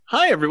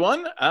Hi,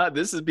 everyone.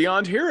 This is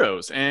Beyond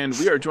Heroes, and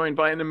we are joined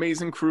by an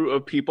amazing crew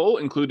of people,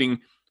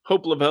 including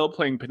Hope Lavelle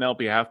playing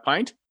Penelope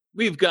Halfpint.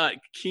 We've got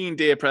Keen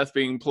Deapreth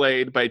being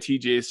played by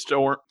TJ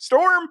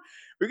Storm.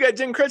 We've got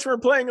Jen Kretschmer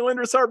playing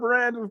Alindra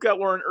Sarbarand. We've got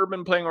Lauren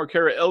Urban playing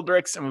Orkara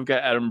Eldrix. And we've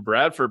got Adam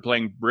Bradford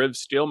playing Briv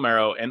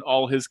Steelmarrow and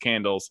all his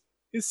candles,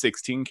 his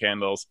 16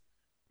 candles.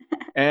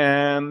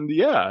 And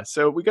yeah,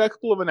 so we got a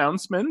couple of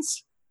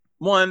announcements.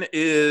 One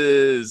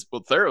is,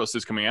 well, Theros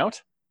is coming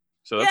out.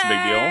 So that's a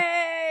big deal.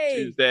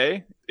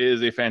 Tuesday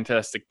is a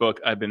fantastic book.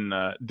 I've been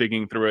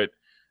digging through it.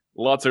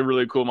 Lots of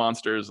really cool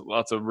monsters,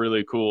 lots of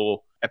really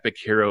cool epic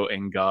hero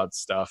and god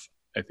stuff.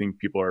 I think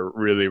people are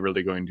really,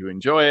 really going to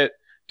enjoy it.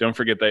 Don't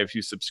forget that if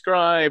you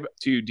subscribe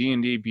to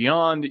D&D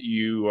Beyond,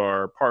 you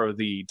are part of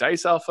the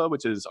Dice Alpha,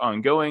 which is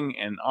ongoing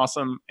and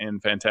awesome and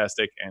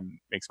fantastic and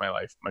makes my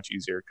life much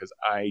easier because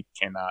I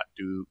cannot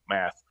do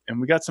math.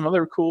 And we got some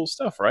other cool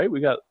stuff, right?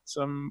 We got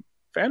some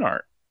fan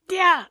art.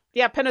 Yeah,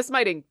 Penna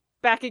Smiting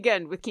back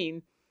again with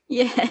Keen.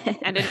 Yeah.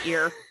 And an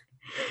ear.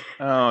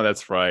 Oh,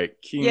 that's right.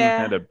 Keen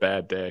had a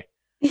bad day.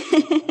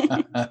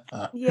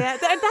 Yeah,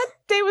 that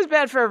day was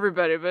bad for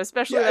everybody, but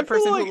especially that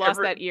person who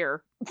lost that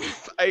ear.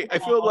 I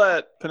feel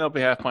that Penelope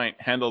Halfpint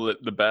handled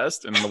it the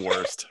best and the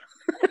worst.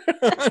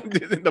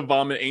 The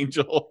vomit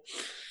angel.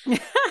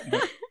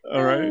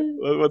 All right,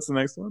 what's the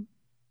next one?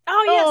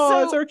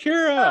 Oh, it's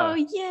Orkara. Oh,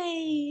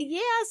 yay.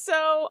 Yeah,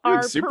 so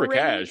our super parade...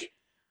 cash.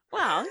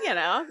 Well,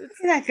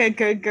 it's like a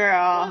good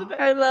girl.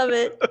 I love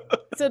it.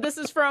 So this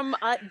is from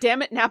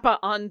Dammit Napa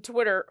on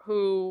Twitter,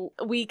 who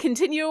we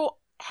continue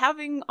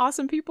having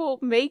awesome people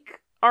make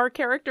our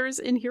characters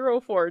in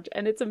Hero Forge,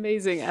 and it's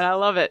amazing, and I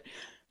love it.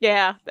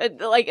 Yeah,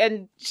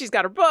 and she's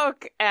got her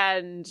book,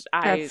 and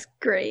that's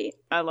great.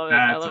 I love it.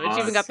 That's I love it.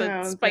 She even got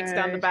the spikes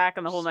down the back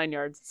and the whole 9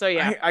 yards. So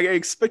yeah, I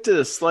expected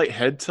a slight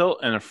head tilt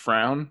and a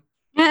frown.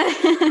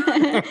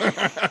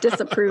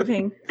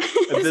 Disapproving.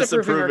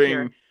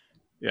 Disapproving.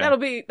 Yeah.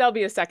 That'll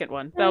be a second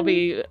one. That'll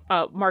be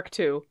Mark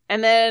II,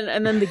 and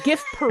then the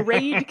gift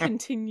parade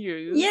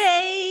continues.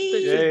 Yay!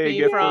 Yay,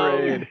 gift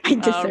parade.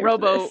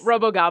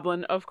 Robo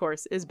Goblin, of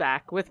course, is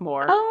back with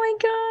more. Oh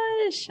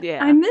my gosh!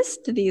 Yeah, I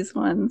missed these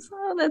ones.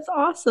 Oh, that's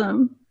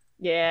awesome.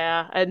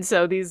 Yeah, and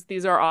so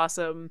these are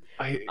awesome.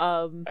 I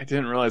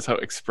didn't realize how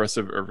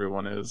expressive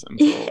everyone is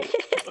until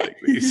like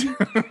these.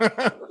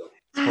 It's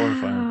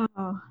horrifying.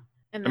 Oh.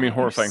 And I mean,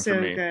 horrifying so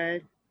for me.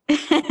 Good.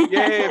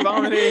 Yay,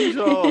 Vomit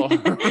Angel!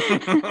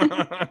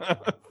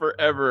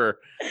 Forever.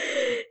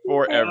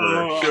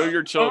 Show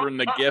your children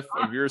the gif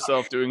of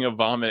yourself doing a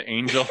Vomit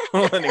Angel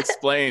and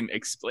explain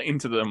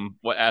to them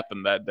what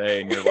happened that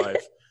day in your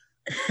life.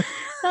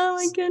 Oh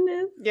my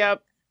goodness.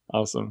 Yep.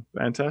 Awesome.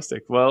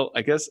 Fantastic. Well,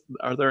 I guess,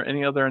 are there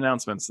any other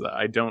announcements that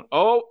I don't...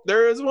 Oh,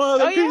 there is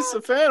one other piece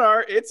of fan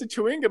art. It's a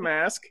Chewinga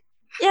mask.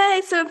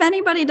 Yay, so if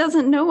anybody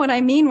doesn't know what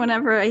I mean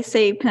whenever I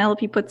say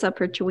Penelope puts up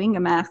her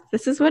Chewinga mask,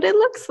 this is what it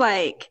looks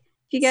like.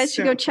 You guys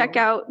should go check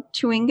out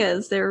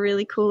Chewingas. They're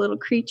really cool little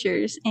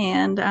creatures.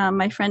 And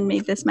my friend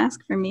made this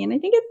mask for me, and I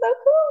think it's so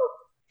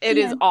cool. It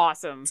is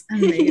awesome.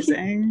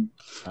 Amazing.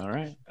 All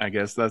right. I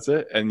guess that's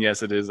it. And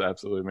yes, it is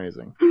absolutely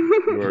amazing.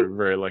 We're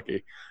very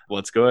lucky.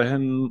 Let's go ahead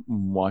and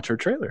watch our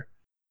trailer.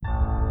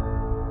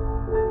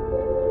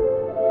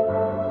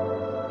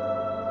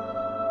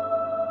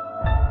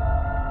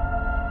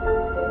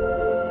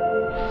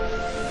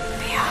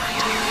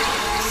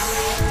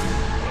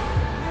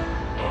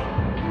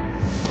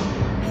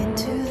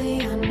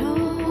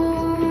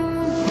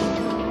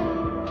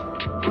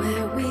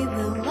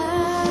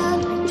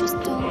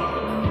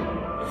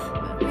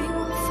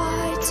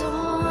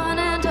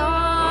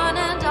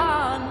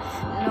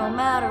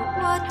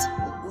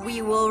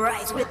 We will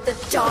rise with the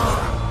dawn.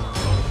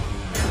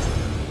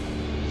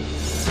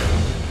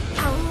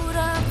 Out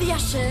of the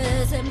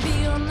ashes and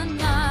beyond the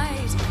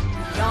night,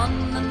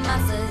 beyond the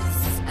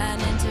masses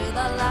and into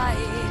the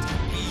light.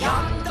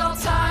 Beyond all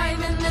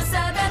time in this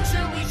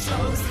adventure we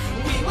chose,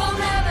 we will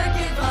never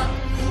give up.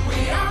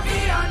 We are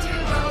beyond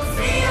heroes,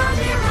 beyond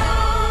heroes.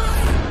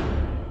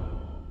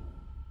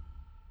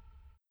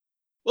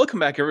 Welcome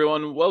back,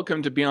 everyone.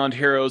 Welcome to Beyond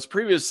Heroes.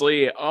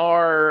 Previously,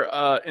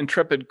 our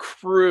intrepid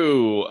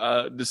crew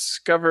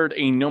discovered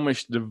a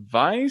gnomish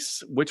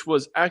device, which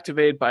was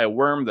activated by a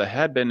worm that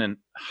had been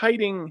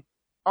hiding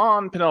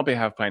on Penelope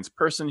Halfpint's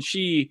person.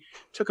 She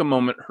took a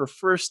moment, her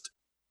first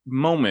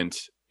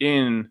moment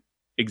in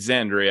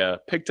Exandria,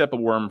 picked up a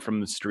worm from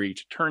the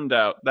street. Turned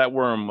out that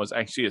worm was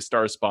actually a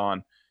star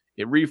spawn.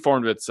 It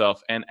reformed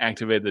itself and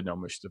activated the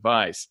gnomish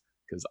device.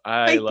 Because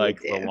I like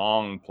the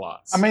long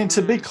plots. I mean,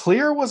 to be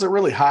clear, was it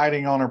really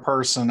hiding on her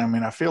person? I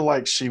mean, I feel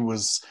like she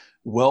was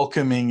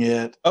welcoming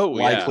it,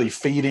 likely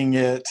feeding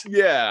it.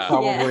 Yeah.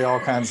 Probably all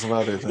kinds of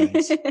other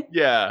things.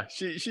 Yeah.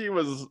 She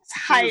was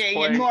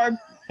hiding and more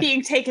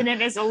being taken in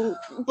as a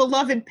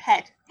beloved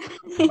pet.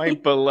 My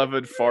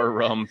beloved far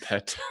realm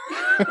pet.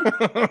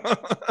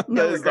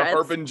 That is the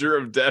harbinger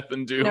of death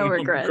and doom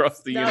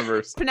across the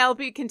universe.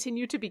 Penelope,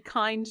 continue to be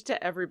kind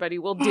to everybody.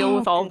 We'll deal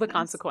with all the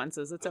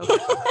consequences. It's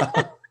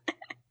okay.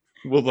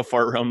 Will the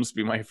fart realms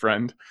be my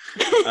friend?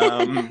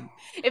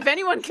 If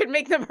anyone can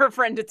make them her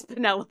friend, it's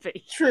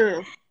Penelope.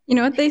 True. You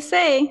know what they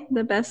say?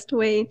 The best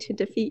way to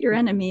defeat your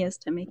enemy is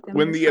to make them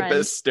When your the friend.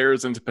 abyss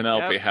stares into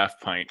Penelope Yep. Half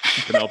Pint,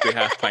 Penelope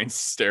Half Pint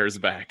stares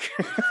back.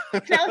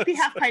 Penelope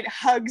Half-Pint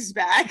hugs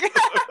back.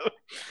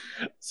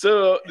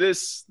 So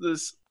this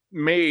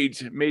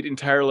mage made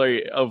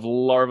entirely of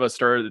larvae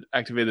started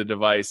activate the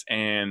device,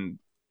 and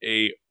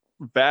a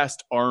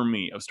vast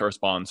army of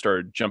Starspawn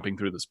started jumping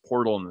through this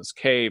portal in this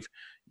cave.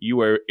 You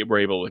were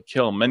able to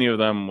kill many of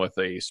them with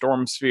a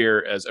storm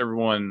sphere as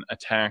everyone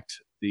attacked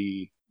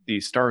the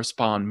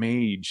Starspawn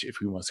mage, if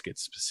we want to get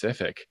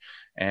specific.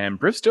 And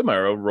Briv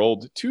Stillmarrow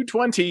rolled 2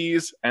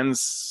 20s and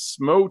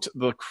smote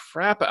the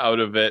crap out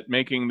of it,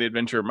 making the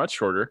adventure much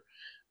shorter.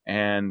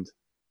 And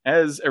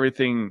as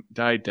everything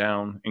died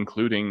down,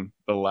 including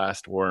the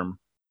last worm,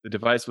 the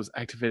device was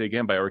activated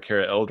again by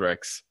Orkera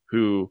Eldrex,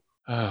 who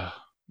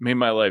made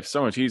my life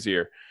so much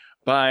easier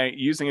by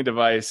using a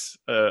device,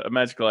 a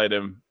magical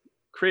item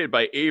created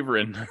by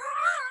Averin,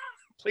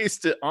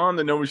 placed it on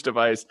the gnomish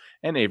device,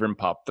 and Averin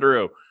popped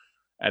through.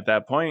 At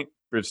that point,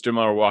 Briv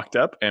Stillmarrow walked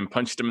up and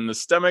punched him in the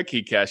stomach.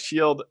 He cast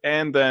shield,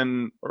 and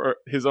then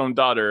his own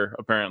daughter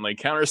apparently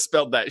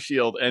counterspelled that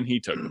shield, and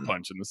he took the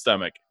punch in the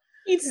stomach.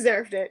 He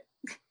deserved it.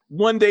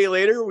 One day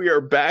later, we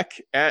are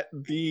back at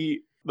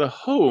the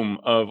home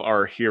of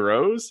our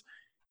heroes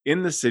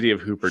in the city of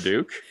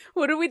Hooperduke.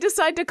 What do we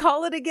decide to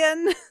call it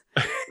again?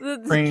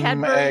 The Cream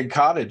Cadbury- Egg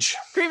Cottage.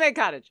 Cream Egg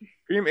Cottage.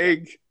 Cream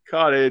Egg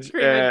Cottage. Cream Egg Cottage.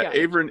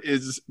 Averin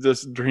is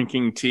just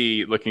drinking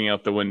tea, looking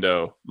out the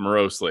window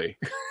morosely.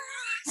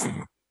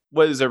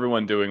 What is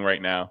everyone doing right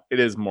now? It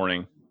is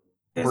morning.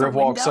 Briv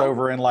walks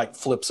over and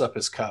flips up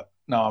his cup.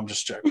 No, I'm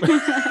just joking.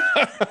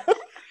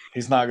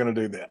 He's not going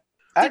to do that.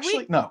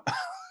 Actually, no.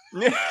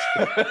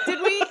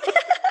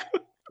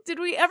 Did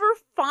we ever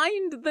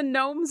find the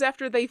gnomes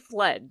after they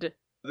fled?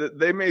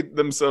 They made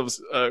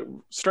themselves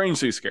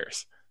strangely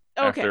scarce.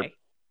 Okay. After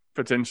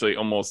potentially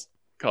almost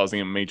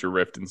causing a major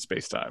rift in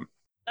space-time.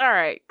 All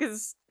right,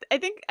 because I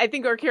think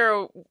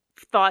Orkero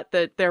thought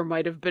that there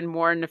might have been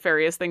more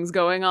nefarious things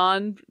going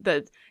on,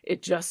 that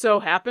it just so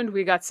happened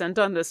we got sent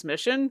on this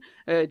mission,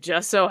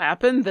 just so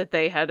happened that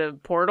they had a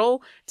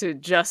portal, to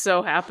just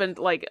so happened,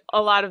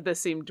 a lot of this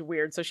seemed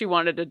weird, so she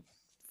wanted to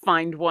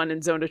find one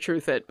and Zone of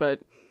Truth it, but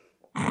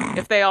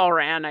if they all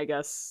ran, I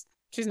guess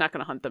she's not going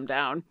to hunt them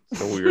down.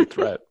 It's a weird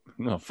threat.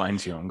 I'm going to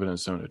find you. I'm going to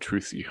Zone of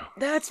Truth you.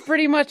 That's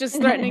pretty much as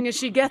threatening as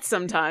she gets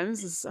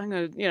sometimes. I'm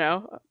going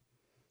to,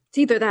 It's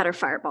either that or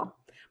Fireball.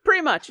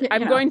 Pretty much.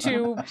 I'm going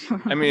to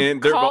I mean,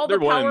 they're call the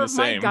one power and the of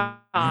same. my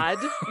god.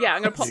 Yeah,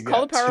 I'm going to You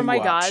call the got power of my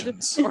two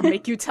options. god or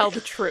make you tell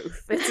the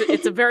truth.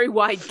 It's a very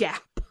wide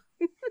gap.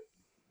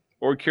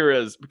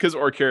 Because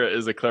Orkera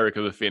is a cleric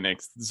of the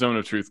Phoenix, Zone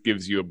of Truth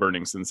gives you a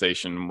burning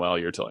sensation while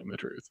you're telling the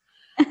truth.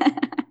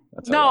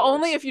 That's how No, that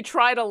only works. if you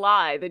try to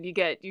lie, then you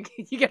get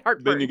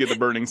heartburn. Then you get the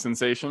burning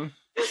sensation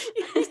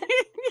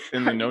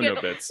in the no-no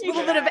bits. A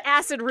little bit of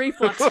acid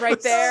reflux right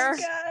there.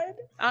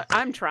 God.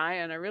 I'm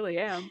trying. I really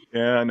am.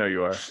 Yeah, I know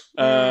you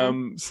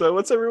are. So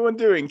what's everyone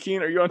doing?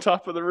 Keen, are you on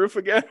top of the roof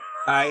again?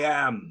 I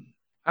am.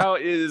 How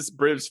is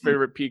Briv's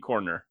favorite pea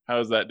corner?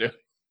 How's that doing?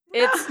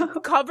 It's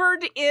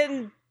covered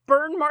in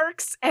burn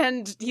marks,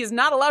 and he's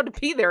not allowed to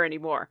pee there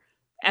anymore.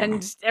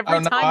 And every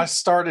No, time I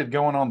started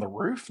going on the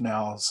roof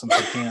now since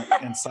I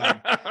can't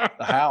inside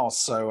the house.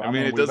 So I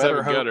mean, it we does have better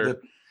a hope gutter. that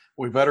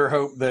we better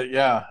hope that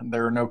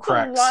there are no It's a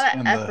cracks. lot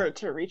of in effort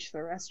to reach the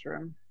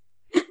restroom.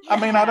 I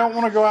mean, I don't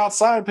want to go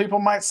outside. People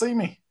might see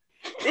me.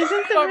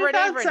 Isn't the Over roof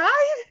and over. outside?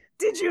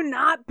 did you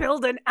not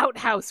build an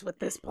outhouse with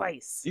this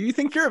place? Do you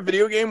think you're a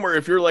video game where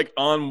if you're like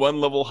on one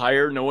level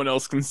higher, no one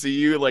else can see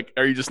you? Like,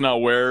 are you just not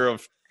aware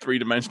of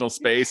three-dimensional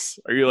space?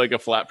 Are you like a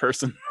flat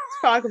person?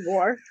 Fog of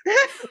War.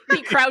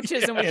 He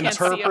crouches and we can't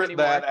see him Interpret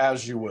anymore. that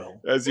as you will.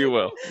 As you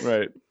will.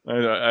 Right.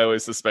 I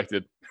always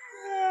suspected.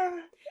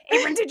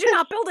 Aaron, did you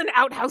not build an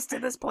outhouse to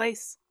this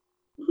place?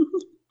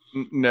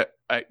 No,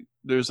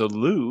 there's a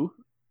loo.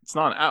 It's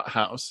not an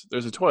outhouse.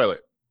 There's a toilet.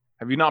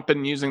 Have you not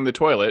been using the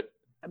toilet?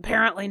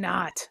 Apparently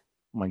not.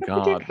 Oh my Look at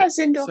god. your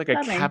cousin It's like a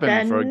Dorfman,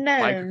 cabin for a Ben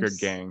biker knows.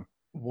 gang.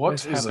 What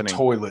What's is happening? a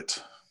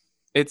toilet?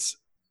 It's.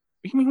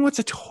 You mean what's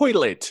a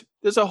toilet?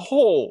 There's a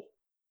hole.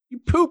 You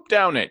poop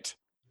down it.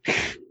 I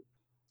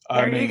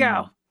There you mean,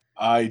 go.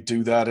 I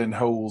do that in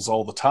holes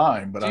all the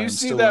time, but Do I'm you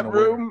see still that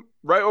unaware. room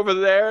right over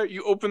there?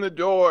 You open the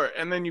door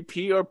and then you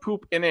pee or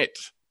poop in it.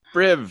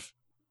 Briv.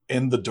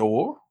 In the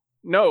door?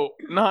 No,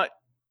 not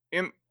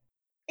in.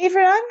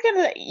 Avery, I'm gonna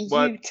let you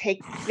What?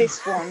 take this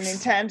one in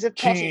terms of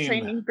potty Keen.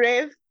 training,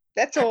 Briv.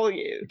 That's all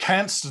you.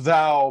 Canst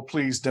thou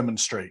please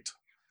demonstrate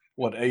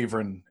what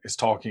Averin is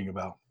talking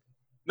about?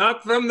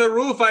 Not from the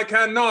roof, I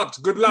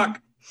cannot. Good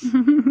luck.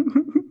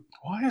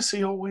 Why is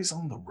he always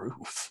on the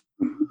roof?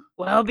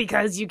 Well,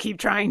 because you keep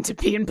trying to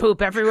pee and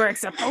poop everywhere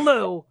except the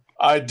loo.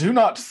 I do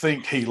not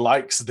think he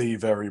likes thee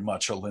very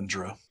much,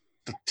 Alindra.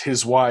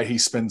 'Tis why he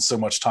spends so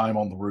much time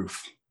on the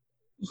roof.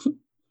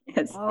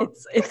 It's Oh.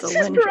 it's a It's his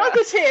Lindra.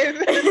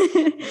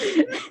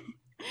 prerogative.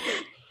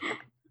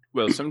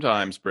 Well,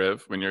 sometimes,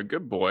 Briv, when you're a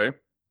good boy,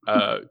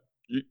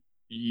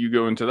 you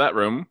go into that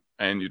room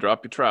and you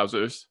drop your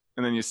trousers,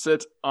 and then you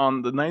sit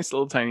on the nice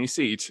little tiny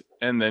seat,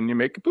 and then you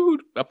make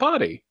a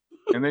potty.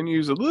 And then you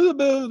use a little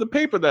bit of the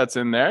paper that's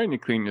in there, and you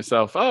clean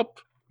yourself up,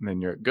 and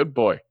then you're a good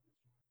boy.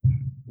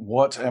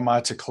 What am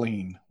I to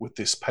clean with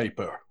this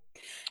paper?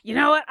 You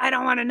know what? I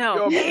don't want to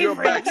know. Your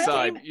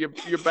backside. Your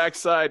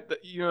backside.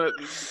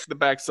 The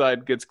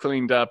backside gets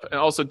cleaned up. And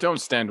also, don't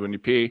stand when you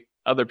pee.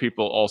 Other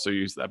people also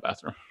use that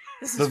bathroom.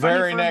 The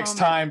very next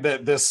time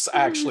that this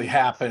actually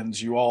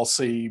happens, you all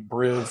see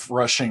Briv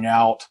rushing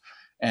out,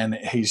 and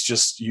he's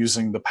just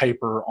using the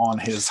paper on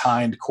his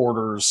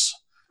hindquarters,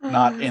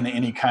 not in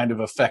any kind of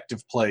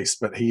effective place,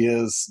 but he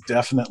is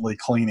definitely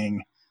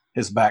cleaning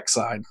his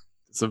backside.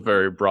 It's a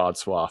very broad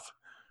swath.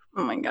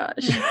 Oh my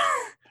gosh.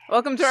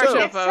 Welcome to our show,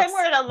 Next folks. time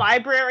we're at a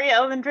library,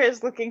 Elvindra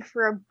is looking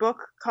for a book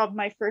called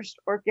My First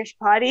Orcish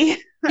Potty.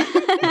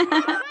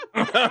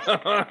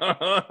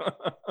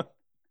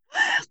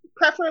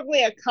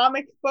 Preferably a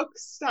comic book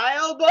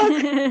style book.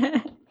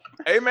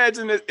 I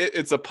imagine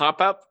it's a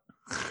pop-up.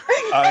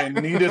 I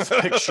needed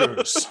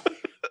pictures.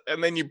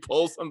 And then you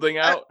pull something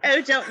out.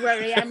 Oh, don't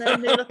worry. I'm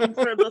only looking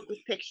for a book with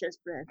pictures,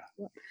 Briv.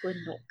 We're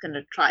not going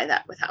to try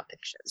that without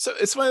pictures. So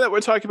it's funny that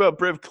we're talking about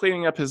Briv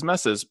cleaning up his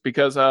messes,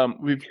 because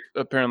we've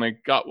apparently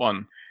got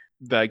one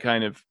that I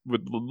kind of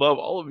would love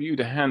all of you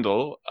to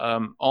handle.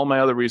 All my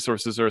other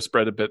resources are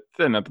spread a bit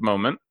thin at the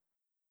moment.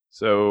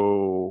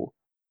 So...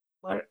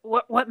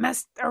 What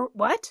mess? Or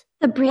what?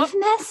 The Briv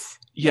mess?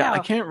 Yeah, I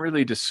can't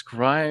really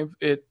describe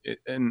it,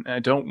 and I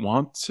don't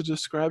want to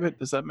describe it.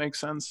 Does that make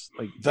sense?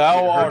 Like,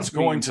 thou art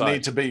going to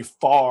need to be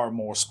far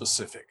more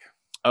specific.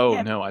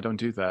 Oh, no, I don't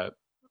do that.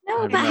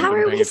 No, but how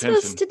are we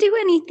supposed to do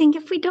anything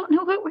if we don't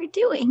know what we're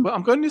doing? Well,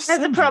 I'm going to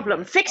There's a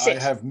problem. Fix it.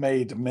 I have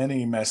made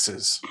many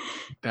messes.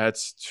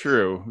 That's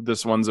true.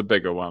 This one's a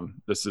bigger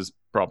one. This is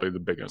probably the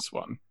biggest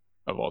one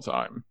of all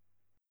time.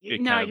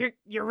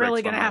 You're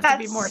really going to have to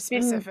be more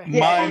specific.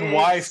 My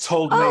wife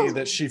told me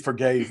that she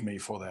forgave me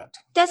for that.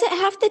 Does it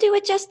have to do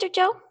with Jester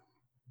Joe?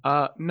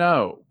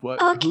 No.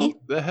 What? Okay. Who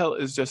the hell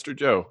is Jester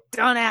Joe?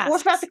 Don't ask.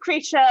 What about the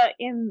creature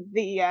in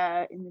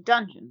the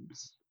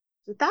dungeons?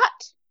 Is it that?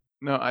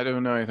 No, I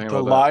don't know anything The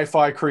about life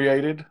I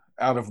created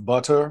out of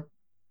butter.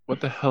 What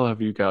the hell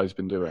have you guys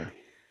been doing?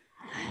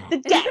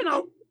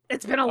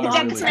 It's been a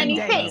long 10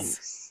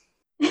 days.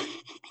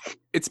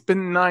 It's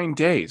been 9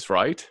 days,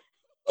 right?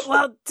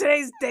 Well,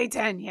 today's day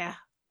 10, yeah.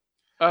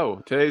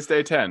 Oh, today's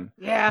day 10.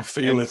 Yeah. I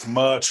feel it's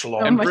much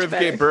longer. And Briv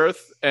gave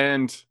birth,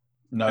 and...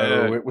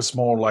 No, it was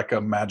more like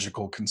a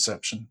magical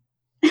conception.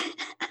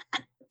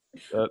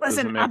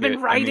 Listen, I've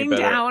been writing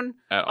down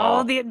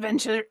all the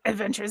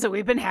adventures that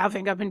we've been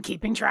having. I've been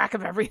keeping track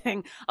of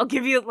everything. I'll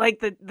give you, like,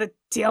 the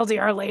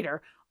TLDR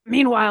later.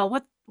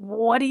 Meanwhile,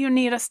 what do you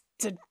need us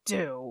to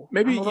do?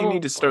 Maybe you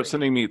need to start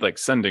sending me, like,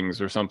 sendings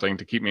or something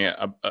to keep me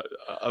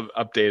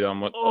updated on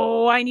what...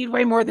 Oh, I need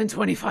way more than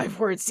 25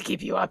 words to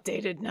keep you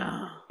updated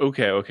now.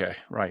 Okay,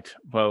 right.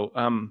 Well,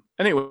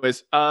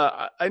 anyways,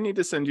 I need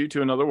to send you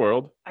to another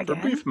world for a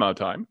brief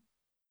amount of time.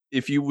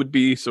 If you would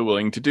be so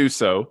willing to do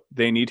so,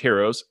 they need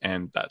heroes,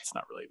 and that's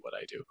not really what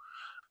I do.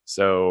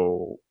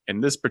 So,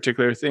 and this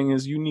particular thing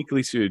is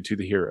uniquely suited to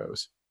the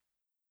heroes.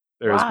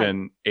 There has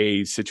been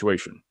a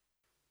situation.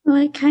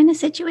 What kind of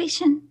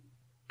situation?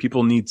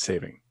 People need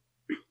saving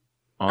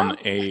on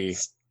a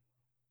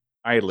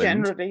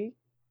island. Generally.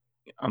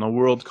 On a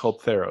world called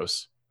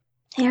Theros.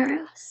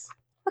 Theros.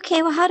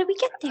 Okay, well, how do we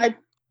get there?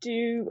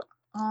 Do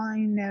I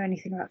know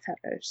anything about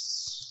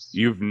Theros?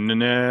 You've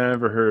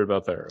never heard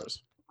about Theros.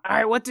 All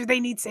right, what do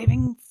they need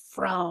saving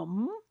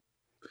from?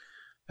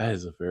 That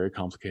is a very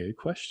complicated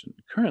question.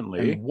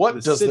 Currently, and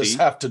what does this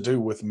have to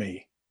do with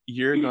me?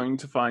 You're going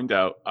to find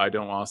out. I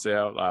don't want to say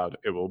out loud.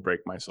 It will break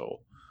my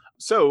soul.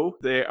 So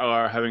they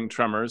are having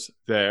tremors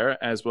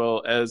there, as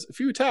well as a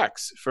few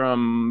attacks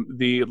from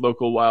the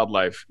local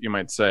wildlife, you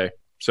might say.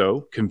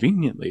 So,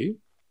 conveniently,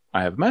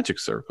 I have a magic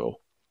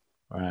circle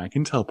where I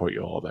can teleport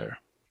you all there.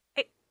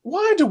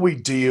 Why do we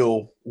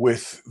deal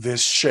with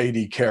this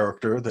shady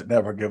character that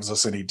never gives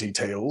us any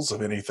details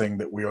of anything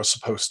that we are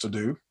supposed to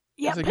do?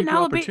 Yeah, Penelope, give you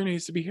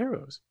opportunities to be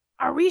heroes.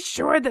 Are we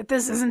sure that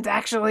this isn't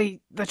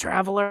actually the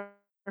Traveler?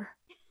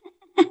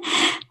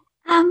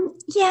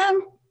 Yeah,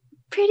 I'm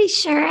pretty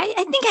sure. I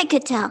think I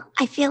could tell.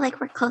 I feel like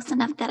we're close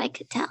enough that I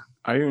could tell.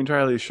 Are you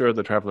entirely sure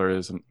the Traveler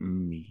isn't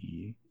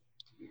me?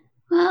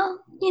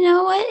 Well, you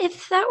know what?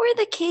 If that were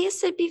the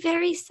case, I'd be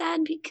very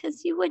sad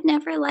because you would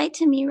never lie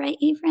to me, right,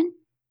 Evren?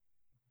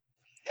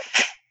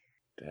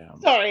 Damn.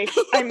 Sorry,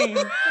 I mean...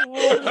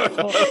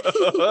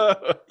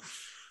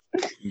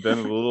 Then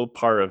a little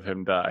part of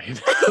him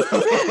died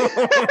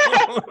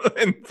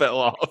and fell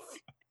off.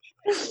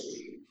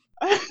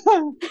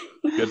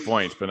 Good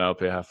point,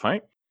 Penelope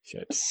Half-Pint.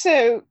 Shit.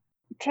 So,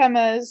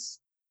 tremors,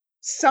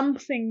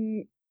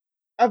 something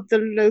of the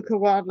local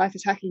wildlife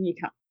attacking, you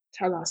can't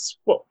tell us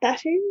what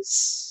that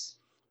is?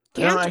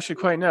 I don't actually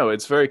quite know.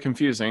 It's very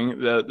confusing.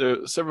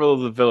 There several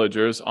of the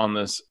villagers on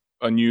this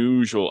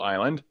unusual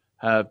island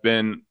have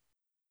been,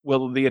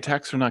 well, the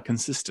attacks are not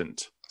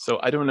consistent. So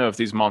I don't know if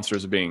these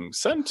monsters are being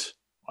sent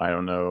I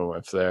don't know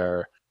if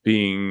they're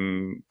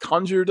being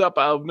conjured up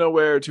out of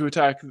nowhere to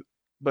attack,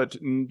 but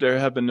there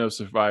have been no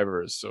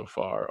survivors so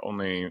far,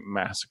 only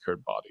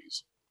massacred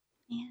bodies.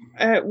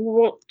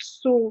 What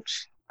sort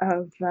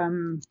of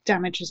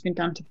damage has been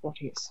done to the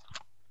bodies?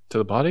 To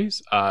the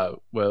bodies?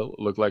 Well, it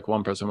looked like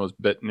one person was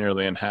bit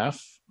nearly in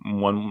half.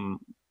 One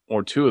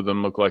or two of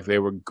them looked like they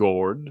were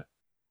gored.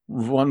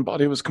 One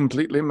body was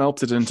completely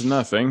melted into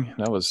nothing.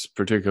 That was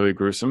particularly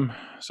gruesome.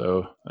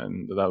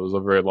 And that was a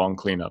very long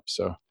cleanup,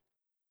 so.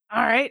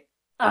 All right.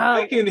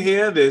 I can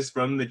hear this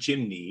from the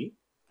chimney.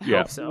 I Yeah.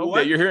 hope so.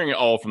 Yeah, you're hearing it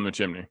all from the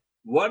chimney.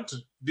 What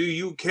do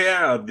you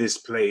care of this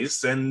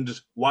place, and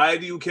why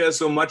do you care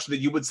so much that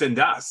you would send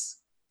us?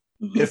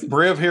 If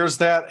Briv hears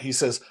that, he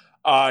says,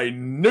 I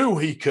knew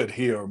he could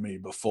hear me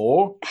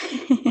before.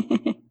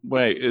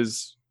 Wait,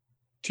 is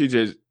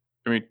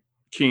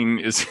Keen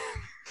is...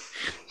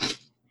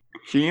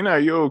 Keen, are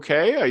you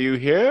okay? Are you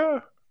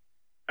here?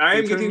 I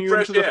am We turn getting you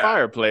fresh into the air.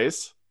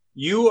 fireplace.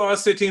 You are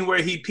sitting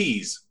where he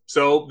pees,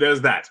 so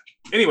there's that.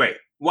 Anyway,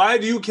 why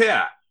do you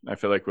care? I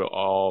feel like we're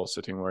all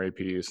sitting where he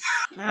pees.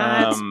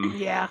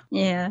 Yeah.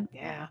 Yeah.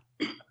 Yeah.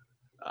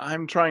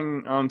 I'm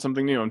trying on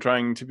something new. I'm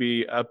trying to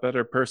be a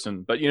better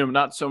person, but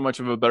not so much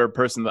of a better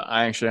person that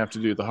I actually have to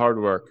do the hard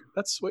work.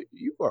 That's what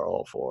you are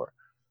all for.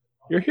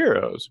 You're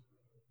heroes.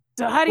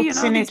 So how do you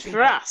What's know in these it people?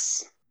 for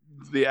us?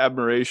 The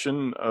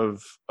admiration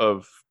of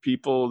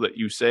people that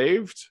you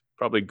saved,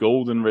 probably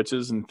gold and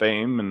riches and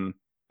fame, and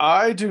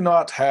I do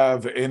not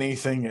have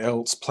anything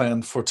else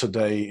planned for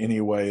today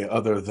anyway,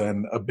 other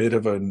than a bit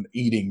of an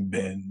eating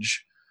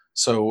binge.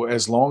 So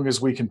as long as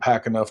we can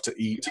pack enough to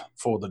eat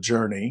for the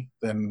journey,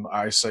 then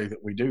I say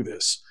that we do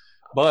this.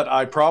 But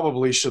I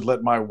probably should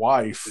let my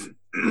wife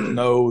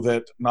know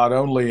that not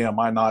only am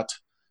I not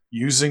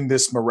using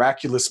this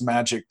miraculous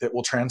magic that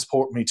will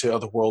transport me to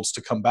other worlds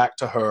to come back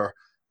to her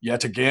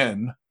yet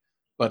again,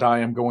 but I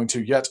am going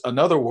to yet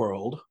another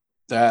world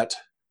that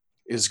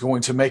is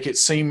going to make it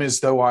seem as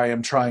though I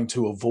am trying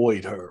to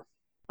avoid her.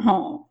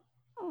 Oh.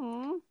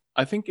 Aw.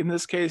 I think in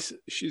this case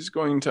she's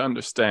going to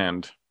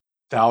understand.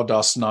 Thou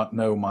dost not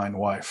know mine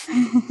wife.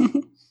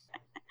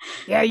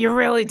 Yeah, you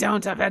really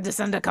don't. I've had to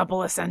send a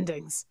couple of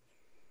sendings.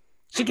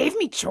 She gave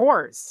me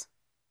chores.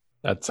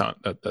 That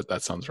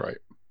sounds right.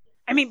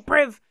 I mean,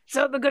 Briv,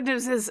 so the good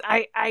news is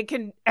I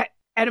can, at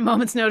a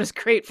moment's notice,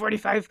 create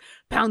 45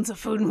 pounds of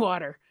food and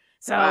water.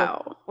 So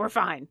Wow. we're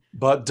fine.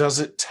 But does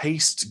it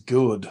taste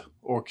good,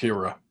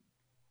 Orkira?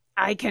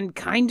 I can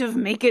kind of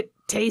make it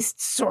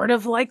taste sort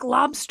of like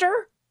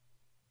lobster.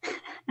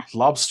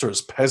 Lobster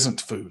is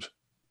peasant food.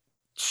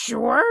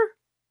 Sure.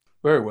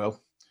 Very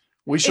well.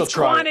 We shall It's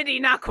try. quantity,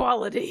 not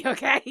quality,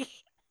 okay?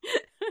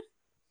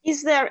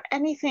 Is there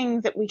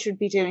anything that we should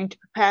be doing to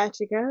prepare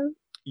to go?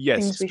 Yes,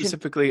 Things we should-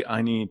 specifically,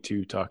 I need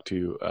to talk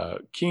to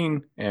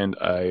Keen, and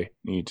I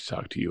need to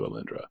talk to you,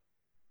 Alindra.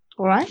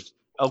 All right.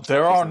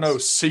 There are no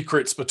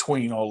secrets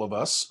between all of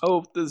us.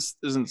 Oh, this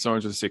isn't so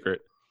much of a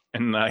secret.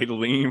 And I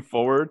lean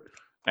forward.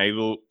 I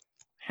will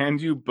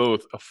hand you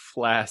both a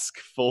flask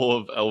full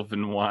of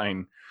elven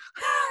wine.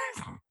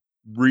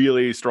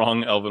 Really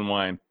strong elven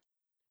wine.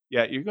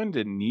 Yeah, you're going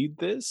to need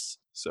this.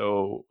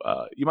 So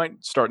you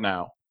might start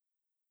now.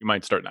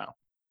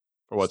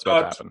 For what's about to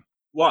Start. happen.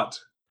 What?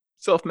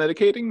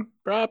 Self-medicating,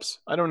 perhaps?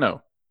 I don't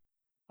know.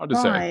 Hard to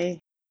say.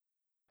 Why?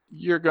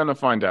 You're going to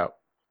find out.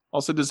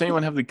 Also, does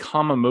anyone have the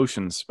calm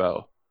emotion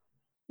spell?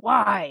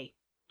 Why?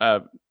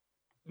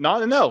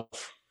 Not an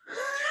elf.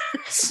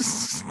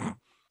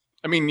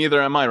 I mean,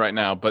 neither am I right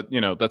now, but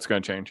that's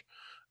going to change.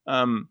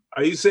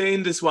 Are you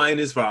saying this wine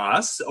is for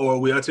us, or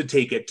we are to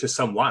take it to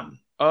someone?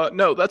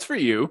 No, that's for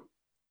you.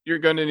 You're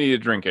going to need to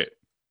drink it,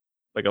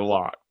 like a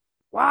lot.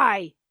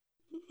 Why?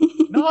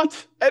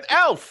 Not an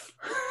elf.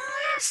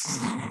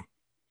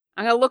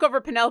 I'm going to look over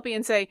Penelope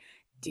and say,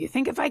 do you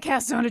think if I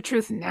cast Zone of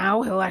Truth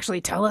now, he'll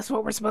actually tell us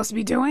what we're supposed to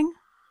be doing?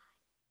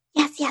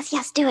 Yes, yes,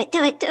 yes. Do it,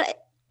 do it, do it.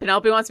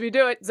 Penelope wants me to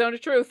do it. Zone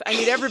of Truth. I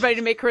need everybody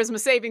to make charisma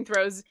saving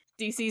throws.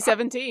 DC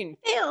 17.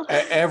 Ew.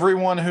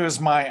 Everyone who is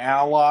my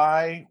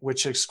ally,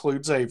 which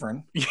excludes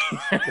Averin,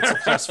 gets a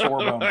 +4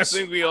 bonus. I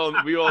think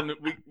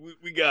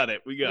we got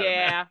it. We got it.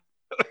 Yeah.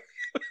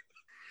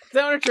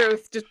 Zone of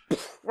Truth, just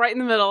right in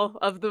the middle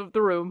of the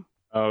room.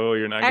 Oh,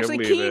 you're not Actually,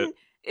 going to believe Keen,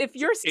 it. if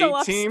you're still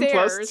 18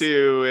 upstairs. plus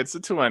 2, it's a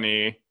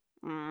 20.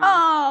 Mm.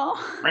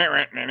 Oh.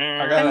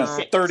 I got a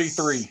 26.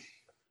 33.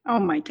 Oh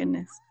my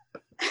goodness.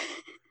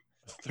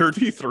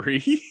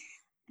 33?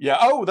 Yeah.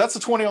 Oh, that's a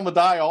 20 on the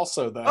die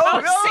also, though.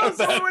 Oh,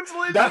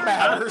 that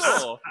matters.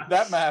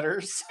 That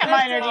matters.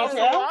 Minor That's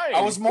detail. fine.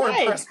 I was more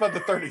Right. impressed by the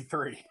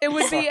 33. It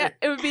would be Sorry.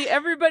 it would be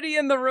everybody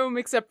in the room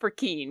except for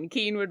Keen.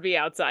 Keen would be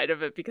outside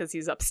of it because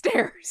he's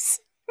upstairs.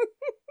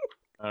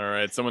 All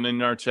right, someone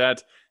in our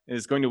chat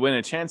is going to win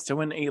a chance to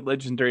win a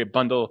legendary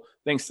bundle,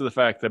 thanks to the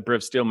fact that Briv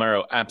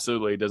Steelmarrow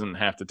absolutely doesn't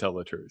have to tell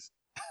the truth,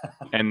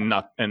 and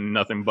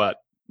nothing but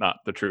not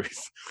the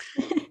truth.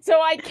 So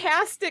I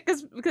cast it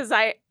because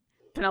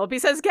Penelope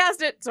says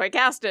cast it, so I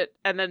cast it,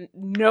 and then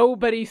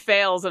nobody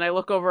fails, and I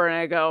look over and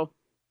I go,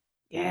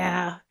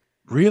 yeah,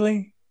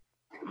 Really?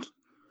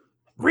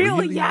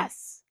 really?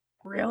 Yes.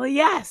 Really?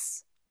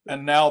 Yes.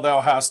 And now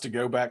thou hast to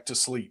go back to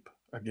sleep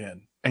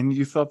again. And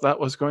you thought that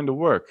was going to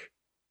work?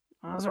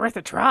 Well, it was worth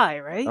a try,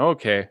 right?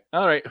 Okay.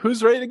 All right.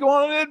 Who's ready to go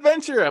on an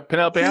adventure?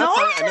 Penelope, Not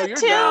I know you're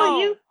until down.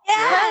 you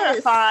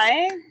Yes.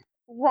 clarify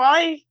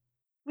why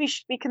we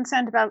should be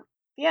concerned about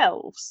the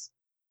elves.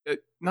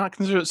 Not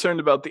concerned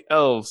about the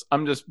elves.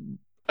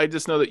 I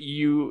just know that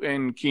you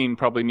and Keen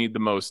probably need the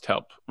most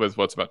help with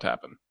what's about to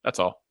happen. That's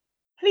all.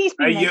 Please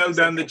be I more yell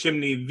down the specific.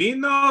 chimney,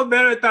 Vino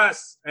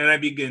Veritas, and I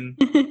begin.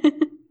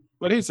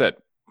 What he said.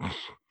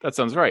 That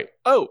sounds right.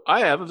 Oh, I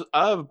have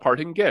a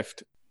parting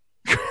gift.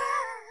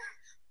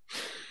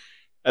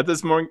 At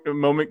this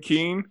moment,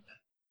 Keen,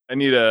 I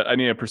need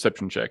a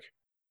perception check.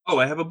 Oh,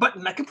 I have a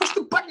button. I can push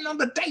the button on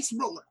the dice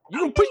roller. You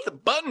can push the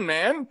button,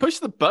 man. Push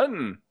the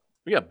button.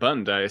 We got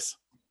button dice.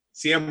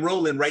 See, I'm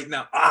rolling right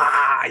now.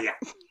 Ah, yeah.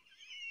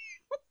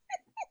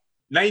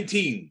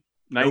 19.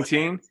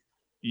 19.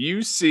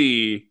 You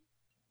see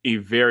a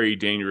very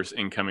dangerous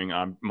incoming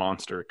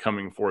monster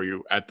coming for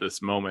you at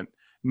this moment.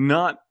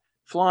 Not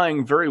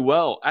flying very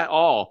well at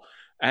all.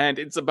 And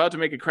it's about to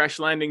make a crash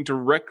landing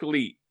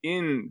directly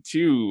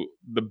into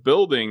the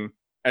building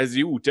as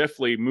you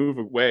definitely move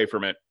away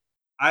from it.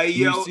 I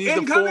You yell, see the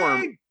incoming!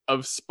 form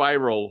of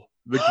Spiral,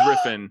 the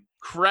griffin,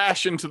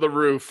 crash into the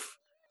roof.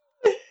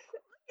 Look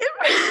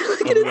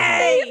at his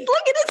Hey! face.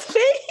 Look at his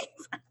face.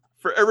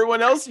 For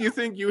everyone else, you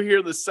think you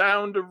hear the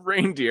sound of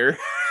reindeer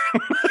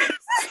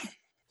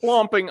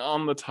plomping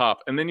on the top.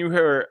 And then you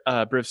hear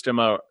Briv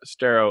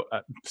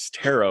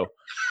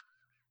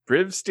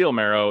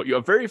Steelmarrow. You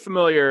have very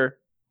familiar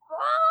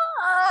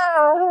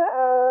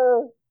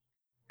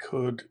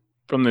Could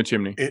from the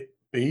chimney. it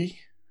be?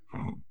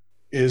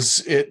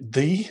 Is it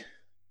the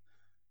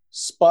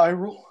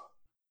Spiral?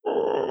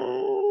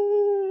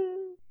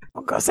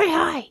 Well, go say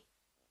hi.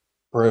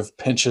 Briv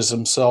pinches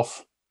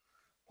himself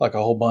like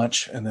a whole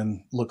bunch and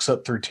then looks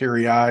up through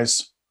teary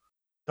eyes.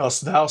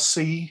 Dost thou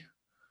see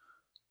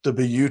the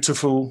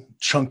beautiful,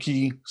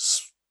 chunky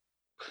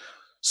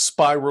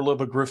spiral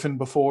of a griffin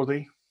before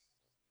thee?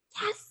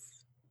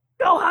 Yes.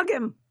 Go hug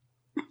him.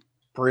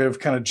 Briv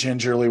kind of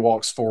gingerly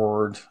walks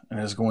forward and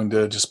is going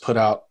to just put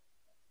out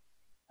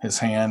his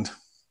hand,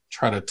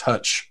 try to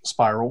touch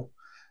Spiral,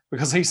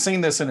 because he's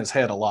seen this in his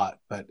head a lot,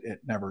 but it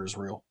never is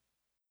real.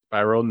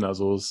 Spiral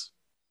nuzzles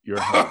your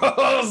hand.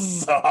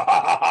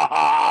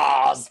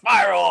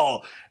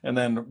 Spiral! And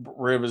then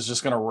Briv is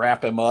just going to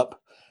wrap him up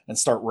and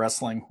start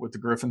wrestling with the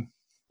griffin.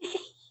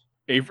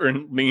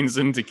 Avern leans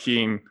into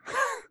Keen.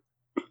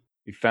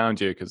 He found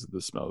you because of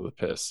the smell of the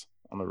piss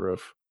on the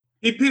roof.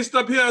 He pissed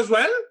up here as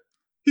well?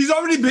 He's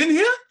already been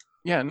here?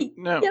 Yeah,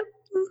 no. Yep.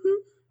 Mhm.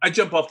 I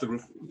jump off the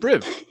roof.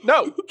 Briv,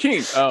 no,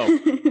 Keen. Oh,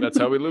 that's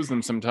how we lose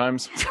them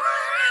sometimes.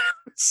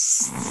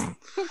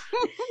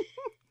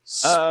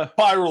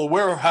 Spiral,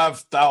 where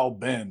have thou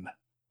been?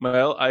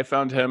 Well, I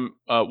found him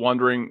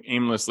wandering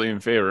aimlessly in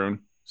Faerun,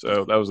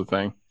 so that was a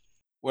thing.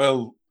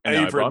 Well, And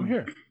now I brought him Avron,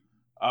 here.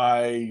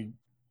 I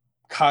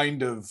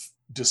kind of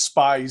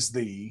despise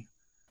thee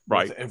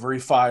Right. with every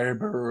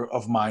fiber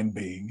of mine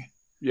being.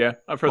 Yeah,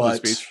 I've heard the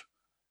But speech.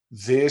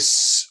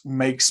 this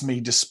makes me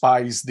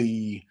despise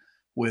thee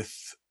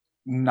with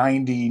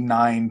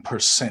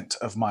 99%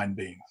 of mine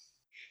being.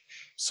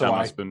 So That I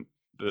must have been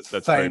that's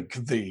very thank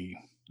thee.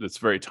 that's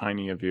very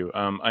tiny of you.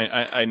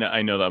 I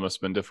know that must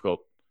have been difficult.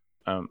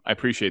 I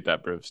appreciate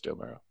that, Briv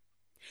Steelmarrow.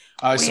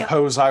 I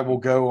suppose I will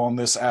go on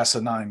this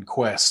asinine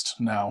quest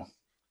now.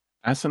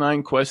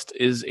 Asinine quest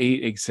is a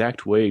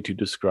exact way to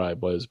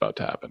describe what is about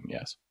to happen.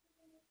 Yes.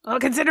 Well,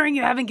 considering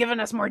you haven't given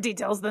us more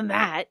details than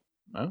that.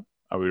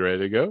 Are we ready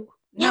to go?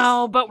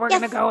 No, but we're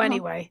going Yes. to go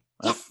anyway.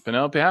 Well,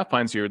 Penelope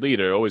Halfpine's your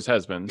leader, always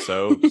has been,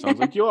 so sounds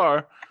like you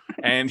are.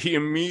 And he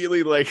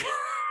immediately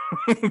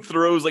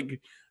throws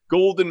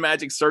golden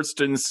magic starts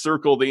to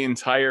encircle the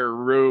entire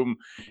room,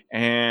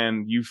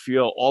 and you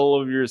feel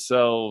all of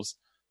yourselves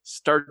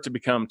start to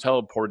become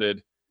teleported.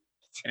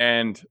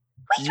 And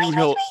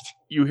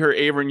you hear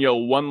Avern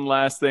yell one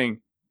last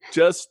thing.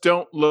 Just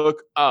don't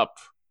look up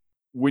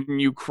when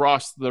you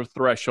cross the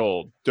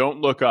threshold.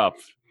 Don't look up.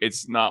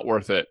 It's not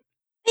worth it.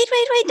 Wait,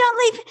 don't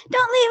leave.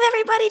 Don't leave,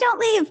 everybody, don't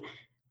leave.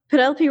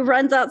 Penelope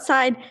runs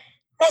outside.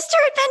 Mr.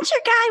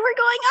 Adventure Guy, we're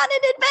going on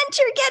an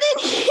adventure. Get in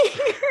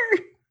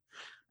here.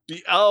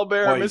 The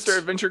owlbear, Wait. Mr.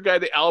 Adventure Guy,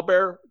 the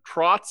owlbear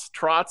trots,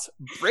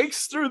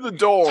 breaks through the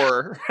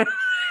door,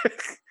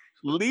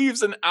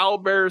 leaves an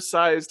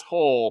owlbear-sized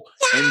hole,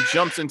 and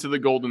jumps into the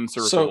golden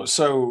circle.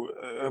 So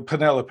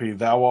Penelope,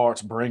 thou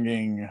art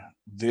bringing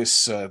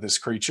this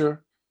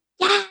creature.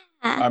 Yeah.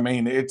 I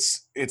mean,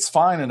 it's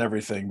fine and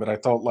everything, but I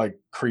thought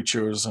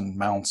creatures and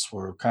mounts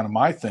were kind of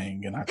my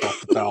thing, and I thought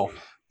that thou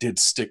did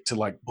stick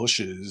to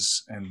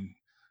bushes and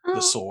the Oh,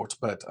 sort.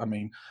 But I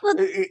mean, well,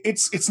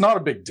 it's not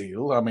a big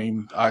deal. I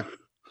mean, I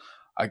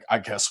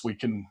guess we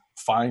can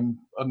find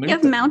a new. you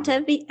have thing. Mount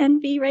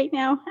Envy right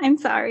now. I'm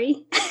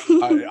sorry.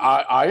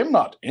 I am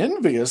not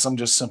envious. I'm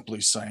just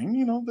simply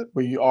saying, that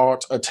we are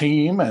a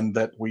team and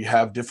that we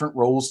have different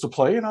roles to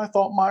play. And I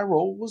thought my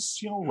role was,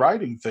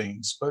 writing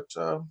things. But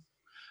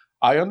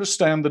I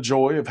understand the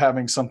joy of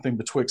having something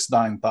betwixt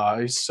 9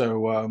 thighs,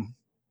 so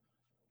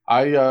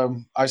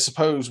I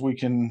suppose we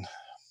can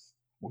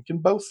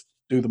both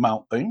do the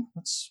mount thing.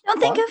 That's Don't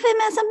think fine. of him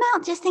as a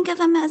mount. Just think of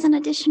him as an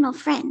additional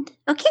friend.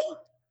 Okay?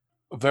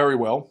 Very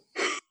well.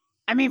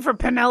 I mean, for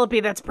Penelope,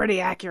 that's pretty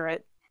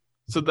accurate.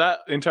 So that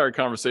entire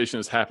conversation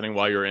is happening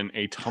while you're in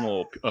a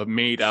tunnel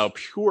made out of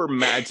pure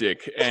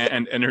magic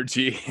and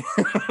energy.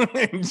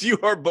 And you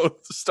are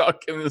both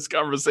stuck in this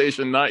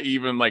conversation, not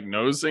even like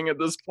noticing at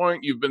this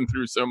point. You've been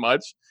through so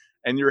much,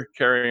 and you're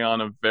carrying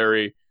on a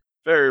very,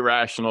 very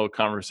rational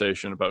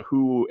conversation about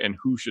who and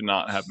who should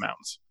not have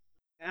mounts.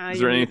 Is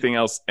there anything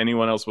else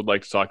anyone else would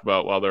like to talk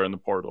about while they're in the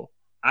portal?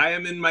 I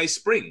am in my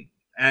spring,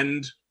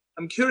 and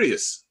I'm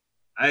curious.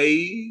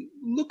 I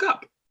look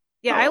up.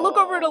 Yeah, I look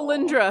over to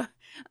Lindra.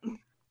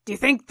 Do you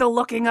think the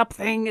looking up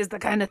thing is the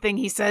kind of thing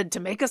he said to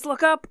make us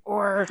look up?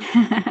 Or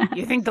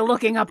you think the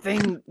looking up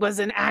thing was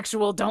an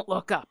actual don't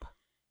look up?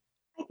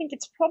 I think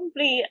it's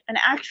probably an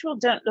actual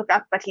don't look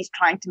up, but he's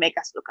trying to make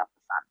us look up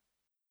the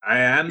sun. I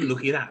am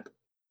looking up.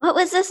 What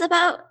was this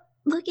about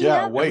looking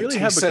Yeah, up? wait, really he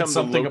have said become the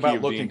something Loki about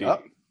of looking D&D.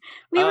 up.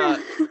 We were.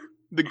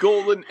 The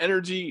golden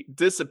energy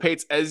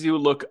dissipates as you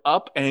look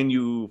up, and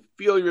you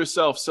feel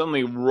yourself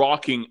suddenly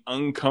rocking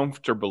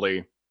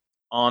uncomfortably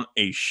on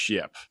a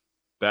ship,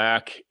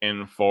 back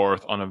and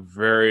forth on a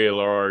very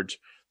large,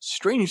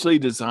 strangely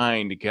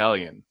designed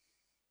galleon.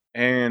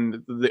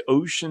 And the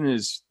ocean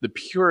is the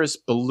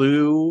purest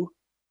blue,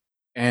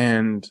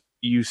 and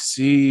you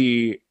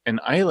see an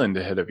island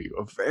ahead of you,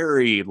 a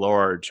very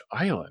large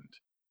island,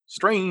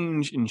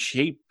 strange in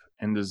shape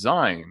and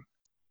design.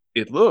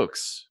 It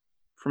looks,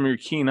 from your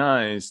keen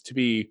eyes, to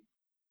be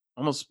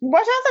almost...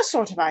 What other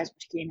sort of eyes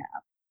would Keen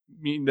have?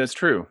 I mean, that's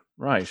true,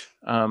 right.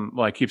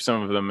 Well, I keep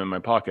some of them in my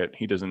pocket.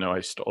 He doesn't know I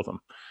stole them.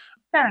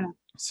 Fair enough.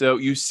 So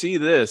you see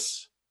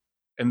this,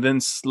 and then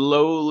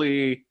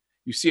slowly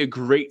you see a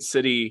great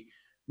city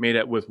made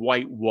up with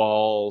white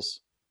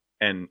walls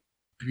and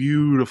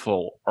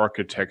beautiful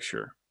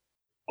architecture.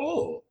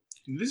 Oh,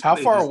 this How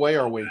place far is- away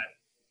are we?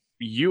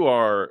 You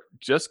are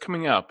just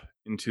coming up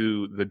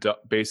into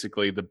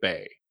basically the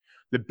bay.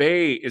 The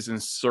bay is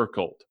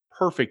encircled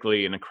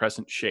perfectly in a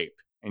crescent shape,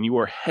 and you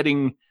are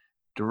heading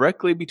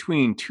directly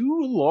between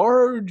two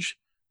large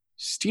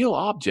steel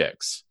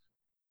objects.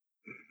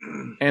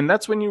 And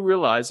that's when you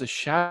realize a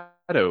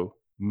shadow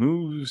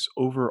moves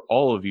over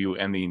all of you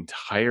and the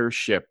entire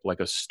ship like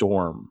a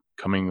storm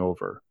coming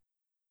over.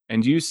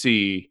 And you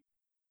see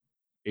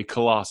a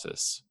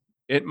colossus.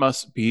 It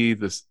must be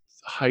the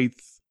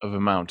height of a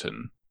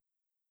mountain.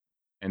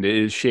 And it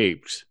is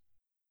shaped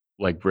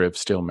like Briv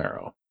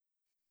Stillmarrow.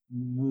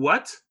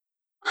 What?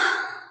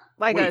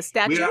 Like Wait, a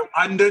statue? We are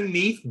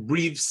underneath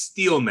Breve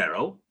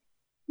Steelmarrow.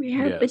 We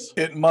are Yes.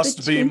 It must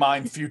be Between my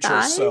his future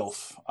thighs?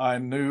 self. I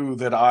knew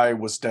that I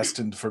was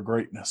destined for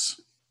greatness.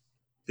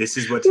 This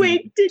is what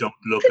Wait, you don't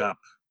look up.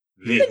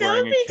 He's wearing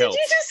Penelope, a did kilt.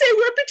 you just say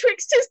we're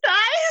betwixt his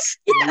thighs?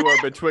 You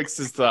are betwixt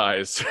his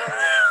thighs.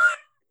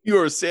 You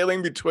are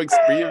sailing betwixt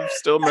Briv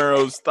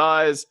Stillmarrow's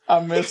thighs. I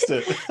missed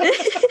it.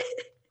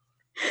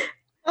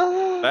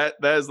 Oh,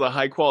 That is the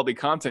high quality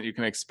content you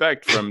can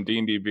expect from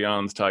D&D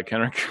Beyond's Todd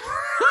Kenrick.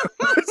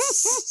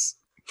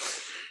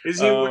 Is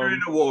he wearing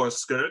a war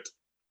skirt?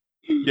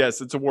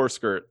 Yes, it's a war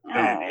skirt.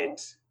 Damn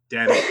it.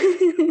 Damn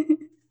it.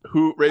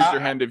 Who raised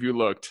your hand if you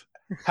looked?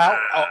 How?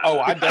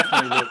 I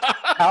definitely looked.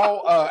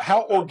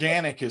 How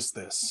organic is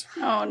this?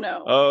 Oh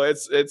no. Oh,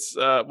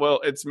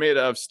 it's made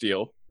of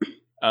steel,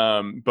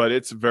 but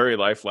it's very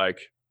lifelike,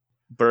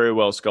 very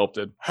well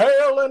sculpted.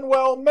 Hail and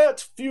well met,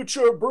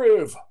 future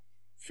Briv.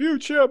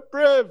 Future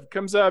Briv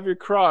comes out of your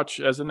crotch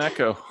as an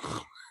echo.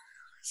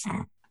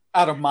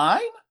 Out of mine?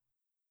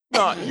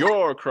 Not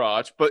your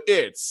crotch, but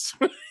it's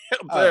up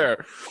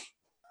there.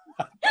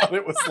 I thought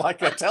it was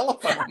like a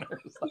telephone or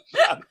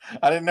something.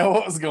 I didn't know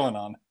what was going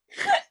on.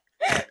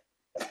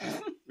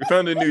 We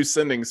found a new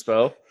sending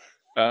spell.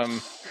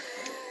 And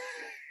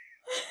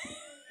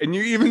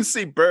you even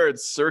see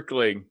birds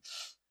circling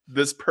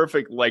this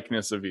perfect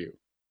likeness of you.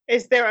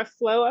 is there a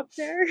flow up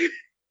there?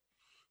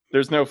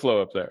 There's no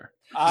flow up there.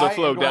 I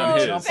flow am going down to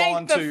his. jump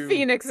Thank the onto.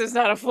 Phoenix is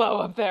not a flow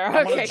up there.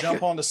 I'm going Okay. to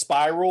jump onto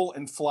Spiral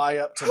and fly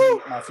up to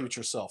meet my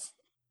future self.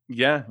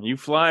 Yeah, you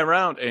fly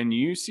around and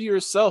you see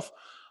yourself.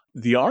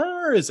 The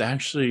armor is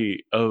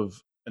actually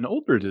of an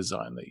older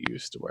design that you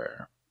used to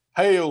wear.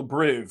 Hail,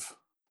 Briv.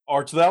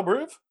 Art thou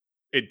Briv?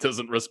 It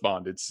doesn't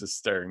respond. It's just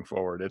staring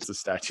forward. It's a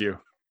statue.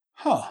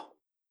 Huh.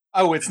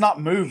 Oh, it's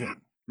not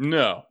moving.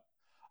 No.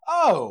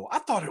 Oh, I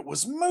thought it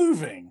was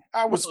moving.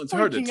 I was Well, it's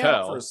hard to freaking out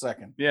tell. for a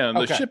second. Yeah, and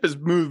the Okay. ship is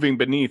moving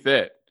beneath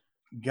it.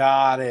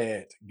 Got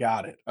it.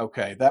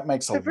 Okay, that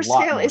makes a So for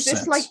lot scale, more is this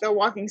sense. like the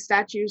walking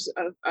statues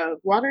of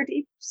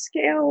Waterdeep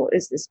scale?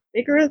 Is this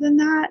bigger than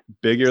that?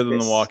 Bigger than the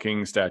This-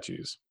 walking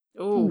statues.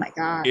 Oh Ooh. my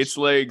gosh. Its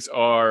legs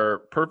are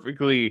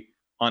perfectly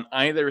on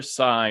either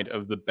side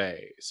of the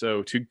bay.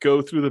 So to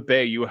go through the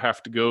bay, you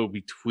have to go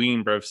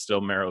between Brev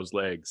Stillmarrow's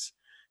legs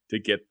to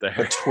get there.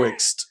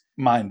 Betwixt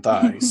mine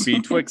thighs.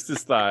 Betwixt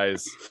his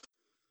thighs.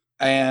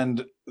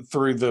 And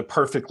through the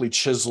perfectly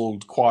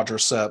chiseled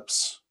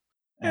quadriceps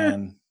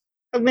and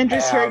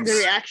Linda's hearing the Abs.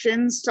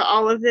 reactions to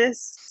all of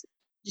this.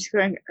 Just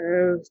going,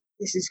 oh,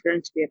 this is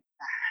going to be a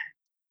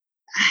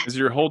As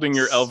you're holding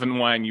your elven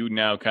wine, you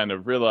now kind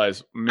of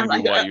realize maybe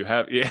like why that. you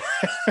have. Yeah.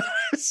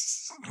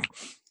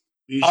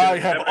 You I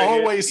should have never hear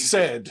always anything.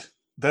 said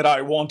that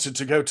I wanted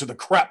to go to the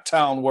crap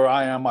town where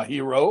I am a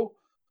hero,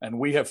 and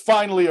we have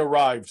finally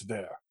arrived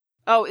there.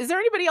 Oh, is there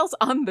anybody else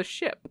on the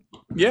ship?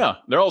 Yeah.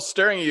 They're all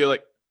staring at you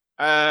like,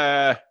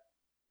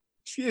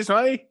 excuse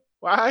me,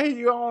 why are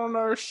you on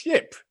our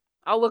ship?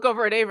 I'll look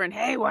over at Averin.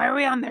 Hey, why are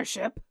we on their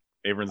ship?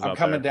 Avern's I'm not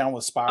coming there. down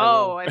with Spiral.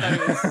 Oh, I thought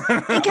it was.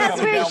 Because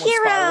coming we're down with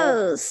Spiral.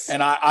 heroes.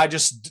 And I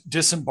just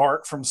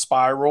disembark from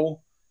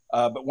Spiral.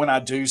 But when I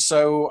do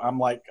so, I'm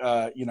like,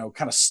 kind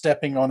of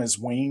stepping on his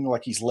wing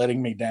like he's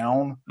letting me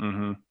down.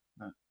 Mm-hmm.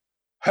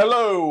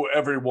 Hello,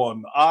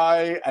 everyone.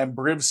 I am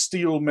Briv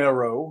Steel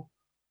Marrow,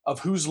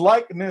 of whose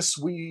likeness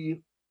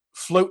we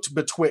float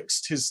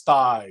betwixt his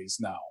thighs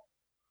now.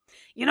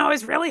 You know, I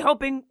was really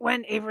hoping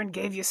when Averin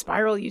gave you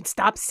Spiral, you'd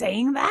stop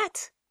saying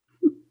that.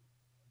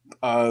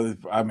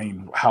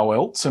 How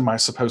else am I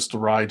supposed to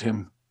ride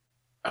him?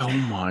 Oh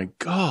my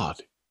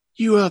god.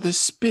 You are the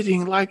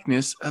spitting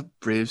likeness of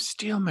Briv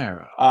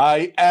Steelmarrow.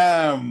 I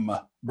am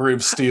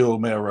Briv Steel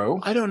Marrow.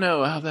 I don't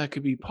know how that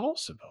could be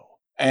possible.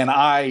 And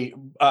I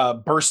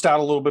burst out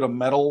a little bit of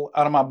metal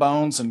out of my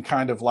bones and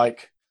kind of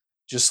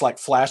just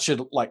flash it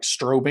like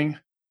strobing.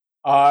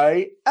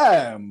 I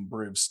am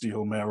Briv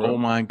Steel Marrow. Oh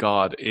my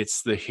god,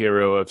 it's the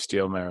hero of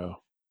Steelmarrow.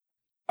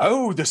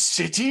 Oh, the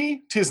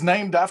city? 'Tis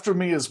named after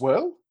me as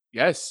well?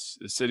 Yes,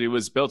 the city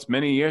was built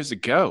many years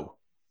ago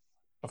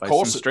Of by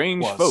course some it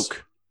strange was.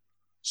 folk.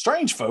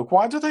 Strange folk?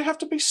 Why do they have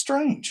to be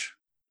strange?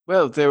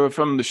 Well, they were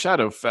from the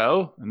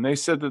Shadowfell, and they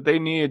said that they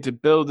needed to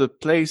build a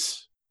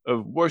place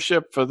of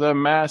worship for their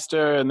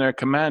master and their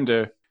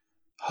commander,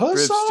 Briv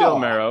Huzzah!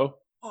 Steelmarrow.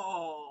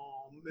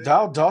 Oh, man.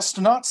 Thou dost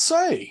not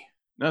say.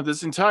 Now,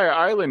 this entire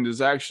island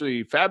is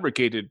actually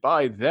fabricated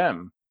by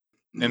them,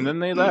 and then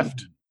they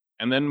left,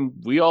 and then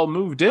we all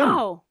moved in.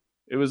 Oh,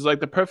 It was like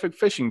the perfect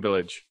fishing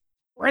village.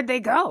 where'd they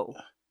go?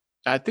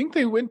 I think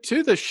they went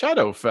to the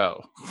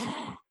Shadowfell.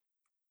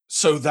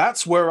 So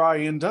that's where I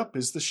end up,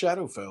 is the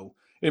Shadowfell.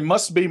 It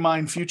must be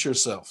mine future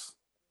self.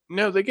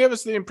 No, they gave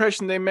us the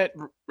impression they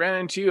ran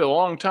into you a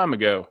long time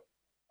ago.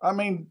 I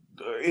mean,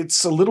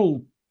 it's a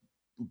little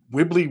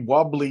wibbly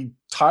wobbly,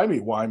 timey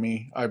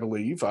wimey, I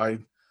believe. I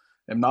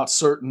am not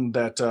certain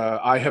that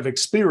I have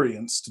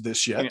experienced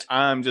this I mean, yet.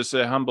 I'm just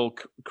a humble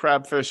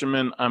crab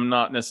fisherman. I'm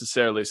not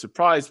necessarily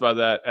surprised by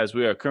that, as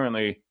we are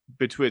currently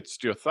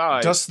betwixt your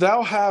thighs. Dost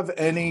thou have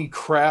any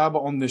crab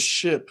on this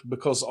ship?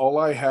 Because all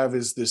I have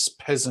is this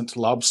peasant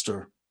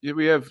lobster. Yeah,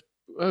 we have,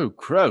 oh,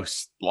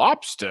 gross,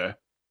 lobster?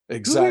 Who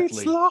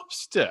Exactly. eats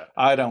lobster?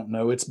 I don't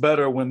know. It's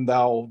better when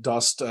thou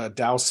dost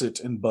douse it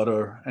in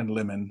butter and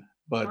lemon.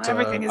 But Well,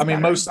 everything is better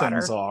in most butter.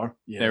 things are.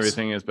 Yes.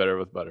 Everything is better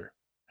with butter.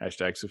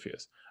 Hashtag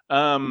Sophia's.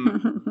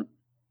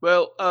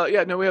 Well,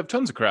 no, we have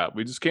tons of crab.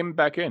 We just came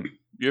back in.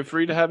 You're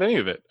free to have any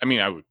of it. I mean,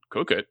 I would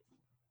cook it.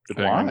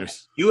 Depending on Why? your...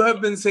 You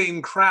have been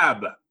saying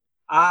crab.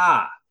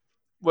 Ah,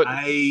 What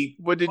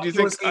what did you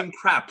were think? saying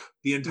crap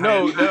the entire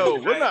No, time. no,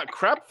 we're not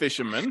crab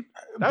fishermen.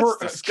 That's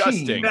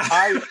disgusting. King,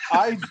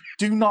 I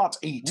do not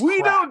eat. We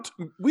crab.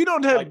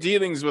 don't have Like-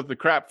 dealings with the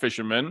crab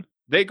fishermen.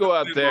 They go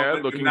out there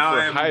But looking now for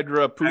I'm-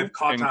 hydra I've poop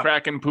caught and up.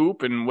 kraken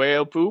poop and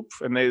whale poop,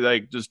 and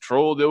they just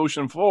troll the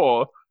ocean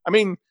floor. I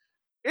mean,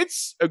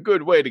 it's a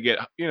good way to get,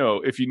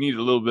 if you need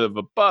a little bit of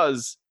a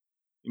buzz,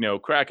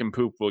 kraken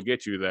poop will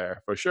get you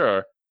there for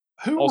sure.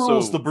 Who Also-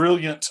 rules the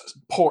brilliant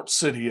port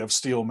city of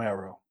Steel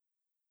Marrow?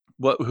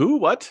 What? Who?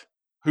 What?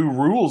 Who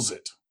rules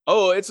it?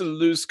 Oh, it's a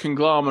loose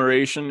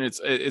conglomeration.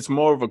 It's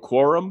more of a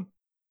quorum.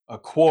 A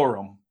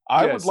quorum.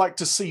 I Yes. would like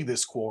to see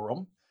this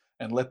quorum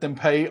and let them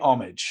pay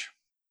homage.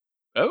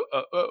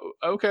 Oh,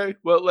 okay.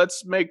 Well,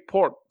 let's make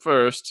port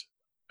first.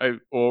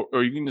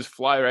 Or you can just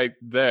fly right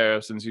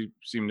there, since you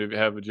seem to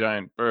have a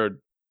giant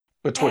bird.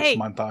 Betwixt Hey.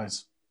 my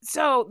thighs.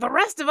 So the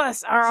rest of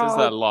us are Says all.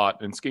 that a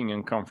lot, and it's getting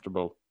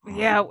uncomfortable.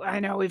 Yeah,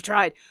 I know. We've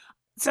tried.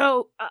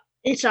 So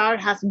HR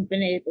hasn't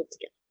been able to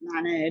get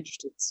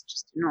managed. It's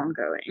just an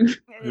ongoing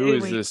Who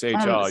is we- this HR you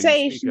speak of?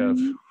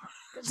 conversation.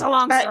 It's a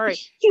long But story.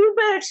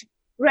 Hubert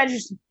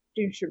registered.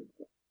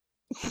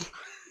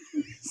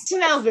 It's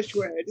an Elvish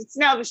word. It's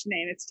an Elvish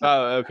name. It's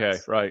Oh, okay,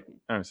 right.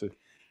 I see.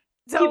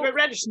 So Hubert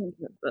registered.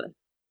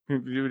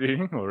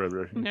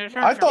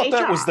 I thought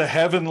that was HR. the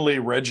heavenly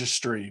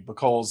registry,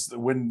 because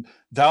when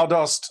thou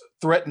dost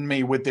threaten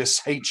me with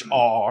this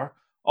HR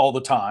all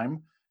the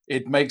time,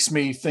 it makes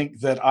me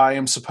think that I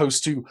am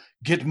supposed to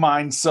get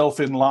myself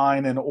in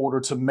line in order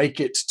to make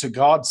it to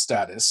God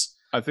status.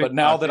 But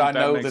now that I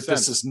know that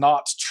this is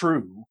not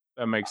true,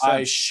 that makes I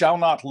sense. shall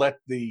not let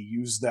thee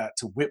use that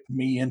to whip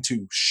me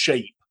into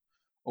shape,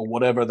 or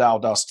whatever thou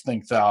dost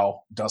think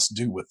thou dost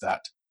do with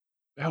that.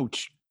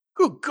 Ouch!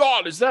 Good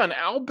God, is that an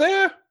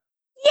owlbear?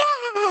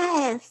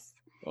 Yes.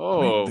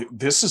 Oh,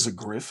 This is a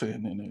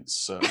griffin, and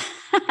it's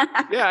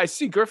yeah, I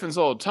see griffins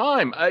all the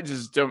time. I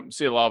just don't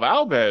see a lot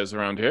of owlbears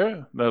around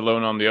here, let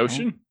alone on the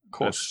ocean. of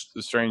course That's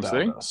the strange thou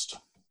thing. dost.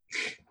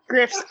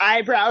 Griff's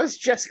eyebrows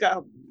just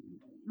go.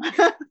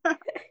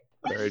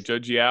 Very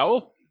judgy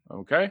owl.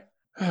 Okay.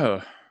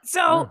 Oh,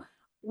 So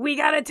we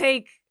gotta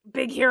take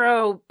Big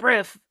Hero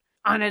Briff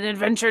on an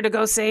adventure to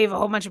go save a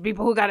whole bunch of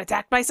people who got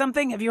attacked by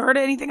something. Have you heard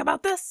anything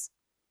about this?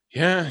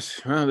 yes.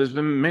 Well, there's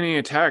been many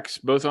attacks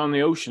both on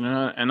the ocean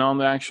and on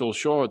the actual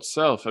shore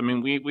itself. I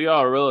mean, we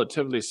are a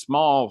relatively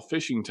small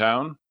fishing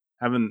town.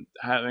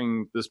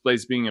 Having this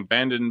place being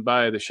abandoned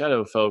by the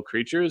Shadowfell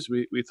creatures,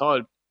 we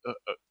thought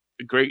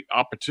a great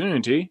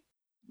opportunity,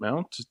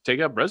 well, to take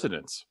up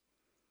residence,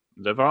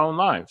 live our own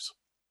lives.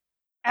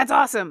 That's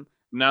awesome.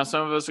 Now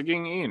some of us are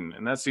getting eaten,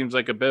 and that seems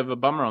like a bit of a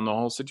bummer on the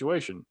whole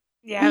situation.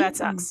 Yeah, that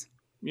sucks.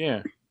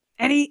 Yeah.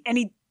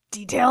 Any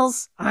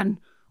details on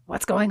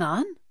what's going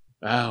on?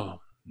 Oh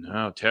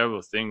no,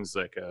 terrible things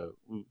like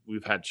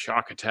we've had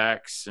shock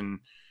attacks and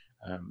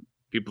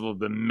people have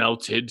been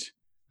melted,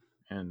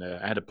 and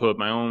I had to put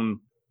my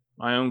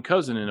own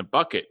cousin in a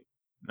bucket.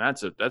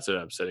 That's an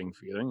upsetting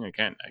feeling. I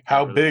can't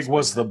How really big explain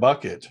was the that.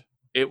 bucket?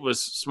 It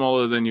was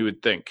smaller than you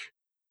would think.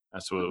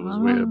 That's what was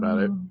weird about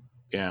it.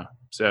 Yeah.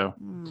 So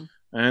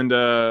and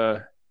How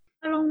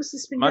long has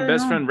this been my going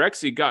best on? friend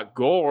Rexy got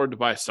gored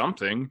by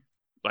something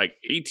like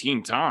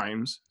 18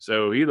 times.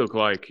 So he looked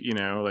like,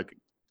 like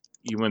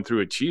he went through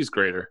a cheese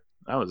grater.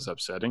 That was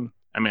upsetting.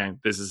 I mean,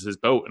 this is his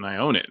boat and I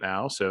own it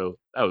now. So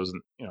that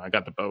wasn't, I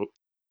got the boat.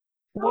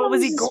 How What long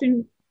was has he this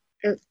been-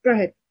 Go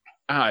ahead.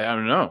 I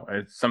don't know.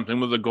 It's something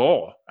with a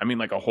goal. I mean,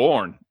 like a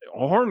horn.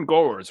 A horn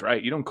gores,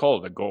 right? You don't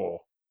call it a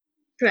goal.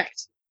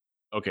 Correct.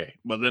 Okay.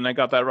 Well, then I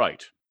got that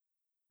right.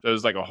 So it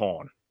was like a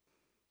horn.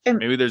 And-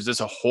 Maybe there's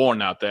just a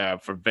horn out there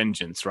for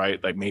vengeance,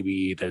 right? Like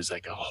maybe there's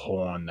like a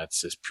horn that's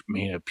just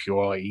made of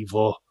pure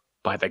evil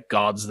by the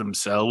gods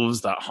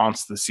themselves that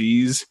haunts the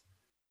seas.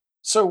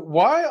 So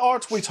why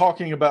aren't we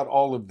talking about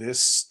all of this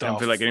I stuff? don't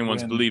feel like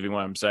anyone's when- believing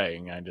what I'm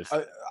saying. I just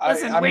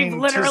Listen, I we've mean,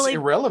 literally- tis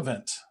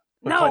irrelevant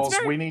No, it's because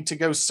very- we need to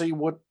go see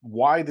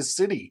why the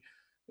city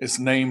is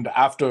named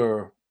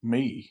after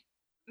me.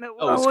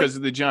 oh, it's because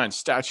of the giant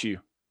statue.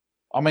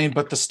 I mean,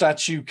 but the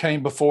statue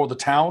came before the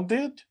town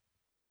did.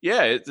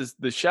 Yeah,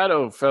 the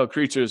Shadowfell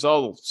creatures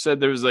all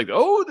said there was like,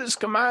 oh, this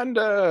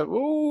commander,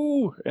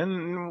 ooh,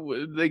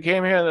 and they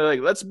came here and they're like,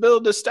 let's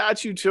build a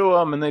statue to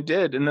him, and they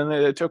did, and then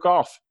they took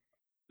off.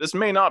 This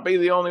may not be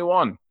the only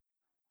one.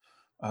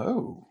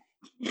 Oh,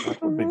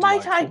 that would be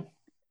Might I delightful.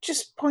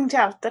 just point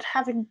out that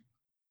having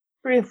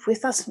Briv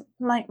with us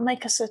might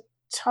make us a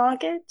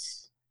target?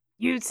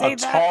 You'd say A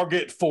that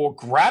target for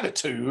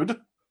gratitude,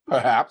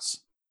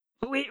 perhaps.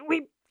 we kind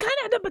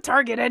of end up a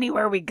target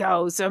anywhere we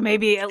go. So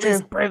maybe at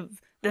least Briv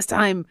this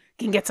time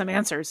can get some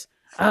answers.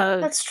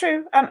 That's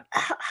true.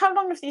 How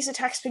long have these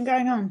attacks been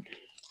going on?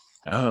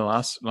 Oh,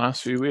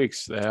 last few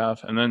weeks they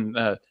have, and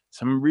then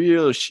some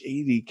real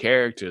shady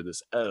character,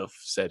 this elf,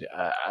 said,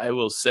 "I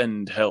will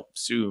send help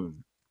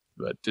soon,"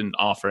 but didn't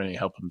offer any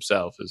help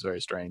himself. It was very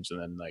strange, and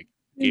then like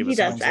gave He us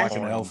does some that. Like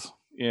an elf.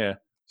 Yeah,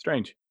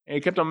 strange. And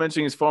he kept on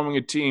mentioning he's forming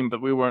a team,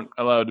 but we weren't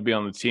allowed to be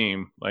on the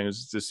team. Like it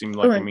just seemed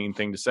like a Right. mean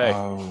thing to say.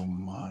 Oh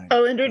my!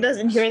 Indra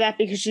doesn't hear that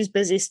because she's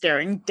busy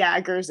staring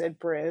daggers at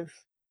Briv.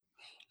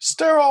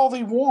 Stare all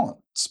thee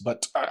wants,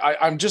 but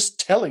I'm just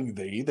telling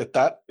thee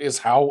that is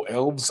how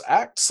elves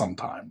act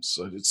sometimes.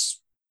 So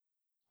it's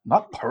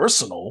not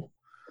personal.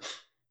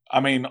 I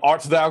mean,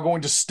 art thou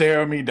going to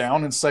stare me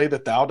down and say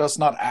that thou dost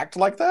not act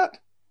like that?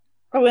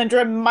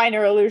 Indra,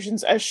 minor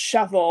illusions, a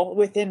shovel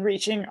within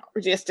reaching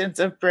distance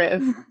of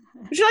Briv.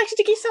 Would you like to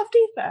dig yourself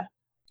deeper?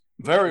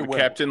 Very The well.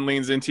 captain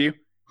leans into you.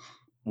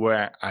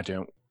 Where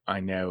I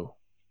know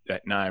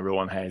that not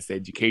everyone has the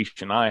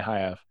education I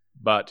have,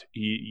 but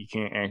you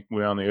can't.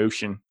 We're on the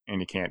ocean, and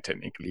you can't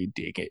technically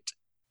dig it.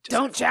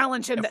 don't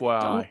challenge him.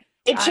 FYI.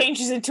 It I-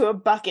 changes into a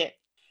bucket.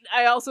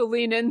 I also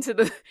lean into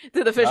the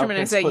fisherman and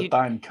Let's say, put you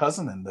thine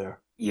cousin in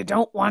there. you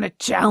don't want to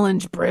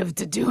challenge Briv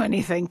to do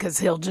anything because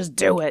he'll just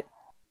do it.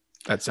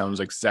 That sounds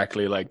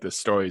exactly like the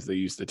stories they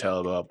used to tell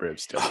about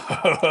Brivstill.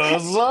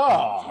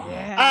 Huzzah!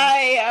 Yeah.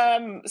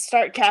 I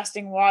start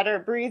casting water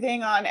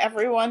breathing on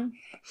everyone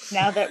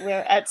now that we're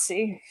at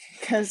sea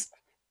because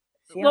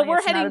Well,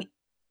 we're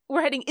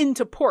heading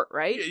into port,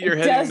 right? You're It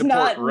heading does to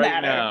port not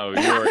right matter.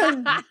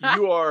 now.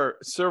 You are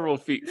several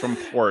feet from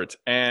port,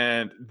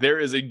 and there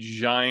is a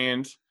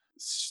giant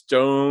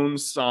stone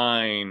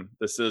sign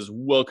that says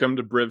 "Welcome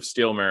to Briv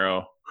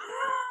Steelmarrow."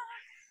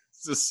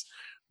 It's just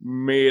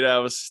made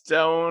out of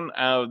stone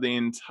out of the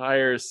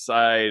entire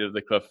side of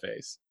the cliff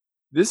face.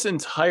 This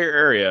entire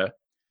area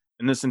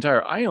and this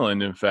entire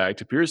island, in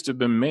fact, appears to have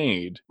been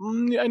made.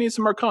 I need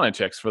some Arcana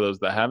checks for those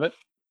that have it.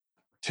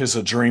 'Tis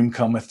a dream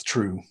cometh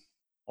true.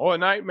 Or a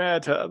nightmare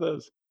to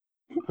others.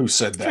 Who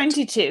said that?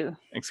 22.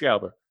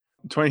 Excalibur.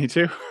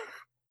 22.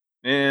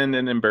 And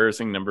an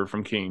embarrassing number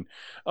from Keen.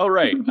 All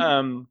right. He's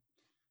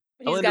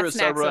Elendra got is snacks,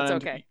 so it's around.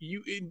 okay.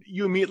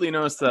 You immediately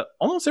notice that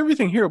almost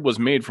everything here was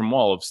made from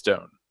wall of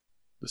stone.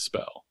 The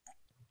spell.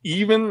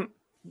 Even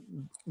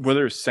where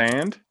there's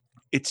sand,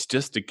 it's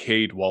just a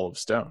decayed wall of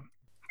stone.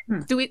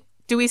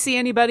 Do we see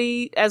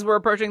anybody as we're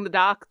approaching the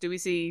dock? Do we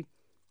see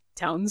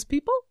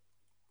townspeople?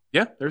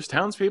 Yeah, there's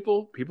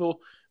townspeople, people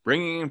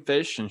bringing in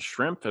fish and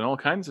shrimp and all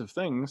kinds of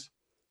things.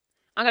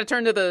 I'm gonna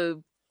turn to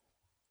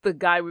the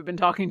guy we've been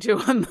talking to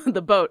on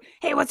the boat.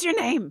 Hey, what's your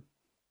name?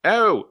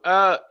 Oh,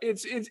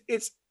 it's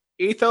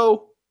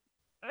Etho.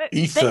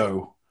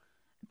 Etho.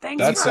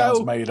 Thanks. That for-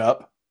 sounds made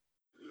up.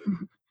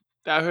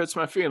 That hurts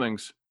my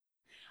feelings.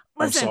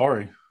 Listen, I'm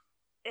sorry.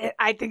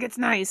 I think it's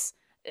nice.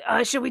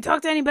 Should we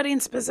talk to anybody in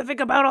specific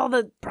about all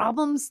the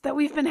problems that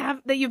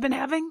that you've been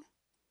having?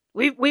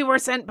 We were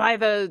sent by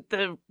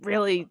the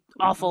really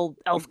awful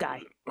elf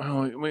guy.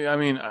 Well,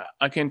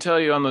 I can tell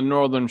you on the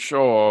northern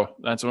shore,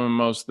 that's when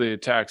most of the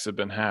attacks have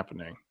been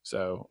happening.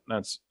 So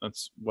that's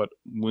what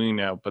we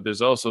know. But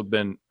there's also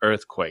been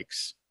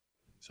earthquakes.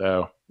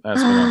 So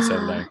that's been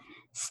unsettling.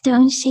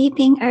 Stone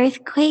shaping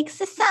earthquakes.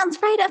 This sounds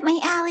right up my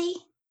alley.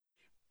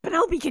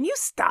 Penelope, can you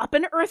stop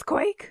an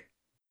earthquake?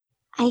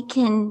 I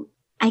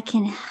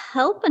can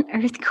help an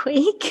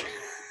earthquake.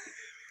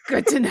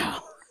 Good to know.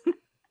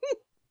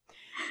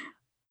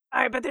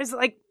 All right, but there's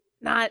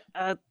not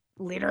a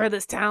leader of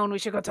this town we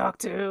should go talk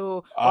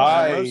to.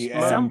 I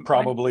am Someone-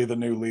 probably the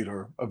new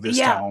leader of this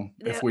Yeah, town,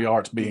 if we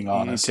aren't being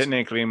honest. You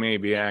technically may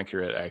be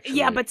accurate, actually.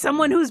 Yeah, but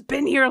someone who's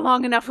been here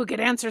long enough who could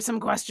answer some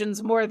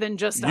questions more than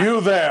just You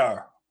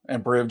there!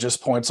 And Briv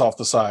just points off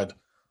the side.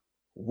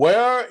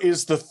 Where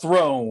is the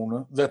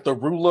throne that the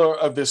ruler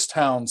of this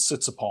town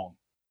sits upon?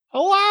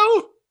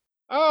 Hello?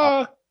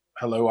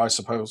 Hello, I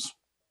suppose.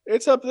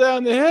 It's up there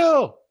on the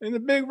hill in the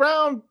big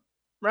round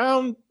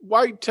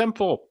white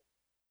temple.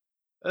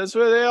 That's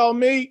where they all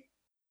meet.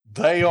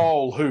 They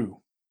all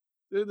who?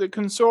 The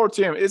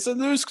consortium. It's a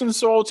loose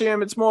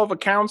consortium. It's more of a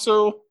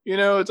council.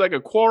 It's like a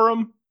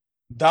quorum.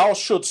 Thou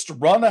shouldst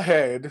run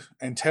ahead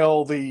and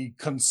tell the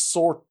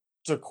consortium.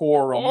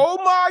 Oh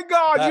my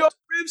God! that- You're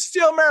Rib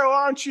Steelmarrow,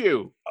 aren't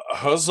you?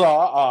 Huzzah,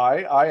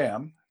 I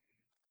am.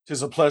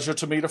 'Tis a pleasure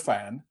to meet a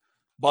fan.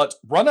 But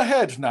run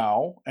ahead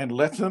now and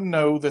let them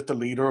know that the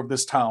leader of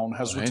this town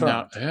has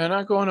returned. They're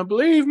not going to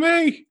believe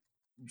me.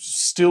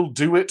 Still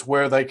do it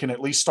where they can at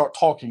least start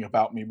talking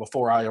about me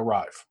before I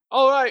arrive.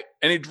 All right.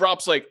 And he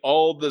drops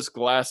all this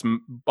glass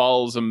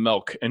bottles of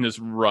milk and just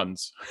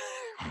runs,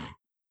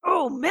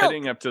 Oh, milk.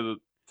 heading up to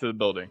the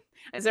building.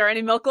 Is there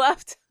any milk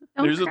left?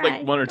 Don't There's just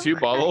cry. one or Don't two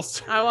cry.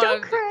 bottles. I want.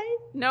 Don't cry.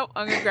 Nope,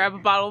 I'm gonna grab a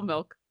bottle of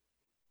milk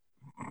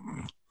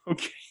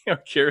Okay.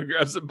 Kira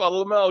grabs a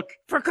bottle of milk.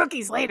 for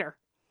cookies later.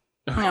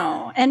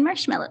 No, and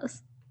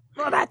marshmallows.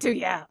 Well, that too,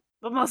 yeah,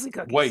 but mostly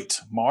cookies.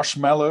 Wait,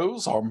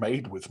 marshmallows are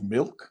made with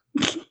milk?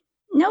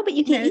 No, but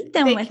you can No, eat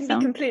them they with can them.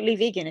 be completely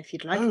vegan if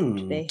you'd like them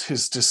to Oh, be.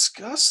 'tis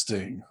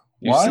disgusting.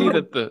 You Why see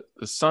would- that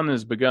the sun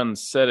has begun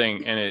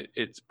setting, and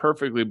it's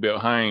perfectly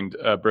behind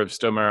Briv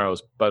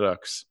Stomarrow's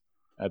buttocks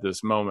at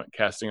this moment,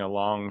 casting a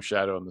long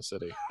shadow in the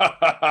city.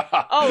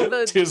 Oh,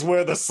 the- 'tis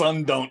where the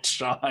sun don't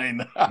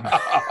shine.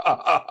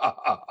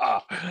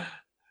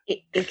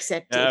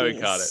 Except Yeah, it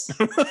we caught is.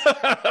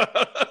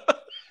 it.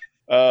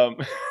 So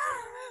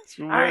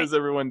what right. is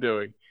everyone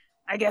doing?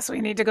 I guess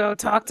we need to go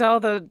talk to all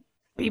the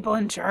people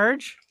in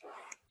charge.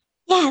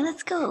 Yeah,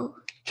 let's go.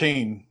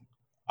 Keen,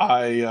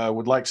 I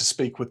would like to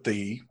speak with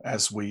thee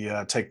as we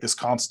take this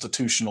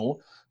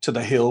constitutional to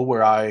the hill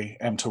where I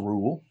am to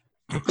rule.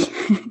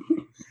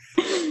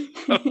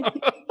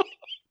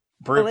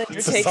 Briv Well, it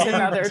puts takes his arm-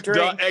 another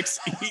drink.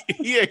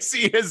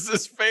 EXE has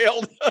just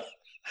failed.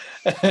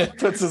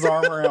 puts his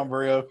arm around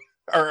Briv.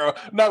 Or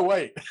no,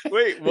 wait.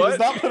 Wait, He what? does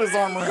not put his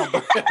arm around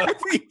Briv.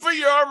 You put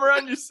your arm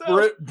around yourself.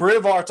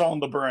 Brivart on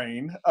the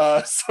brain.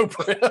 So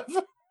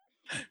Briv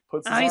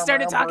puts his He arm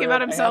started around talking Briv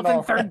about himself and in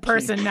on third Keen.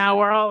 person. Now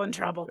we're all in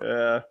trouble.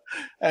 Yeah.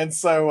 And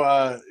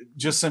so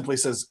just simply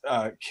says,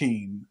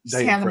 Keen,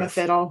 Just hand them a Dave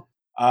fiddle.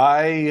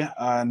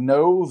 I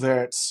know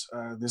that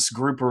this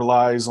group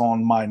relies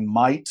on my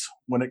might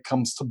when it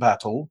comes to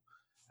battle,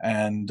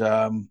 and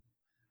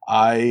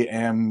I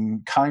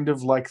am kind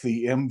of like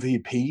the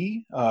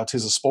MVP.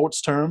 'Tis a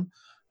sports term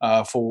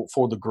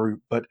for the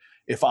group. But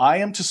if I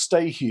am to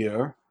stay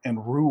here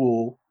and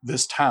rule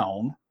this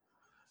town,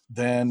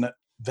 then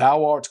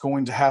thou art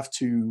going to have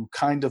to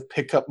kind of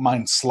pick up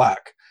mine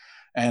slack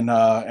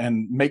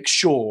and make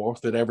sure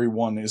that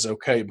everyone is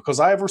okay, because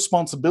I have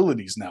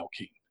responsibilities now,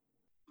 Keen.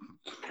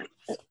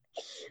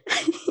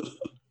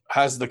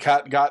 Has the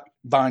cat got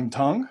thine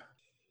tongue?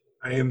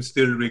 I am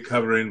still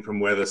recovering from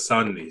where the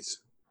sun is.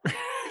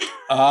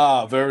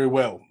 Ah, very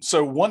well.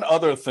 So one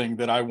other thing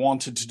that I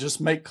wanted to just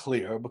make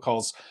clear,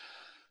 because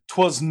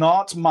 'twas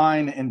not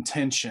mine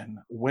intention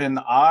when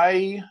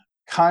I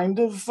kind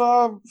of,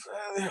 I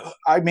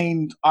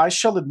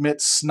shall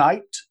admit,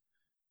 sniped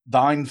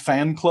thine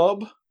fan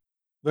club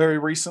very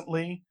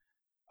recently.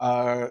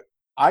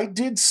 I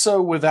did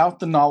so without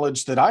the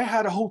knowledge that I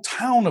had a whole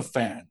town of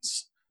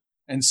fans.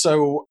 And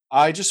so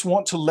I just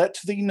want to let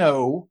thee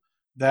know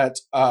that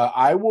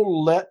I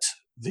will let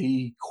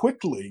the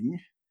Quickling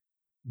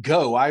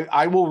go.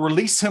 I will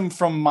release him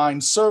from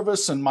mine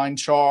service and mine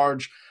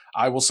charge.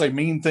 I will say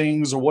mean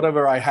things or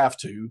whatever I have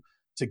to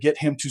get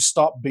him to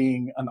stop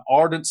being an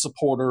ardent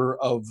supporter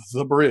of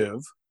the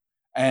Briv,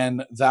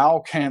 and thou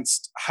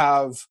canst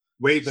have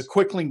the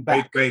Quickling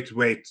back.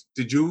 Wait.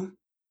 Did you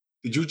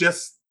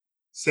just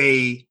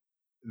say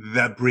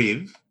the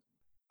Briv?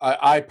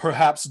 I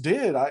perhaps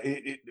did.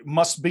 It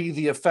must be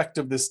the effect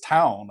of this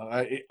town.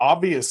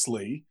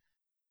 Obviously,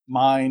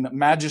 mine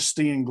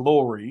majesty and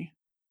glory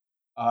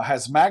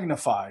has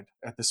magnified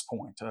at this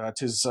point.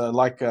 It is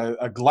like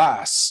a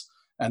glass,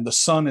 and the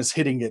sun is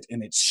hitting it,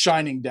 and it's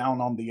shining down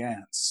on the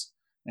ants.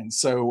 And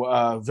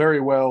so, very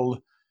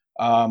well,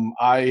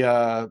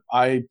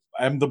 I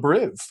am the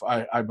Briv,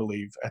 I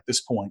believe, at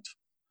this point.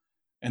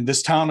 And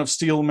this town of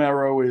Steel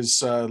Marrow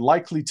is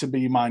likely to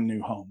be my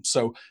new home.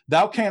 So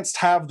thou canst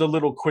have the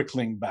little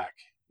Quickling back,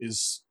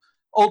 is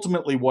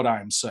ultimately what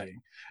I am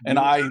saying. And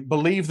I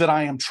believe that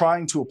I am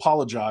trying to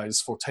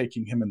apologize for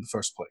taking him in the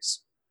first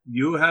place.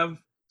 You have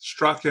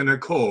struck an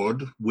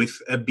accord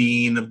with a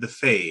being of the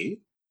Fae,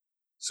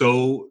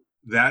 so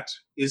that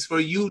is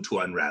for you to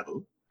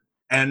unravel.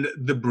 And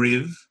the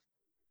Briv,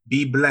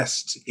 be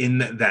blessed in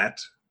that.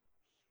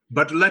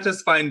 But let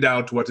us find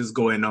out what is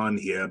going on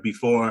here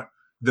before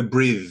the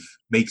Briv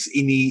makes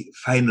any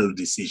final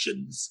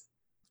decisions.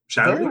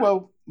 Shall we?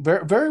 Well,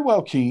 very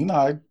well, Keen.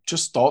 I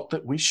just thought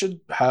that we should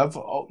have,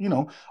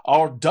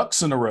 our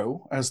ducks in a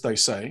row, as they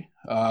say,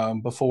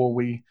 before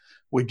we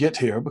get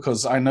here,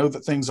 because I know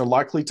that things are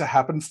likely to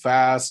happen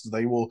fast.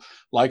 They will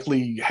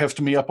likely heft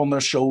me up on their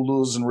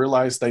shoulders and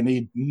realize they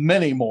need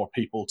many more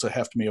people to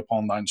heft me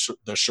upon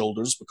their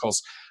shoulders,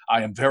 because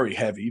I am very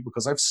heavy,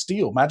 because I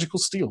have magical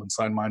steel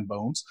inside my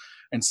bones.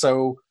 And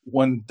so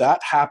when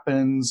that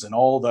happens and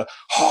all the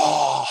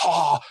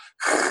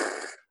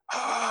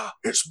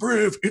it's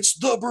Briv, it's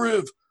the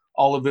Briv,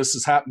 all of this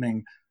is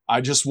happening,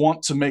 I just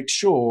want to make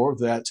sure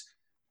that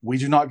we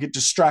do not get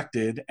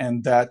distracted,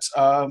 and that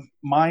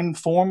mine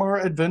former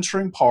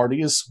adventuring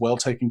party is well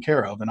taken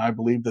care of. And I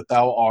believe that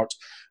thou art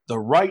the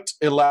right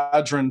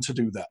Eladrin to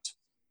do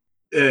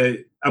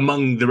that.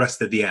 Among the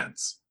rest of the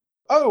ants.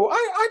 Oh,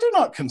 I do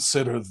not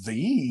consider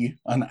thee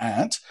an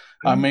ant.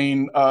 I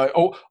mean,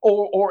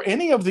 or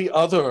any of the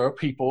other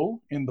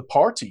people in the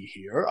party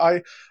here.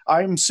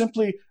 I'm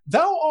simply,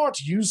 thou art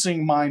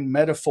using mine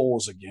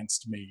metaphors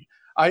against me.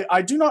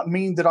 I do not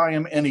mean that I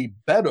am any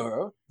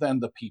better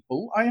than the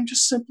people. I am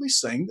just simply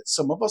saying that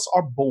some of us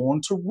are born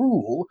to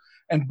rule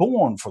and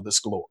born for this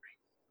glory.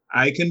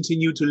 I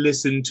continue to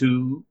listen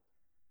to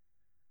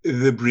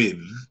the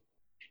Briv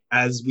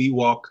as we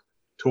walk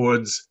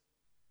towards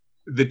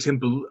the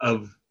temple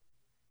of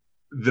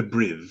the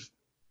Briv.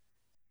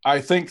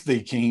 I thank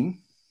thee, Keen.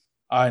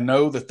 I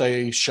know that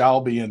they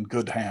shall be in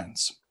good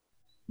hands.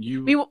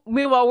 Meanwhile,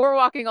 we're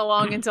walking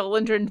along until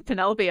Lindra and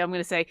Penelope, I'm going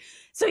to say,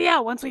 so yeah,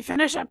 once we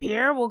finish up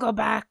here, we'll go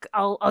back.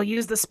 I'll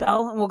use the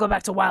spell, and we'll go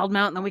back to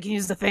Wildmount, and then we can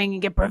use the thing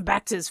and get Briv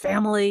back to his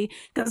family.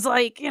 Because,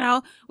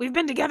 we've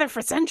been together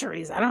for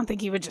centuries. I don't think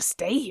he would just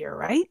stay here,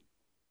 right?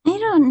 I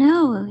don't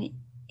know.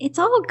 It's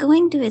all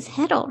going to his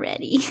head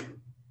already.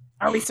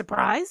 Are we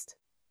surprised?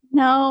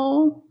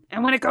 No.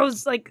 And when it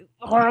goes,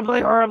 horribly,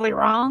 horribly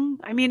wrong?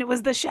 I mean, it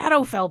was the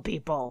Shadowfell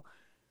people.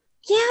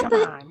 Yeah, Come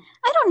but on.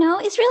 I don't know.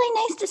 It's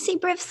really nice to see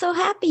Briv so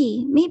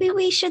happy. Maybe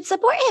we should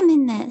support him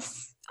in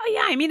this. Oh,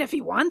 yeah, I mean, if he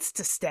wants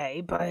to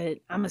stay, but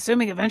I'm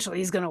assuming eventually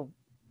he's going to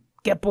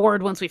get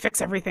bored once we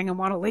fix everything and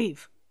want to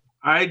leave.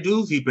 I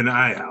do keep an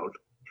eye out.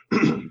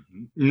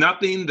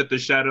 Nothing that the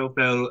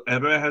Shadowfell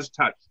ever has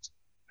touched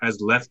has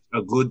left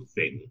a good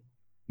thing.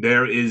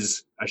 There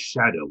is a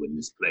shadow in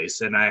this place,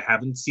 and I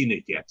haven't seen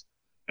it yet.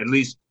 At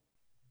least,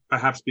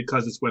 perhaps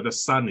because it's where the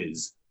sun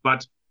is.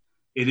 But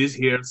it is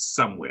here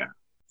somewhere.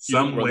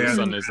 Somewhere the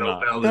sun is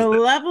not. The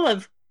level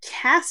of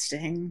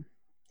casting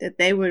that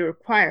they would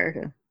require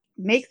to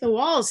make the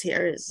walls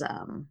here is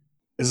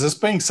Is this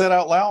being said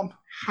out loud?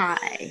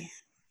 high.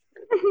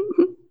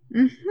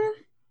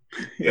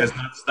 He has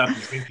not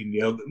stopped drinking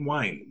the elven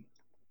wine.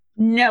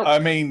 No. I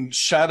mean,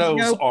 shadows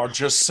Nope. are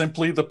just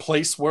simply the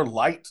place where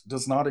light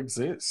does not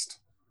exist.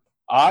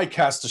 I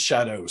cast a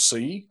shadow,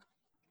 see?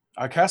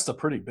 I cast a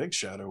pretty big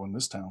shadow in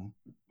this town.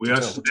 We To are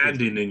tell the truth.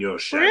 standing in your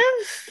shadow.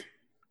 Briv, do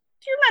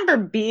you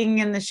remember being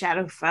in the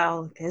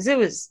Shadowfell? Because it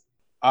was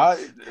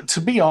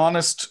To be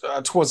honest,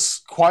 it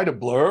was quite a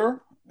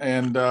blur.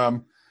 And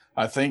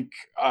I think,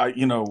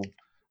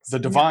 the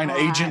divine Not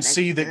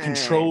agency that a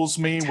controls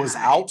me good was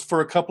time. out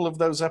for a couple of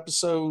those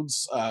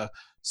episodes.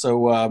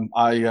 So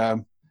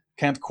I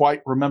can't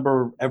quite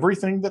remember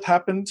everything that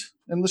happened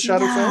in the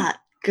Shadowfell. not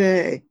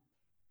good.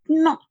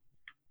 Not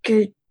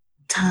good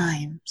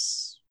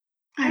times.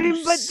 I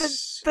mean, but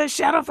the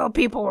Shadowfell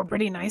people were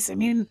pretty nice. I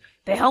mean,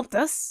 they helped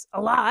us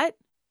a lot.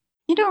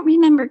 I don't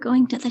remember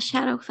going to the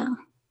Shadowfell.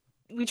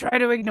 We try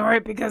to ignore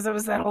it because it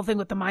was that whole thing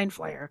with the Mind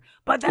Flayer.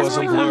 But that's Was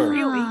what it we blur?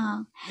 really.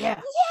 Oh. Yeah.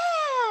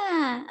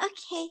 Yeah.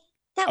 Okay.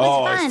 That was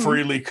Oh, fun. if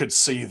Freely could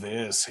see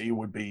this, he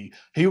would be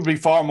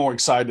far more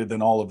excited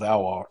than all of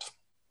thou art.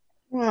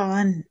 Well,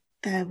 and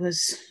that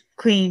was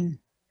Queen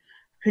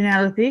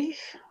Penelope.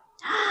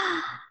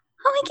 Oh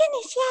my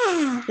goodness,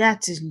 yeah.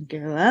 That didn't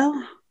go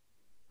well.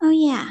 Oh,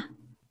 yeah.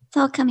 It's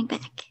all coming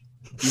back.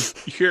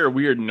 You hear a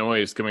weird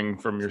noise coming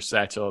from your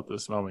satchel at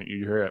this moment.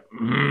 You hear it.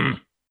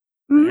 I'm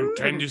Mm.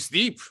 trying to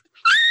sleep.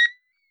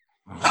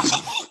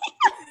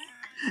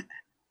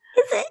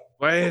 Is it?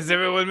 Why is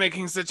everyone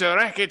making such a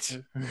racket?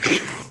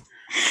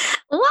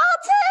 Walton!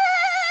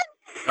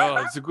 Oh,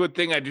 it's a good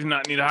thing I do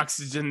not need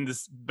oxygen.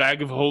 This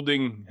bag of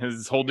holding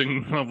is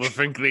holding, well,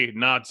 frankly,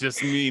 not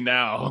just me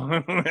now.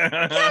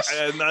 I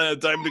had not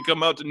had time to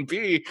come out and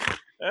pee.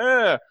 What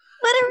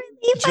a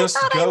relief. Just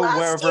I thought go I lost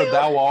wherever you.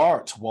 thou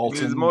art,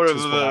 Walton. It's more of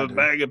is what I a do.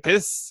 bag of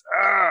piss.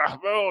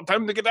 Well,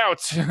 time to get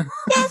out.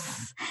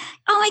 Yes.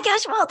 Oh my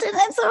gosh, Walton,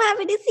 I'm so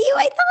happy to see you.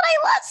 I thought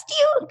I lost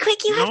you.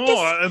 Quick, you have No, to.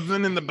 I've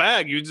been in the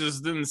bag. You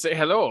just didn't say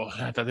hello.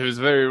 I thought it was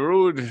very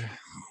rude.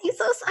 I'm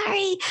so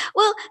sorry.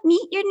 Well,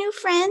 meet your new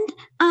friend,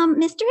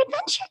 Mr.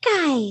 Adventure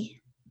Guy.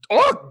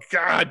 Oh,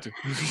 God.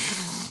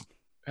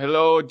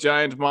 Hello,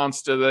 giant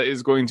monster that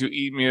is going to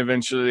eat me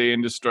eventually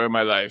and destroy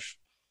my life.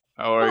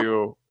 How are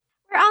you?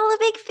 We're all a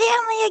big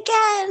family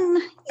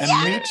again.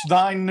 And meet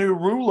thine new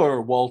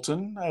ruler,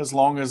 Walton, as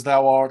long as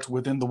thou art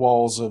within the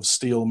walls of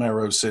Steel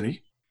Marrow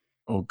City.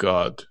 Oh,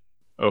 God.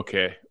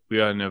 Okay,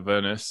 we are in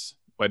Avernus.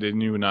 Why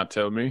didn't you not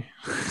tell me?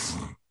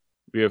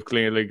 We have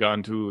clearly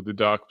gone to the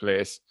dark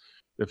place,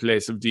 the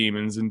place of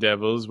demons and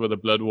devils where the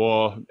blood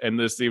war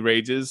endlessly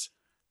rages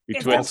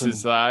betwixt Walton.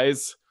 its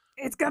eyes.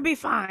 It's gonna be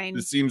fine.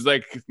 It seems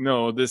like,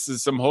 no, this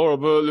is some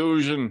horrible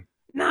illusion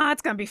Nah,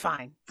 it's gonna be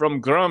fine.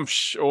 from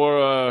Grumsh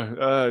or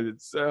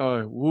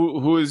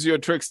who is your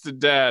trickster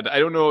dad? I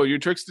don't know. Your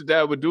trickster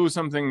dad would do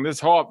something this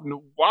hard.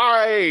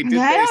 Why did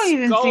I don't they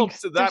even think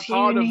sculpt that that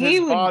part of even his he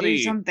would do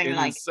body something in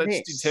like such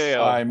this.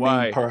 detail? I mean,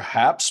 Why?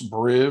 perhaps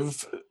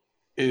Briv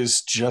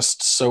is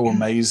just so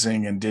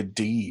amazing and did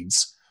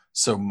deeds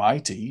so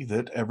mighty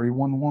that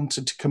everyone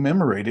wanted to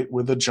commemorate it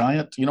with a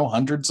giant,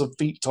 hundreds of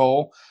feet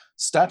tall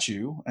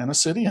statue and a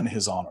city in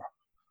his honor.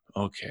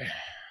 Okay.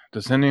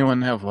 Does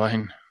anyone have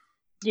wine?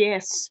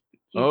 Yes.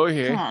 You Oh,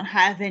 yeah. can't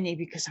have any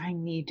because I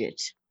need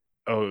it.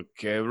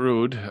 Okay,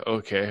 rude.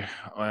 Okay.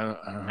 Well,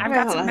 I've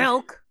got some Well,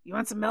 milk. You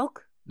want some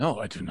milk? no,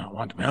 I do not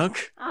want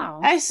milk.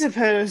 Oh. I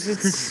suppose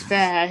it's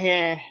fair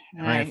here.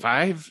 Am I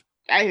 5?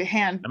 I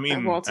hand I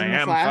mean, Walton I the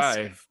am flask.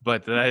 5,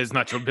 but that is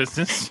not your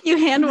business. You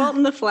hand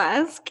Walton the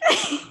flask.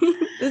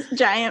 This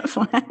giant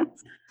flask.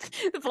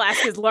 The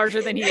flask is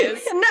larger than he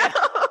is. No.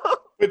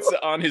 Puts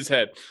it on his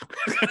head.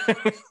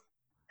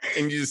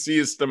 And you see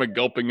his stomach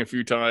gulping a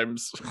few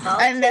times.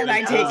 And then I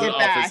Pulls take it it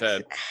off his back.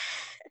 head.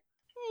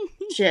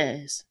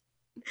 Cheers.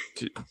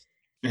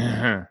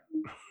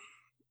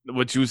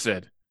 What you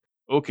said.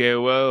 Okay,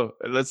 well,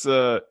 let's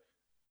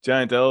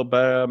giant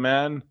Elba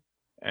man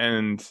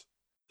and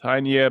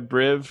Tanya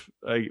Briv.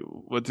 Like,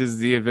 what is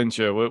the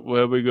adventure?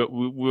 Where we go?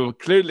 We're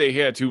clearly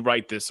here to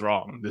right this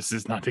wrong. This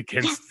is not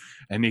against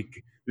any.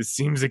 This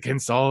seems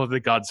against all of the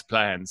gods'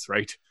 plans,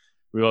 right?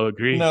 We all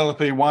agree.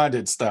 Penelope, why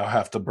didst thou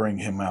have to bring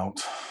him out?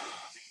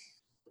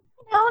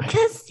 No,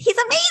 because he's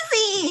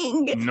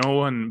amazing. No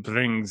one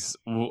brings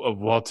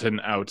Walton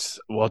out.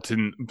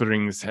 Walton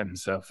brings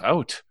himself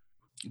out.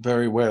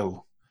 Very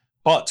well.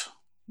 But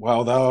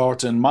while thou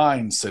art in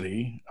mine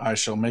city, I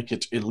shall make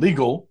it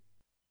illegal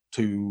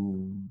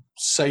to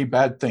say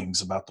bad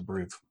things about the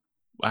Briv.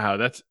 Wow,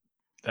 that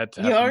You're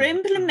happened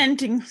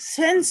implementing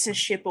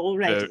censorship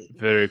already.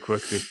 very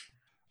quickly.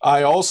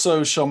 I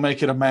also shall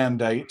make it a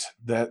mandate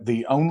that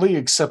the only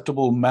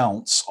acceptable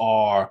mounts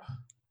are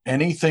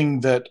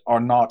anything that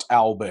are not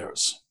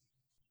owlbears.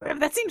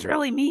 That seems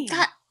really mean.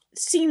 That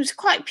seems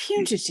quite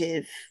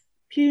punitive.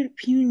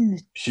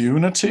 Punitive.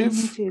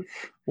 Punitive?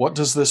 What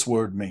does this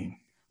word mean?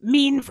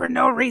 Mean for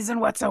no reason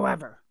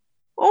whatsoever.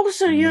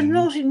 Also, you're Mhm.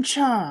 not in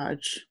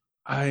charge.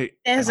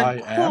 There's a I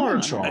am quorum.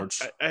 in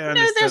charge. I No,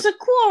 understand. there's a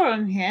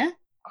quorum here.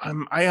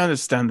 I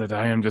understand that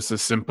I am just a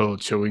simple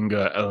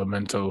Chewinga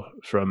elemental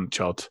from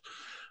Chult.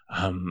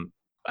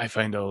 I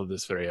find all of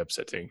this very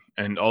upsetting,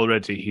 and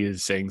already he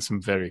is saying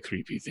some very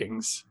creepy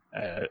things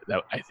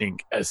that I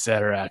think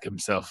Acererak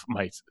himself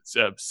might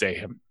say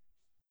him.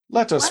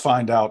 Let us What?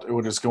 find out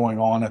what is going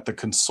on at the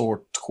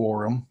consort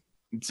quorum.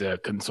 It's a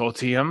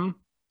consortium.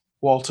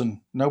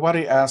 Walton,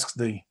 nobody asked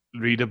thee.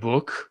 Read a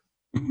book.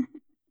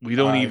 We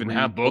don't I even read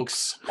have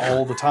books.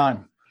 all the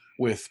time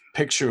with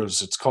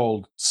pictures. It's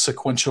called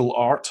sequential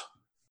art.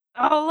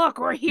 Oh, look,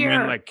 we're You mean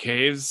here. like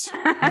caves?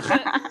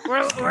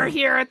 We're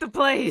here at the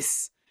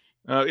place.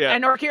 Oh yeah.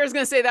 And Orkira's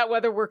going to say that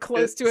whether we're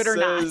close It to it or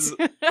says-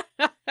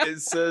 not.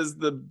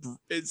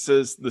 it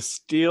says the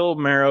Steel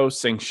Marrow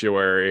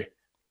Sanctuary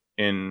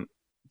in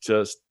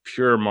just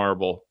pure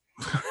marble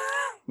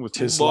with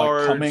 'Tis like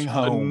large, coming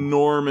home.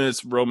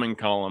 enormous Roman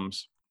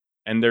columns,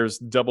 and there's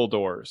double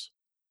doors.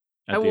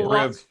 I At the will end.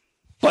 walk- Briv,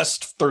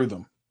 bust through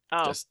them.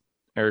 Oh, Just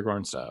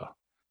Aragorn style.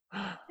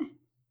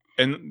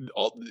 And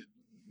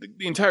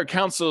the entire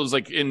council is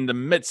like in the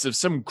midst of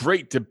some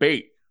great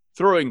debate,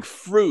 throwing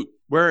fruit,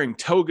 wearing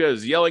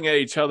togas, yelling at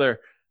each other,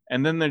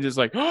 and then they're just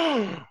like,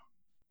 ooh,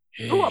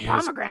 a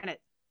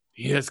pomegranate.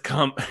 he has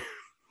come.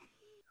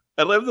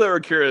 I love that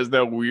Rakira is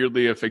now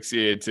weirdly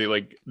asphyxiated to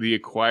like the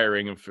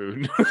acquiring of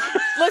food.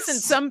 Listen,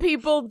 some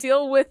people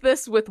deal with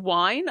this with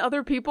wine,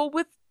 other people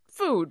with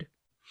food.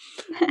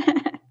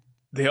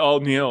 They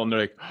all kneel and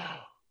they're like,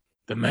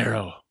 the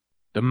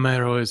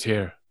marrow is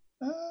here.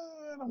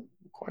 I don't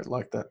quite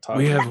like that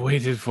title. We have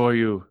waited for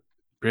you,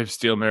 brave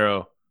Steel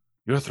Marrow.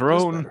 Your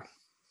throne,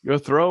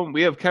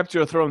 we have kept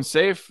your throne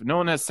safe. No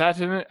one has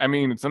sat in it. I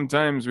mean,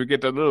 sometimes we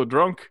get a little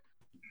drunk,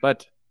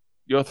 but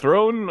your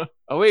throne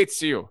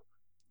awaits you.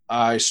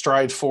 I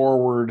stride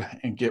forward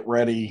and get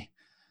ready.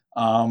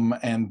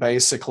 And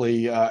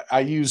basically,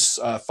 I use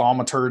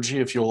thaumaturgy,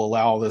 if you'll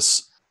allow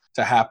this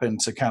to happen,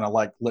 to kind of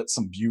like let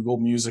some bugle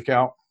music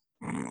out.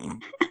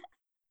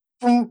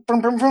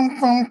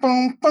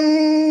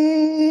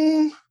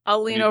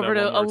 I'll lean over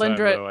to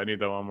Alindra. I need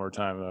that one more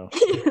time, though.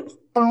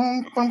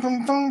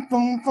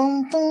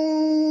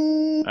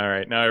 All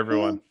right, now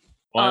everyone.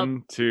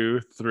 1,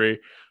 2, 3.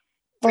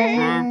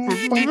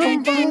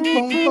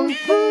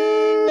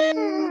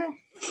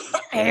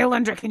 Hey,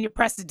 Alindra, can you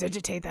press to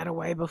digitate that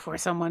away before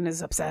someone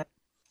is upset?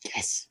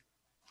 Yes.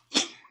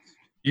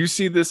 You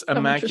see this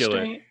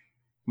immaculate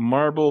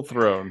marble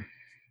throne,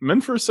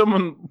 meant for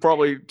someone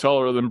probably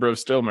taller than Bro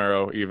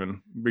Stillmarrow,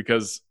 even,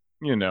 because,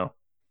 you know,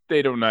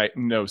 they don't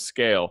know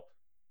scale.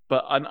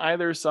 But on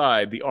either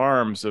side, the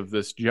arms of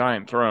this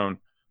giant throne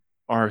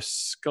are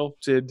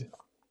sculpted.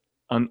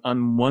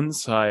 On one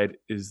side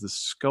is the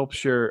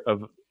sculpture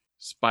of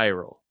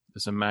Spiral,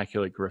 this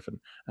immaculate griffin.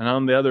 And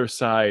on the other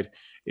side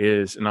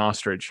is an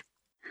ostrich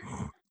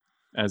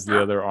as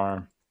the other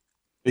arm.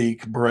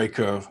 Beak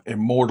breaker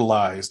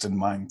immortalized in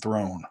mine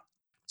throne.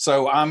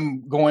 So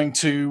I'm going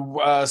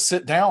to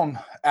sit down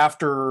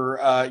after,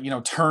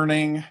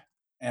 turning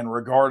and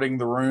regarding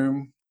the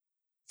room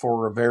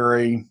for a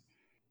very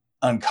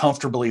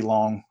uncomfortably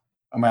long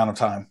amount of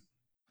time.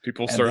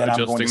 People start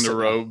adjusting the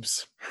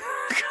robes.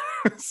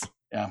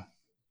 Yeah.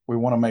 We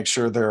want to make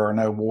sure there are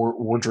no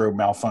wardrobe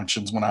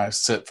malfunctions when I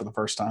sit for the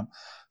first time.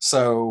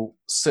 So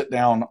sit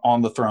down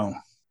on the throne.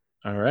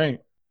 All right.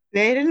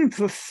 They didn't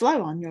put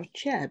Flo on your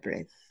chair,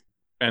 Brave.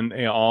 And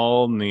they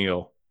all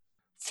kneel.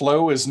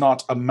 Flo is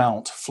not a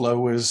mount.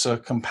 Flo is a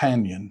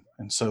companion.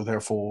 And so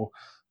therefore,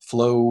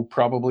 Flo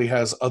probably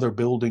has other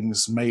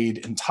buildings made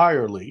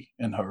entirely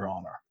in her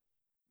honor.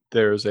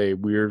 There's a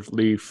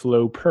weirdly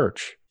Flo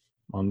perch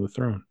on the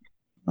throne.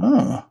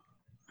 Oh.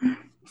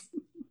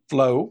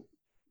 Flo,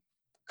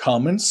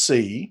 come and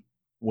see.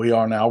 We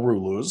are now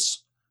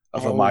rulers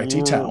of a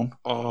mighty town.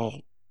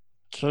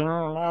 King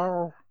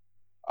now.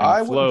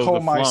 I wouldn't call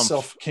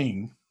myself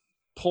king.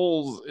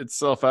 Pulls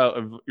itself out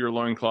of your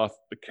loincloth,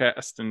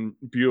 cast in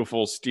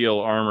beautiful steel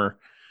armor.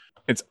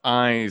 Its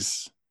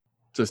eyes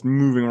just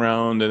moving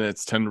around and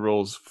its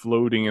tendrils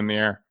floating in the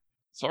air.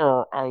 So,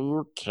 are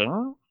you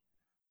king?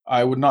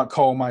 I would not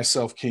call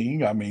myself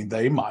king. I mean,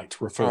 they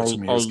might refer to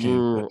me as king.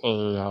 Are you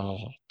a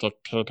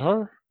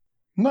dictator?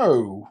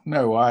 No,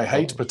 I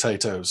hate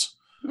potatoes.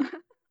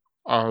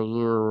 Are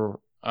you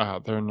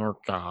their new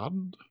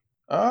god?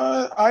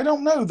 I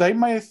don't know. They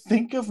may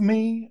think of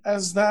me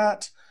as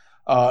that,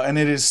 and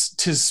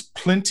tis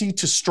plenty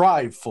to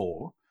strive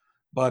for,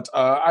 but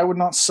I would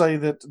not say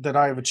that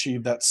I have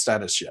achieved that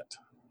status yet.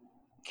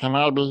 Can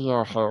I be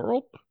your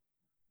herald?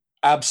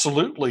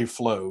 Absolutely,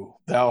 Flo.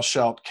 Thou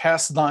shalt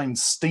cast thine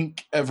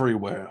stink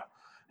everywhere,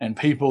 and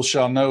people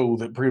shall know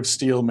that Briv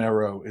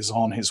Steelmarrow is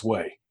on his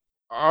way.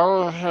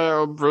 Oh,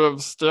 hail Briv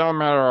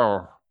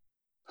Steelmarrow!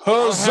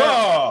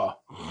 Huzzah!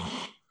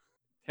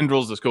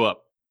 Tendrils just go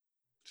up.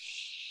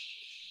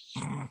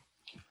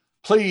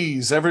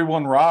 Please,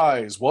 everyone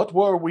rise. What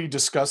were we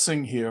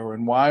discussing here,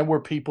 and why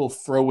were people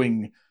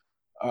throwing...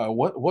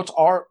 what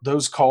are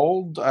those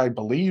called? I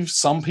believe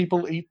some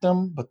people eat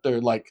them, but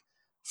they're like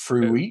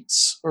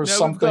fruits or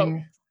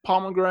something.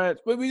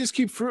 Pomegranates, but we just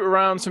keep fruit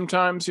around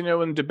sometimes,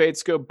 when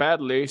debates go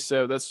badly.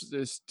 So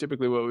that's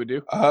typically what we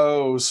do.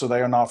 Oh, so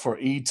they are not for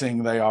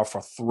eating; they are for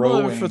throwing.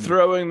 Well, they're for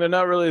throwing, they're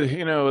not really.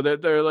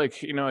 They're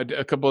like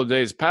a couple of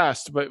days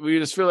past, but we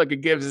just feel like it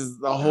gives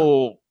the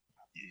whole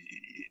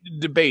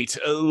debate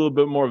a little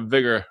bit more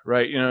vigor,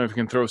 right? If you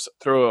can throw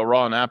a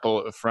raw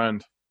apple at a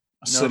friend.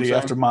 A city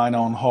after mine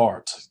own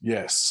heart.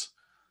 Yes.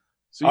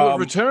 So you have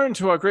returned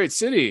to our great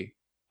city.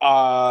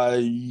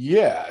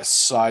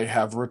 Yes, I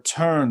have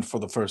returned for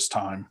the first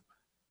time.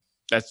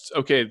 That's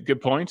okay. Good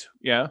point.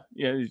 Yeah.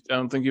 I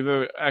don't think you've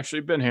ever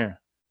actually been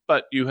here,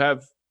 but you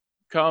have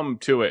come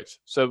to it.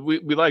 So we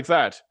like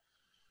that.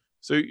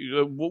 So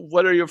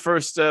what are your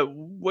first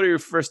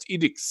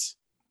edicts?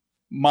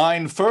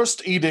 Mine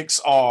first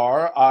edicts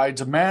are: I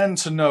demand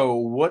to know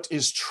what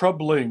is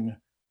troubling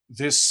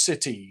this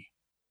city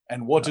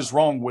and what is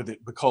wrong with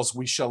it, because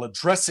we shall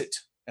address it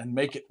and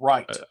make it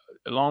right.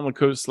 Along the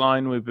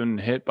coastline, we've been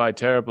hit by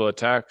terrible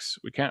attacks.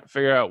 We can't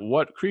figure out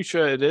what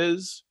creature it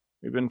is.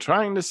 We've been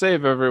trying to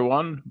save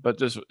everyone,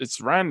 but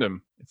it's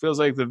random. It feels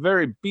like the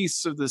very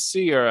beasts of the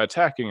sea are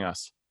attacking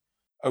us.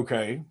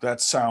 Okay, that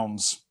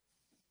sounds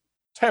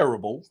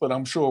terrible, but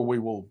I'm sure we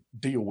will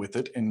deal with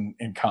it in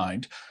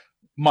kind.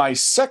 My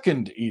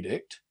second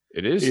edict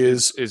It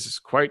is. It's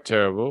quite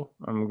terrible.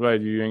 I'm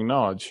glad you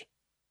acknowledge.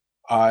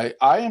 I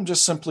am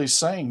just simply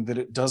saying that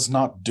it does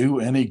not do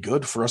any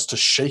good for us to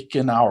shake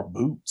in our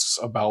boots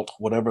about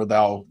whatever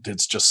thou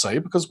didst just say,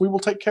 because we will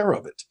take care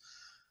of it.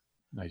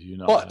 I do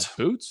not have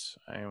boots.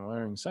 I am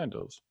wearing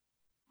sandals.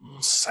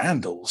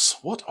 Sandals?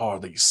 What are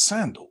these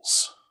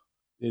sandals?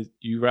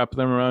 You wrap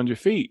them around your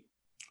feet.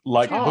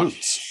 Like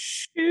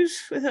boots.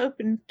 Shoes with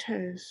open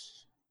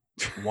toes.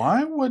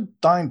 Why would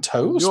thine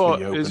toes be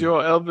open? Is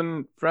your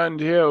elven friend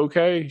here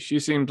okay? She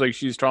seems like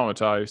she's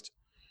traumatized.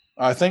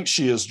 I think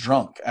she is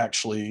drunk,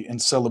 actually, in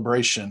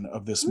celebration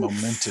of this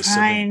momentous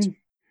event.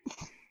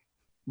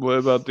 What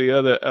about the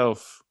other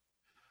elf?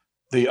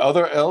 The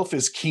other elf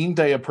is Keen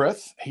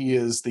Deaprith. He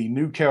is the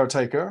new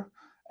caretaker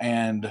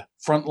and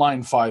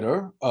frontline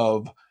fighter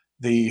of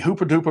the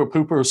Hooper Duper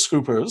Pooper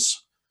Scoopers,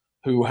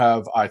 who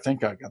have, I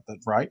think I got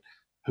that right,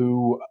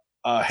 who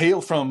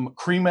hail from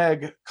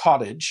Creamegg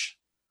Cottage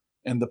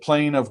in the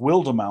plain of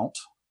Wildemount.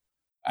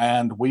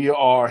 And we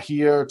are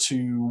here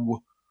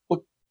to...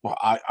 Well,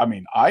 I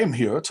am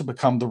here to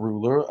become the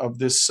ruler of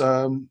this.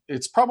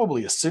 It's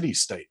probably a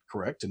city-state,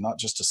 correct, and not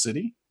just a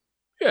city.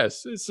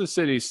 Yes, it's a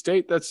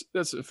city-state. That's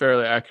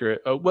fairly accurate.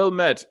 Well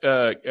met,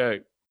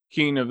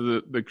 Keen of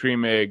the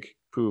Cream Egg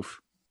Poof.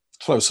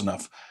 Close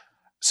enough.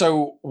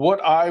 So, what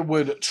I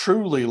would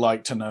truly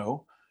like to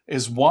know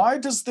is, why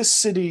does this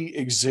city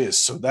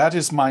exist? So that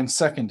is my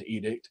second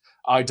edict.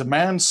 I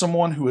demand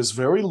someone who is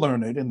very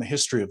learned in the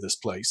history of this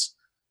place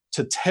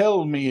to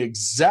tell me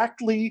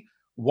exactly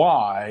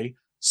why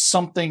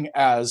something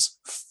as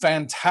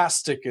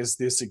fantastic as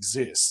this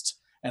exists.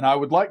 And I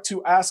would like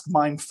to ask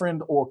my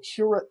friend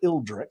Orkira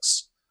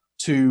Ildrix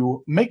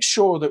to make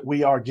sure that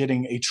we are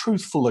getting a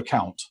truthful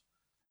account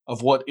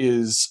of what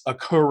is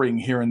occurring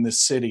here in this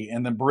city.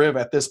 And then Briv,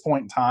 at this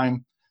point in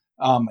time,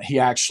 he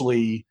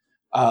actually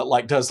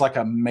does like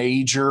a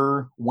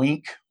major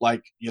wink,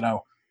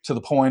 to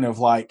the point of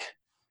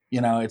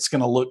it's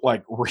going to look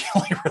like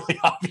really, really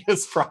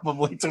obvious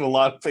probably to a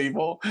lot of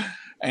people.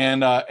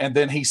 And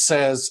then he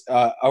says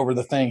over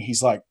the thing,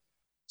 he's like,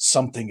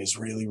 something is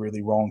really,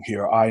 really wrong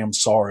here. I am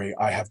sorry.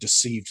 I have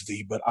deceived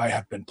thee, but I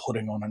have been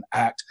putting on an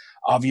act.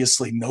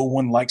 Obviously, no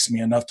one likes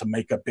me enough to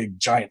make a big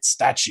giant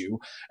statue.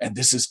 And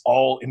this is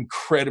all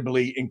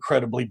incredibly,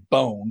 incredibly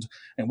boned.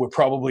 And we're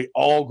probably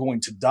all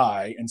going to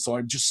die. And so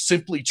I'm just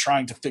simply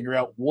trying to figure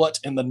out what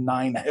in the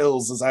nine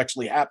hells is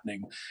actually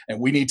happening. And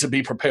we need to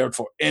be prepared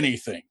for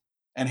anything.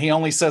 And he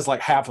only says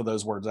like half of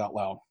those words out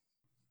loud.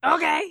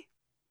 Okay.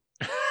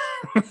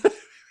 But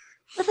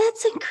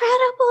that's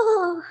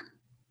incredible.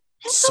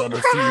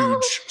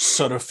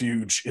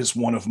 Subterfuge is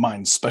one of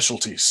mine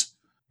specialties.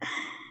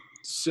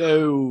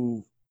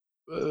 So,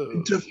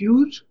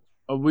 subterfuge?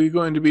 Are we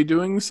going to be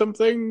doing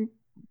something,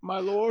 my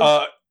lord?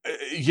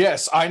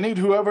 Yes, I need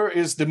whoever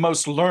is the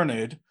most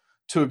learned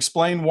to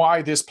explain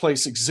why this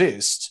place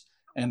exists.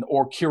 And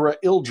Orkira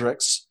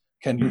Ildrix,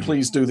 can you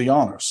please do the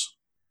honors?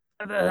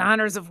 The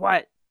honors of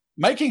what?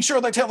 Making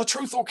sure they tell the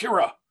truth,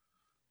 Orkira.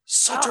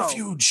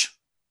 Subterfuge.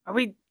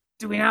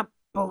 Do we not?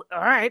 All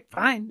right,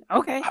 fine.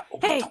 Okay.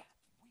 Hey.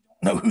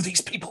 We don't know who these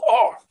people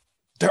are.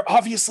 They're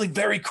obviously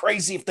very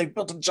crazy if they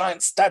built a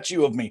giant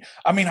statue of me.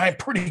 I mean, I'm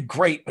pretty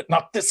great, but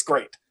not this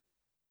great.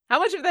 How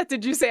much of that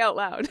did you say out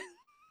loud?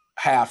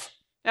 Half.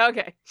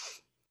 Okay.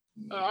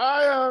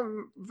 I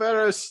am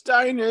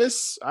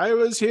Verustinus. I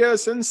was here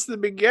since the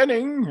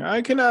beginning.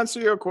 I can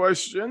answer your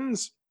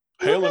questions.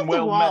 Hail and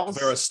well met,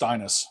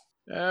 Verustinus.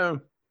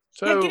 So,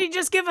 can you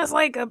just give us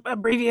like a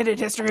abbreviated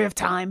history of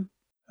time?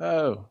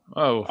 Oh.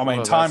 I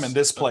mean, time in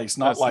this place,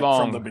 not like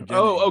long. From the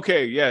beginning. Oh,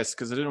 okay, yes,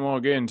 because I didn't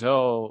want to get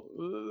until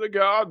the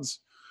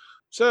gods.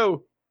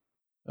 So,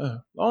 a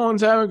long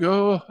time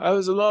ago, I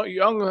was a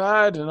young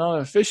lad and on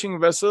a fishing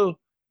vessel,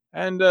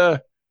 and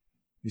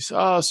we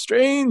saw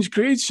strange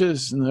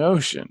creatures in the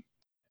ocean.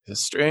 The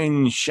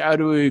strange,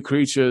 shadowy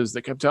creatures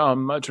that kept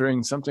on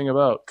muttering something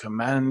about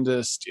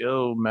Commander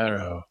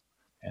Steelmarrow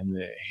and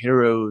the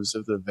heroes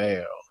of the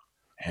Vale.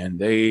 And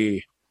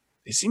they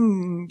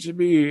seemed to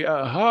be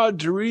hard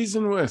to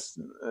reason with,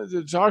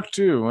 to talk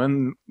to,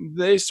 and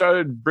they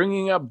started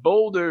bringing up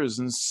boulders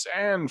and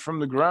sand from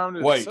the ground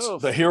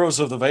itself. Wait, the heroes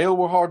of the Vale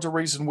were hard to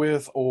reason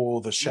with,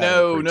 or the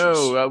shadow creatures?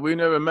 No, we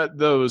never met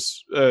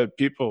those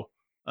people.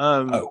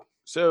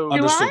 So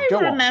do I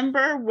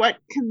remember what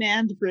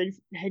command Briv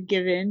had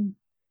given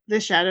the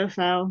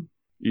Shadowfowl?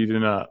 You do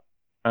not.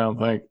 I don't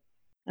think.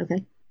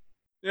 Okay.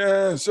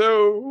 Yeah,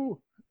 so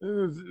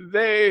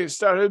they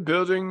started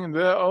building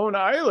their own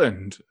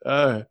island.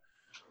 And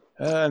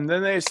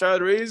then they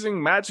started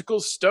raising magical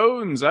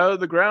stones out of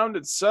the ground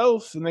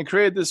itself, and they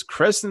created this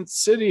crescent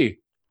city.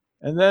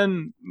 And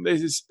then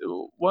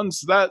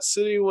once that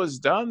city was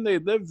done, they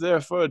lived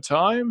there for a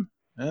time,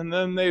 and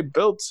then they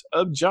built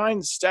a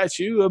giant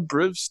statue of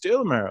Briv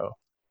Steelmarrow.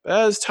 But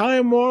as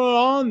time wore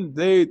on,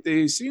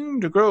 they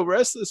seemed to grow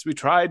restless. We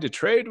tried to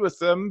trade with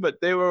them, but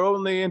they were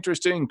only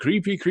interested in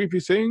creepy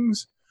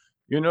things.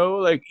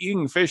 Like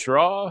eating fish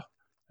raw.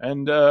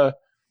 And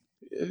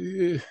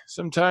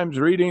sometimes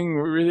reading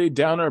really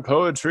downer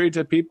poetry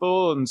to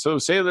people, and so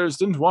sailors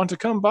didn't want to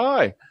come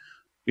by.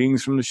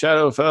 Beings from the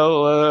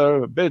Shadowfell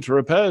are a bit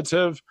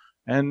repetitive,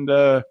 and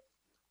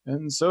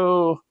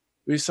so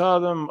we saw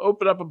them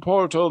open up a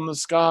portal in the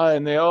sky,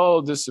 and they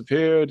all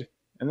disappeared.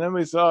 And then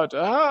we thought,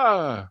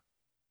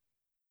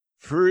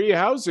 free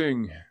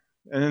housing.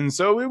 And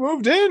so we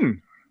moved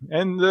in.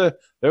 And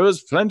there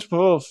was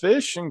plentiful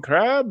fish and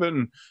crab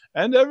and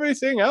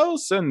everything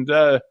else. And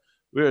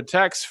we were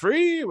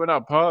tax-free. We're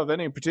not part of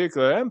any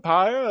particular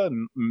empire.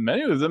 And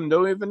many of them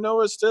don't even know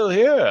we're still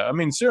here. I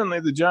mean,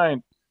 certainly the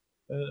giant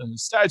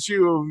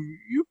statue of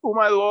you,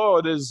 my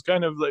lord, is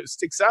kind of like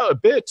sticks out a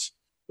bit.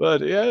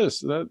 But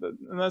yes,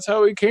 that's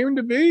how we came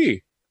to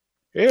be.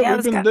 Yeah,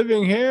 we've been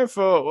living here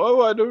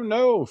for, I don't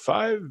know,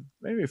 5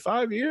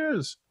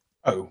 years.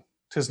 Oh,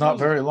 'tis not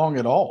very long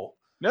at all.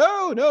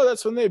 No,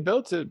 that's when they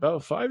built it,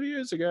 about 5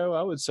 years ago,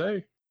 I would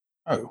say.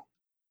 Oh,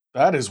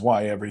 that is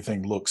why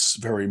everything looks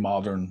very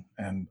modern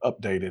and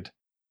updated.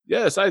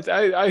 Yes,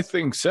 I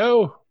think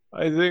so.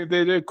 I think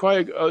they did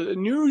quite an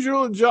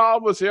unusual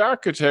job with the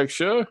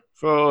architecture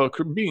for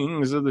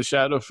beings of the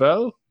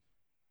Shadowfell.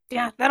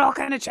 Yeah, that all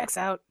kind of checks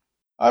out.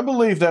 I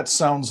believe that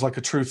sounds like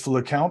a truthful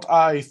account.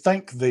 I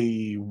thank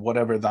thee,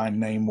 whatever thy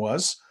name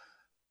was.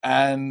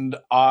 And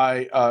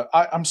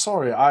I'm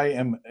sorry, I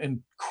am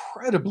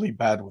incredibly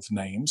bad with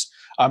names.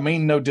 I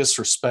mean no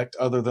disrespect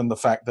other than the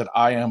fact that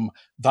I am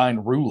thine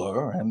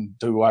ruler, and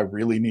do I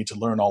really need to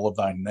learn all of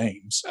thy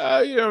names?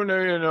 You don't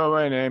know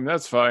my name.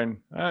 That's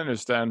fine. I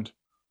understand.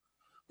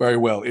 Very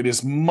well. It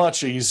is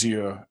much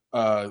easier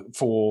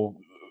for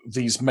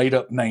these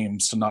made-up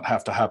names to not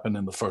have to happen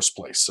in the first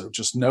place. So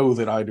just know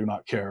that I do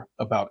not care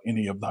about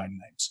any of thine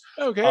names.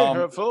 Okay,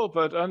 hurtful,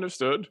 but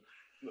understood.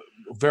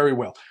 Very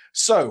well.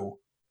 So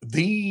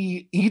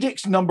the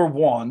edict number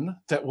 1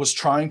 that was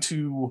trying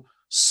to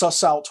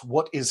suss out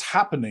what is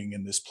happening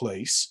in this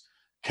place,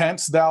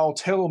 canst thou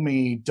tell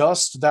me,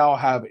 dost thou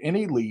have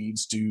any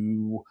leads?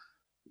 Do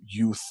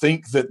you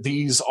think that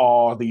these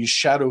are these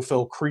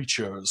Shadowfell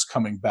creatures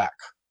coming back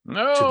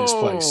to this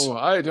place? No,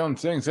 I don't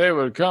think they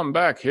would come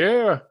back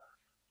here.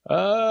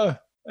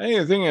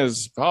 Anything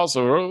is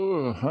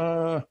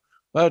possible,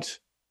 but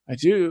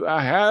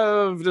I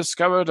have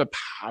discovered a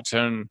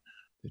pattern.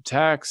 The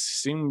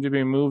attacks seem to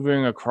be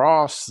moving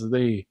across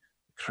the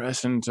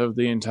crescent of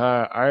the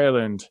entire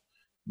island,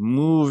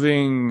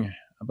 moving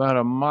about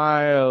a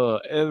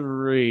mile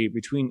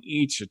between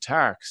each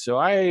attack. So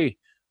I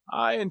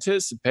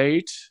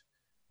anticipate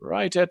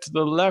right at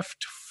the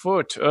left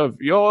foot of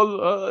your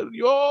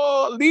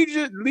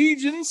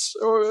legions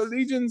or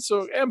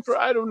emperor,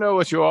 I don't know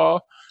what you are,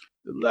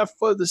 the left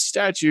foot of the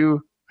statue,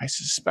 I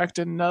suspect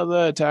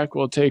another attack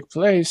will take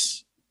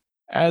place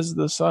as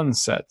the sun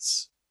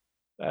sets.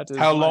 That is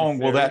how long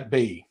will that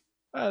be?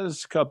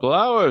 That's a couple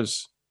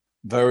hours.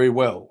 Very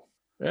well.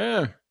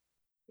 Yeah.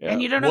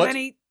 And you don't have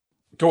any...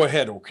 Go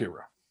ahead,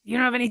 Okira. You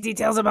don't have any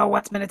details about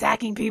what's been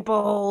attacking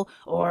people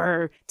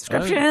or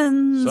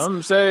descriptions?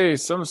 Some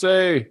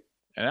say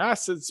an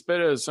acid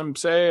spitter. Some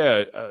say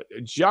a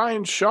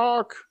giant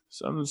shark.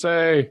 Some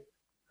say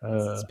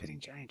spitting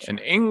giant shark. An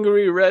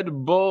angry red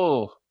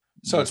bull.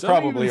 So it's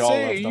probably all of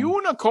them. A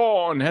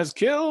unicorn has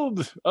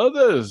killed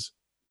others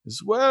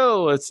as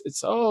well.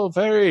 It's all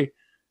very...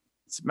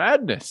 It's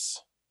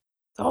madness.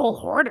 The whole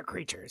horde of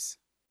creatures.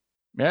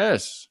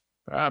 Yes.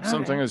 Perhaps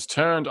something has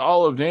turned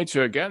all of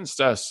nature against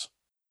us.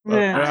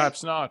 But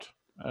perhaps not.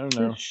 I don't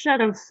know.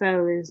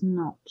 Shadowfell is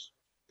not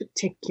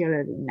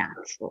particularly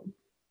natural.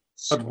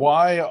 But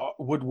why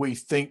would we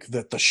think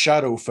that the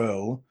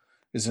Shadowfell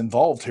is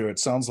involved here? It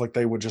sounds like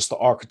they were just the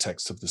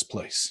architects of this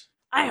place.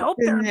 I hope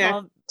they're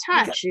involved.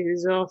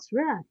 Touches all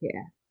throughout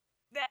here.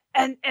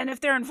 And if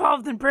they're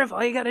involved in Briv,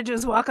 all you gotta do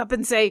is walk up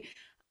and say,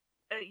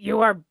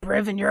 you are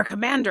Briv and you're a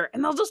commander,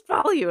 and they'll just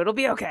follow you. It'll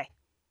be okay.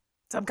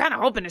 So I'm kind of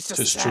hoping it's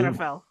just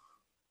Shadowfell.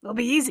 It'll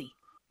be easy.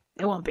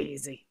 It won't be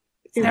easy.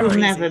 It will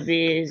never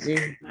be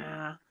easy.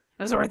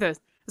 It's worth a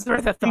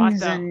thought, things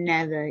though. Are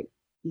never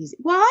easy.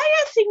 Why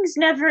are things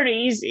never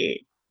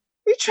easy?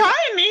 We try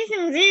and make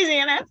things easy,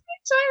 and every time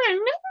they're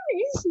never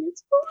easy.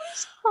 It's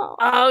always hard.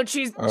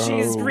 Oh,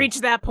 she's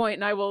reached that point,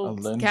 and I will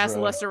cast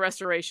Lesser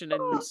Restoration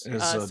and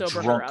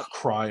sober her up.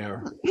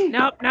 Crier.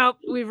 Nope.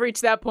 We've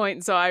reached that point,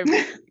 and so I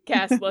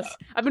cast Lesser.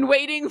 I've been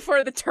waiting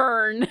for the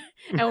turn,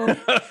 and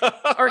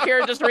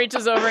Orkira just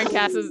reaches over and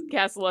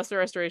casts Lesser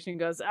Restoration and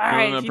goes, all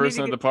right. And the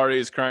person at the party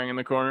is crying in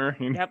the corner.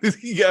 Yep.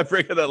 You gotta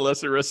break out that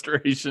Lesser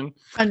Restoration.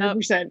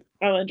 100%.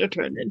 I'll enter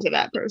turned into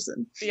that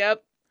person.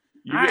 Yep.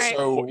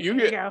 You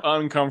get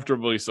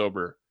uncomfortably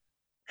sober.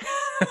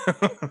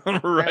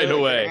 Right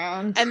away.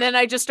 And then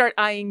I just start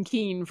eyeing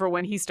Keen for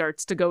when he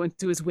starts to go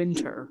into his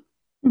winter.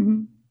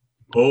 Mm-hmm.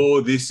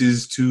 Oh, this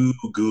is too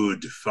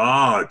good,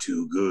 far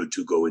too good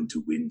to go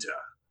into winter.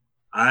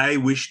 I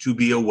wish to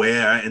be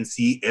aware and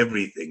see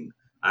everything.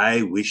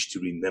 I wish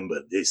to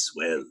remember this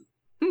well.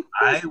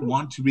 I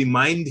want to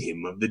remind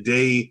him of the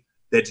day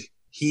that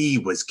he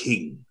was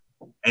king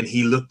and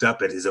he looked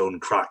up at his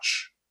own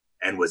crotch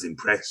and was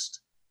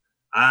impressed.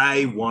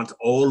 I want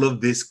all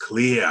of this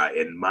clear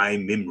in my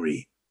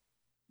memory.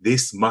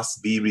 This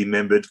must be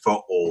remembered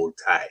for all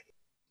time.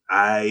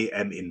 I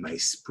am in my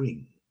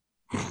spring.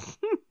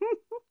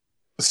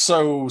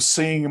 So,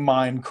 seeing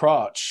mine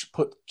crotch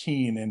put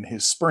Keen in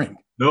his spring.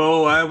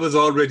 No, I was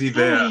already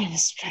there. Oh,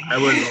 yes, I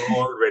was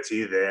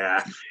already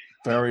there.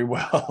 Very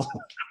well.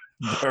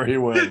 Very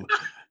well.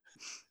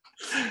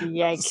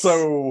 Yikes.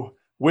 So,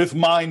 with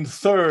mine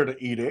third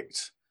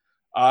edict,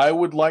 I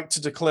would like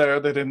to declare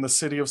that in the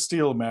city of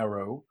Steel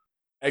Marrow,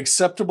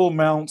 acceptable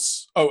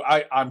mounts. Oh,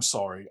 I'm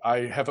sorry.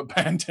 I have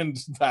abandoned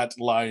that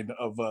line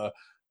of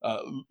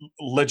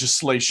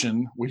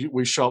legislation.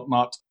 We shall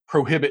not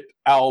prohibit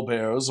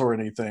owlbears or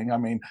anything. I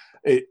mean,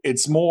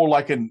 it's more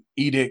like an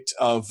edict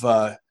of,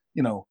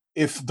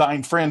 if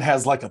thine friend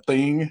has like a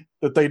thing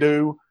that they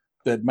do,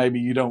 that maybe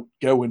you don't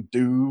go and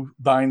do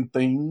thine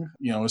thing,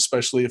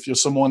 especially if you're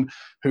someone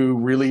who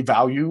really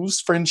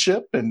values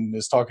friendship and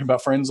is talking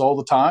about friends all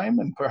the time,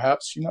 and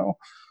perhaps,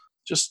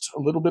 just a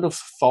little bit of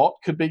thought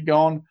could be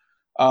gone.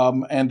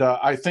 And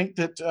I think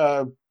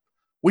that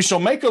we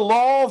shall make a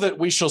law that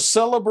we shall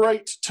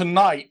celebrate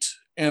tonight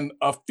in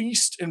a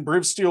feast in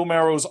Briv Steel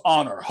Marrow's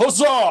honor.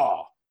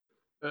 Huzzah!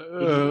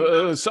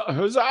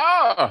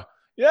 Huzzah!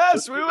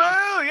 Yes, we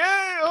will!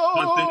 Yay!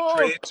 Oh!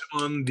 Concentrate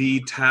on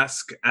the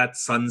task at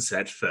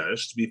sunset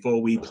first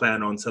before we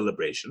plan on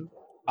celebration.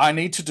 I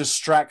need to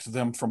distract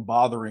them from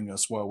bothering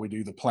us while we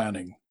do the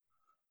planning.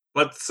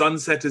 But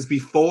sunset is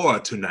before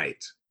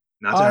tonight.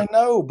 I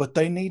know, but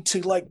they need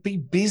to be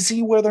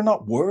busy where they're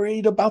not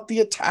worried about the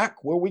attack,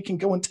 where we can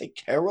go and take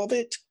care of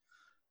it.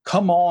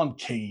 Come on,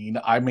 Keen.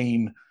 I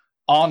mean,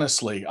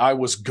 honestly, I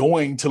was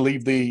going to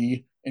leave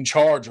thee in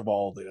charge of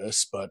all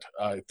this, but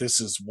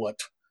this is what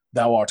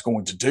thou art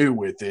going to do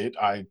with it.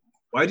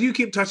 Why do you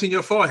keep touching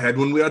your forehead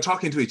when we are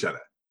talking to each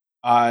other?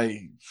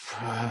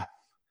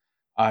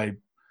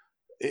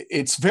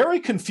 It's very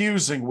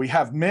confusing. We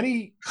have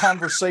many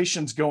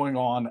conversations going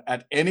on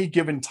at any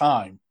given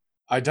time.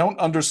 I don't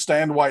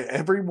understand why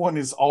everyone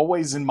is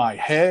always in my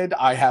head.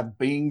 I have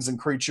beings and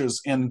creatures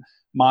in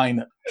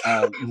mine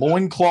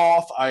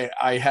loincloth.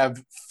 I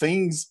have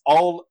things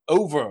all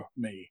over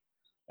me.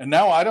 And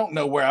now I don't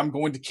know where I'm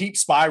going to keep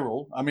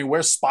Spiral. I mean,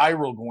 where's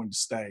Spiral going to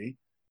stay?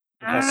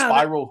 Because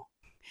Spiral...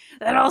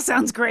 That all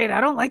sounds great.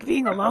 I don't like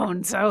being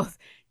alone, so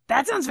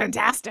that sounds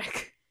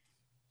fantastic.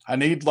 I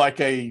need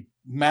a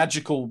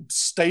magical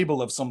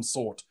stable of some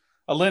sort.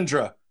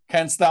 Alindra,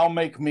 canst thou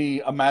make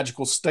me a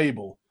magical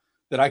stable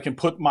that I can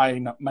put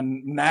my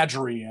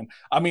menagerie in?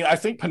 I mean, I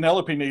think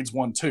Penelope needs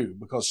one too,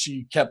 because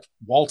she kept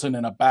Walton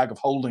in a bag of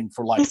holding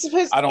for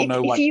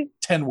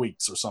 10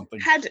 weeks or something.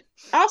 Had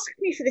asked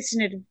me for this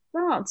in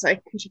advance, I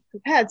could have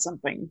prepared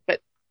something,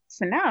 but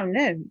for now,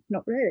 no,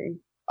 not really.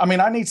 I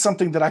mean, I need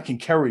something that I can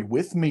carry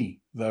with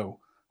me, though,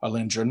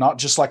 Alindra, not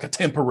just like a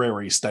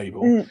temporary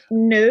stable.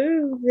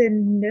 No,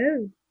 then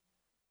no.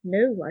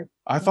 No,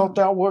 I thought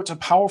thou wert a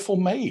powerful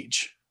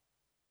mage.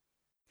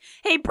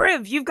 Hey,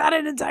 Briv, you've got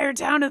an entire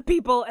town of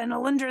people, and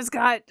Alindra's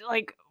got,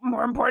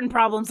 more important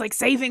problems, like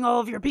saving all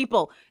of your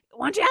people.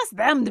 Why don't you ask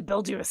them to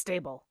build you a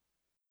stable?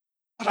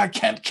 But I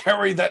can't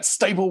carry that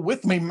stable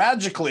with me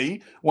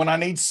magically when I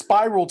need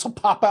Spiral to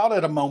pop out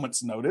at a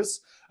moment's notice.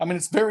 I mean,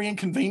 it's very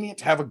inconvenient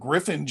to have a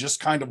griffin just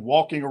kind of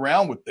walking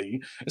around with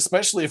thee,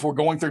 especially if we're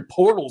going through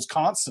portals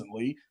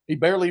constantly. He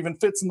barely even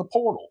fits in the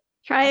portal.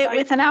 Try it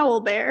with an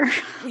owl bear.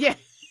 Yeah.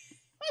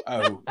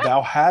 Oh,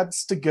 thou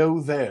hadst to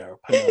go there,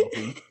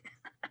 Penelope.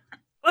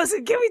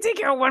 Listen, can we take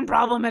care of one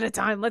problem at a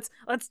time? Let's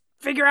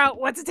figure out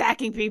what's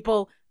attacking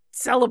people,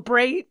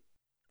 celebrate,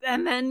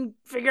 and then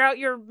figure out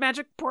your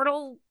magic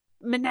portal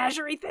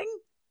menagerie thing?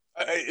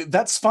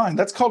 That's fine.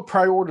 That's called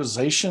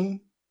prioritization,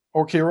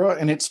 Orkira,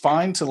 and it's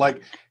fine to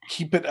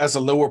keep it as a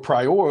lower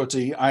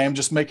priority. I am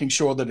just making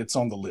sure that it's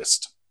on the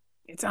list.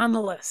 It's on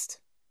the list.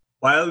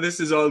 While this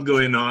is all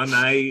going on,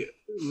 I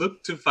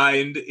look to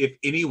find if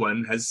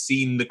anyone has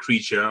seen the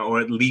creature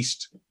or at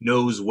least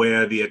knows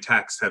where the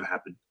attacks have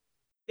happened.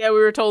 Yeah, we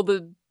were told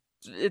that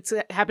it's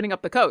happening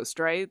up the coast,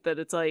 right? That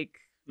it's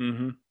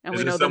Mm-hmm. And Is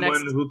we there know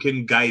someone who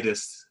can guide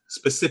us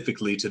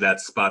specifically to that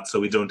spot so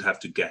we don't have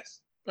to guess?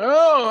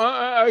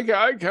 Oh, I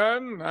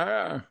can.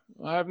 I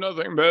have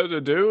nothing better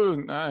to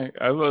do.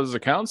 I was a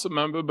council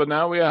member, but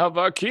now we have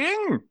our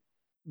king,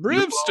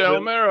 Briv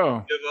Steel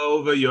Marrow. Give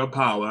over your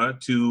power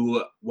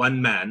to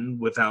one man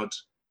without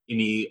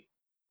any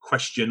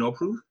question or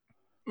proof?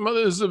 Well,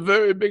 there's a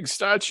very big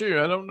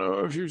statue. I don't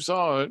know if you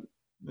saw it.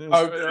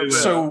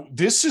 So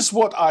this is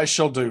what I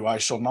shall do. I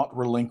shall not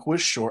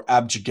relinquish or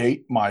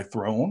abjugate my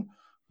throne.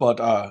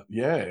 But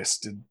yes,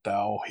 did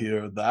thou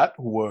hear that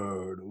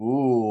word?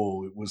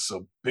 Ooh, it was a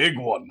big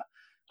one.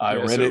 I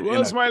read it in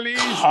a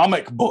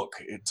comic book.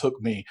 It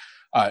took me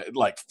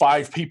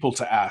 5 people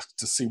to ask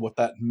to see what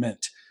that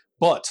meant.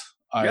 But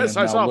I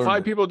saw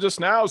 5 people just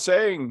now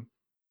saying,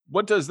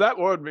 "What does that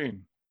word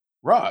mean?"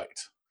 Right.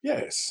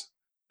 Yes.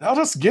 Thou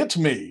dost get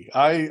me.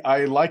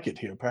 I like it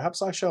here.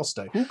 Perhaps I shall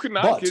stay. Who can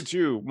I get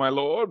you, my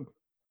lord?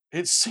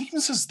 It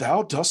seems as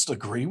thou dost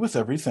agree with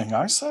everything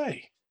I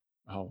say.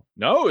 Oh,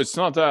 no, it's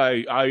not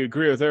that I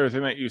agree with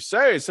everything that you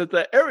say. It's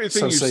that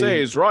everything you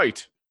say is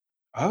right.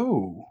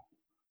 Oh.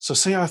 So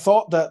see, I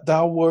thought that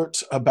thou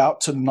wert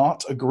about to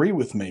not agree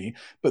with me,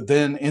 but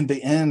then in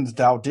the end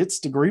thou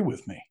didst agree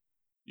with me.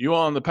 You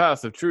are on the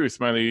path of truth,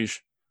 my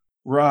liege.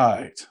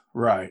 Right.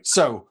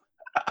 So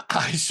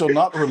I shall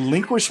not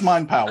relinquish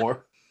mine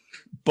power,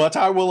 but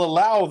I will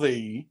allow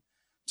thee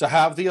to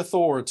have the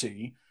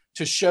authority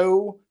to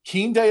show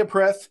Keen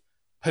Deapreth,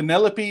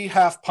 Penelope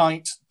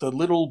Halfpint, the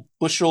little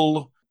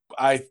bushel,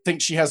 I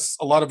think she has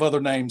a lot of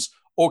other names,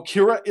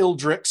 Orkira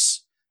Ildrix,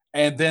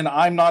 and then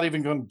I'm not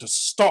even going to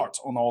start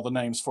on all the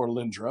names for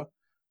Alindra,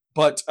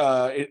 but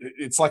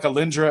it's like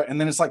Alindra, and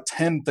then it's like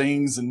 10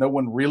 things, and no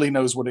one really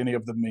knows what any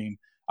of them mean.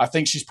 I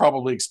think she's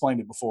probably explained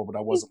it before, but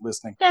I wasn't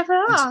listening. Never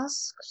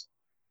asked.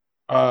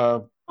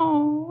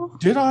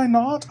 Did I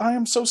not? I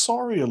am so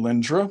sorry,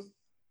 Alindra.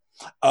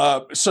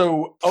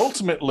 So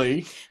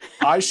ultimately,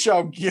 I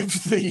shall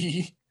give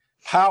thee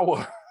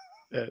power.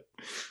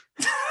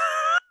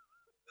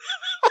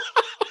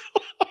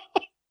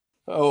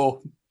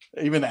 Oh,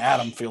 even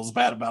Adam feels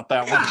bad about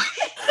that one.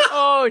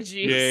 Oh,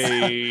 jeez.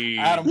 Yay.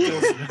 Adam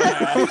feels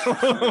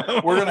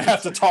bad. We're gonna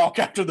have to talk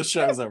after the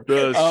show's over.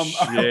 The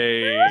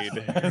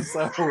shade.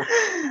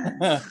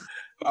 So,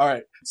 all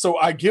right. So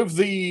I give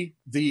thee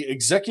the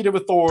executive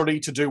authority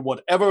to do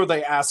whatever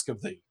they ask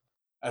of thee.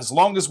 As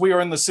long as we are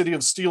in the city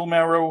of Steel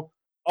Marrow,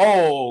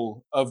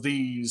 all of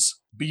these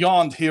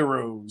beyond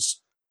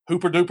heroes,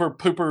 hooper duper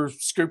pooper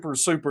scooper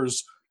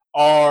supers,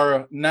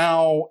 are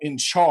now in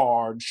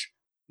charge.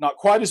 Not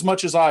quite as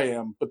much as I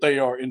am, but they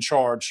are in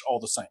charge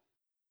all the same.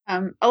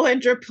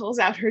 Alindra pulls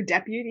out her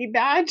deputy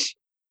badge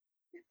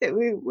that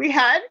we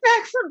had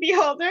back from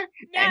Beholder,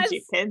 and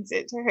she pins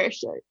it to her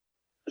shirt.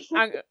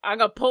 I'm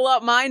gonna pull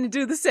out mine and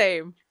do the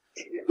same.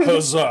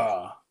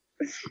 Huzzah!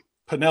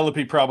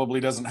 Penelope probably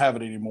doesn't have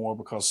it anymore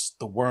because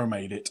the worm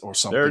ate it or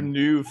something. There are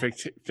new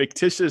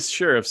fictitious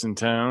sheriffs in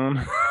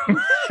town.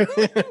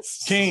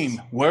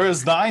 Keen, where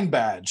is thine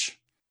badge?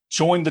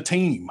 Join the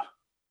team.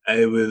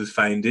 I will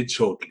find it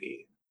shortly.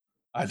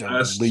 I don't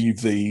believe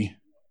thee.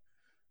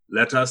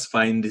 Let us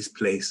find this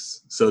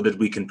place so that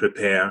we can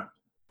prepare.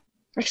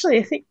 Actually,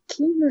 I think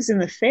Keen was in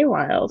the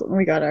Feywild when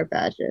we got our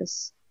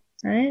badges,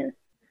 right?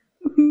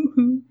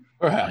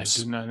 Perhaps.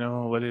 I do not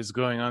know what is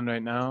going on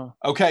right now.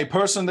 Okay,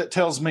 person that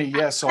tells me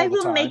yes all the time. I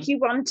will make you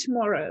one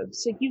tomorrow,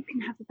 so you can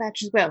have a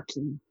badge as well,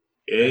 Keen.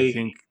 I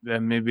think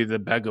that maybe the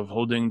bag of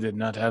holding did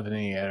not have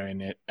any air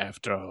in it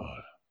after all.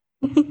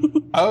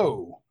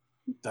 Oh,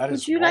 that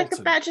is Would you like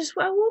a badge as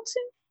well,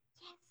 Walton?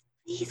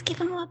 Please give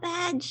him a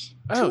badge.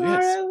 Oh,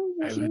 Tomorrow yes.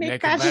 we I would can make like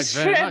a badge badges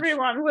very for much.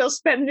 everyone. We'll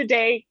spend the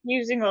day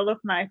using all of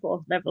my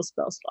 4th level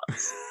spell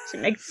slots to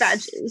make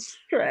badges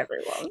for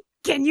everyone.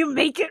 Can you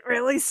make it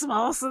really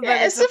small so that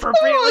Yes, it's of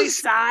appropriately course.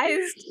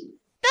 sized?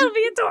 That'll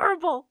be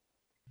adorable.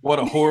 What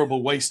a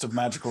horrible waste of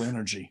magical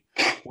energy.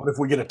 What if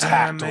we get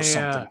attacked or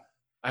something?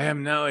 I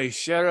am now a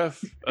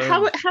sheriff of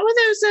How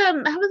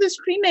are those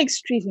cream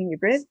eggs treating you,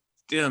 Britt?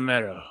 Steel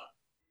Meadow.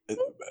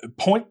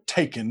 Point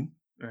taken,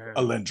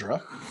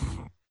 Alindra.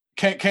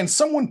 Can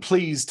someone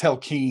please tell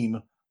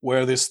Keen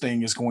where this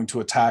thing is going to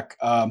attack?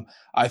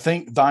 I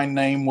think thy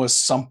name was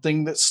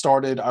something that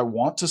started, I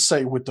want to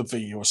say with the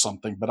V or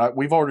something, but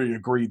we've already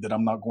agreed that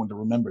I'm not going to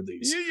remember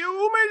these.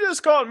 You may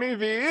just call me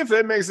V if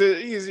that makes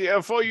it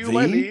easier for you, V?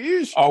 my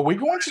liege. Are we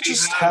going to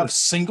just have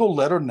single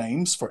letter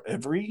names for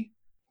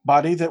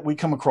everybody that we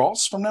come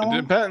across from now It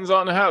on? depends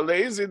on how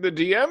lazy the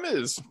DM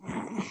is.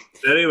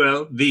 Very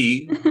well.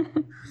 V.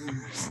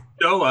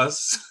 Show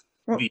us.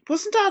 Well, V.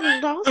 wasn't our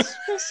last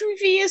person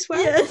V as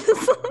well? Yes.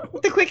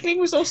 The Quickling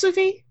was also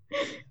V?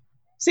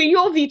 So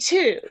you're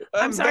V2.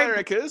 I'm sorry.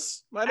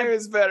 Vericus. My name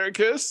is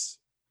Vericus.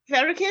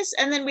 Vericus,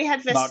 and then we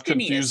had Vestinius, Not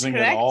confusing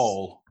correct? at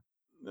all.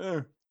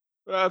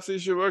 Perhaps he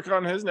should work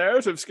on his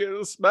narrative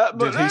skills. But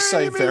Did he my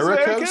say name is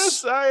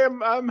Vericus?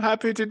 I'm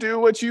happy to do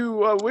what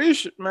you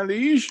wish, my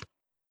liege.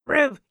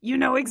 Briv, you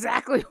know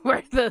exactly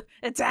where the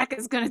attack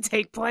is going to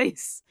take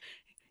place.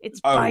 It's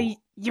Oh. by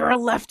your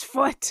left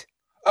foot.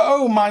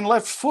 Oh, my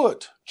left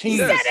foot. Keen. He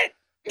said it.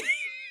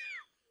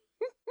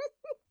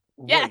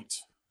 Yeah. Wait.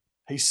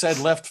 He said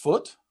left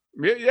foot?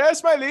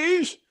 Yes, my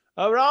liege.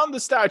 Around the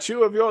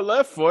statue of your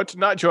left foot,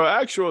 not your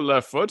actual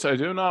left foot. I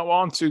do not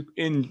want to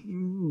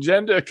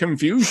engender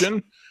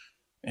confusion.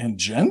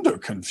 Engender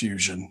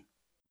confusion.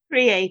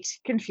 Create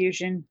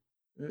confusion.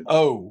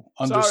 Oh,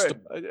 understood.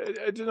 Sorry,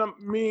 I did not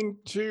mean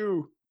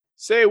to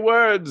say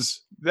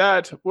words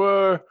that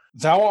were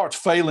Thou art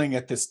failing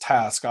at this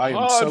task. I am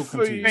hard so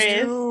for confused.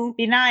 you.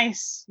 Be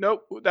nice.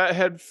 Nope, that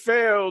had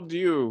failed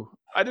you.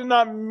 I did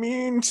not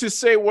mean to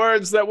say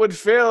words that would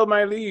fail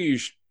my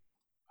liege.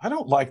 I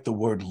don't like the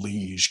word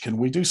liege. Can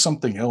we do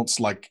something else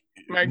like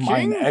My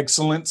mine king?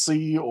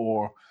 excellency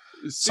or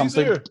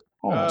something? Caesar,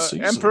 Oh,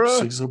 Caesar, Emperor,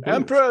 Caesar Brave.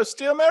 Emperor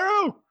Steel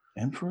Marrow.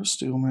 Emperor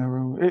Steel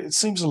Marrow. It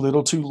seems a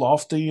little too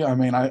lofty. I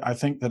mean, I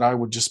think that I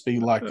would just be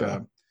like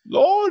a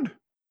Lord,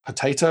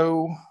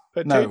 potato.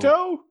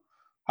 potato,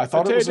 I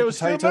thought it was a potato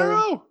Steel potato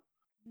Marrow.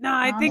 No,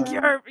 I think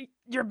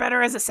you're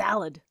better as a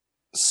salad.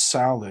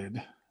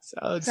 salad.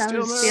 Salad Salad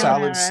steel steel marrow.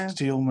 Salad marrow.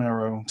 steel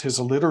marrow. 'Tis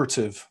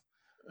alliterative.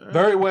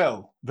 Very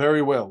well,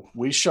 very well.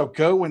 We shall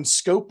go and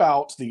scope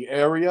out the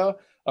area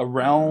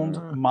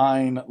around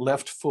mine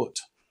left foot.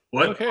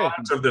 What Okay.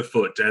 part of the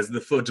foot, as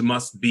the foot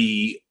must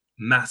be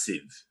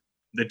massive?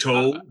 The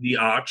toe, the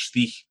arch,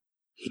 the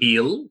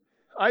heel?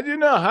 I do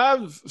not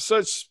have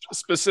such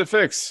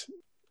specifics.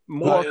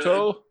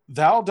 Mortal.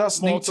 Thou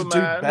dost need to Mortal do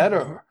man.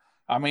 better.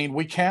 I mean,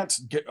 we can't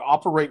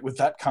operate with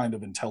that kind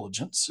of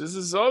intelligence. This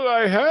is all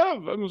I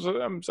have.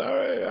 I'm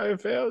sorry. I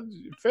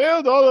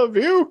failed all of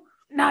you.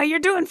 No, you're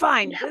doing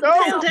fine. Haven't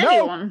No, failed no.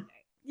 anyone.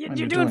 You're And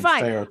doing doing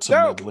fine. fair to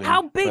No. middling,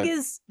 How big but-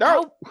 is...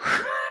 No.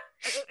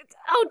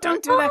 Oh,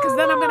 don't do that, because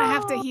then I'm going to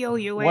have to heal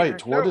you later.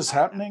 Wait, what is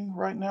happening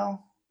right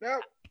now? No.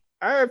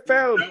 I have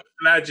failed.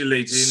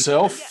 Flagellating.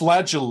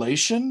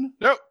 Self-flagellation?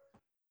 No.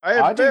 I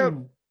I have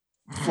failed.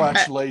 do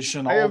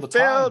flagellation I all the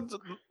have time.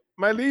 failed,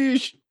 my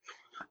liege.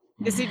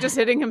 Is he just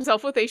hitting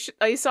himself with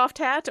a soft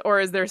hat, or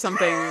is there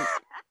something...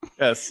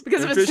 Yes.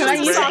 Because if it's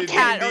Officially just a rated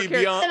cat, D&D okay.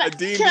 beyond Can I, a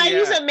D&D can I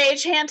use hat. a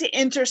mage hand to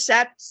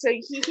intercept so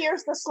he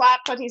hears the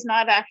slap, but he's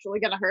not actually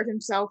going to hurt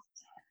himself?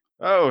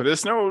 Oh,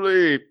 this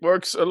normally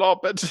works a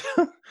lot better.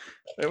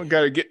 I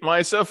gotta get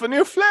myself a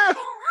new flail.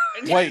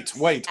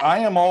 Wait, I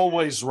am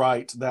always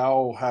right.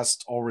 Thou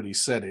hast already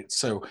said it.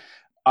 So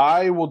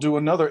I will do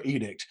another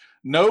edict.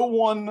 No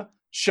one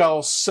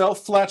shall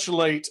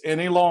self-flagellate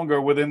any longer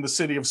within the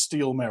city of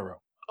Steel Marrow.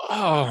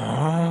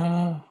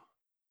 Oh.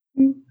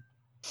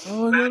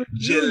 Oh, what do I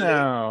do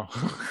now?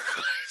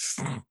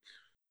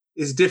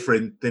 Is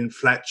different than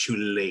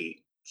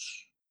flatulate.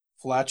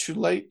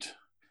 Flatulate?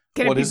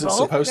 Can What it be is it both?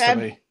 supposed to Then-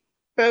 be?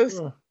 Both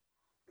Oh.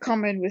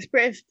 common with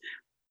Briv.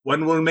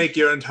 One will make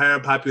your entire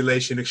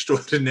population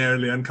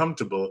extraordinarily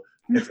uncomfortable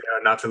if they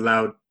are not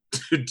allowed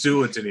to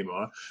do it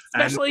anymore.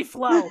 Especially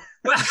Flo.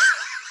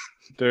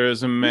 There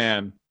is a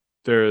man,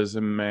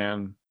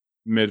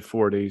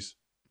 mid-40s,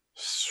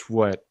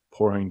 sweat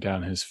pouring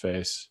down his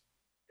face,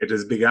 It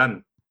has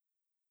begun.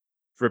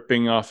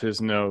 dripping off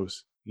his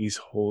nose. He's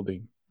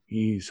holding.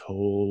 Wait,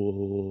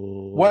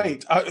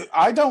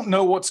 I don't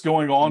know what's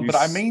going on, but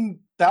I He's-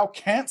 mean, thou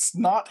canst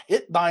not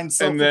hit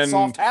thyself And with then,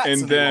 soft hats and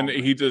any then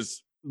longer. he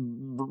just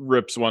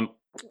rips one.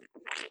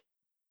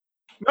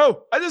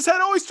 No, I just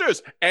had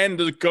oysters. And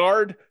the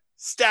guard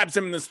stabs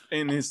him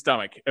in his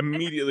stomach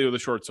immediately with a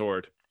short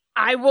sword.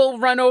 I will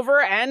run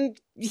over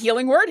and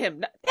healing word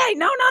him. Hey,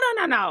 no.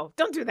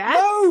 Don't do that.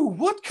 No,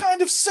 what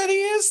kind of city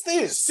is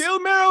this? Steel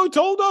Marrow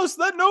told us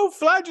that no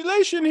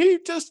flagellation. He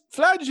just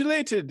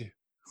flagellated.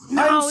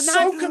 No, I'm so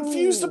not-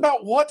 confused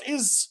about what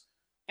is.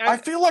 I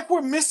feel like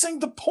we're missing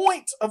the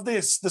point of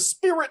this, the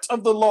spirit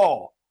of the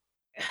law.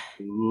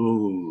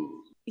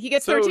 Ooh. He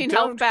gets So 13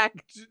 health don't-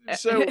 back.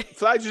 So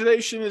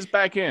flagellation is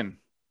back in.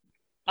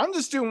 I'm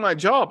just doing my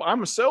job.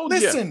 I'm a soldier.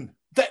 Listen,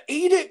 the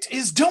edict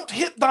is don't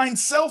hit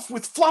thyself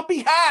with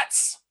floppy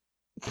hats.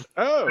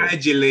 Oh.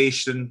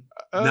 Flagellation.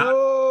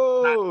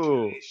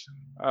 Oh. Flatulation.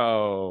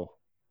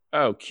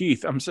 Oh,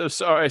 Keith, I'm so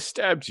sorry I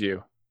stabbed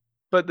you.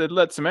 But that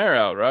let some air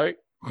out, right?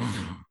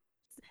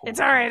 It's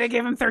all right. I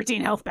gave him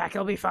 13 health back.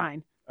 He'll be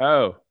fine.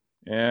 Oh,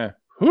 yeah.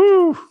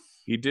 Whew.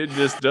 He did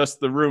just dust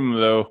the room,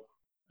 though.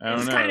 I don't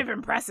It's know. kind of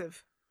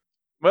impressive.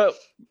 Well,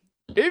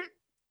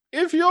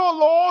 if your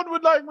lord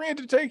would like me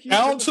to take you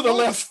Down to the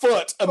left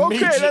foot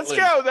immediately. Okay, let's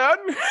go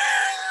then.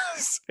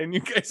 And you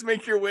guys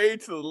make your way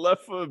to the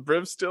left foot of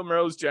Briv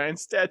Stillmarrow's giant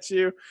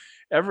statue.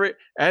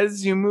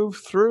 As you move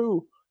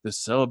through, the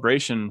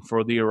celebration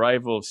for the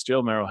arrival of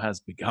Stillmarrow has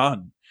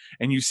begun.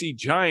 And you see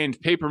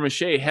giant paper mache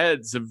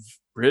heads of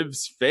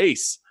Briv's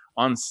face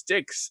on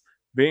sticks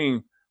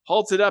being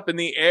halted up in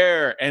the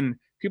air, and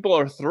people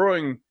are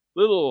throwing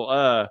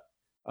little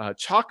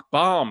chalk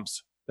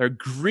bombs. They're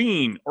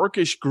green,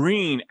 orcish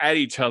green, at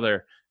each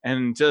other,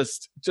 and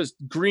just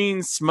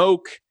green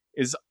smoke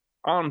is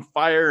on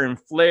fire and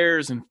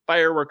flares and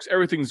fireworks.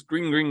 Everything's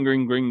green,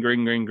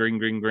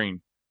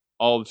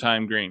 all the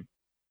time. Green.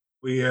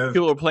 We have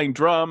People are playing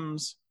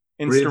drums,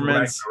 Grid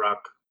instruments.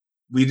 Ragnarok.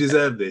 We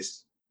deserve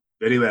this.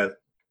 Very well.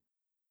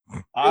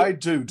 I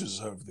do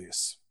deserve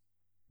this.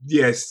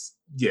 Yes.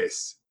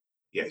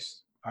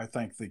 I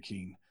thank thee,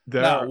 Keen.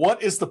 There Now, are,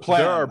 what is the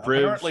plan? there are Briv,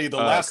 Apparently, the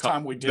last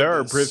time we did there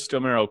are this. Briv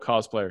Stillmarrow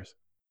cosplayers.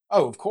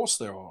 Oh, of course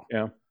there are.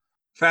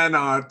 Fan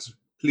art,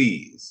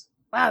 please.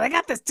 Wow, they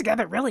got this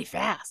together really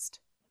fast.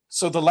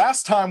 So the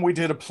last time we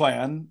did a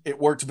plan, it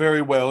worked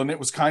very well, and it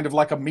was kind of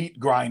like a meat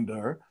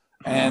grinder.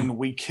 And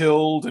we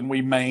killed and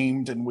we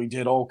maimed and we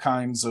did all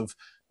kinds of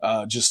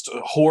just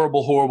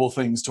horrible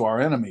things to our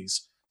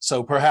enemies.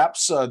 So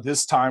perhaps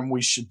this time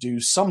we should do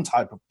some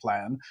type of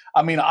plan.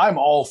 I mean, I'm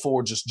all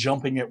for just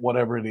jumping at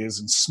whatever it is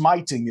and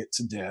smiting it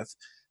to death.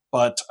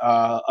 But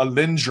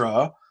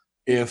Alindra,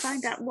 if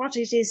Find out what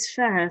it is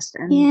first,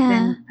 and Yeah.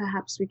 then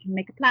perhaps we can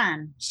make a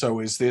plan.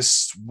 so, is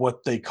this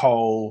what they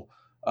call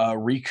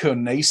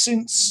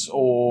reconnaissance,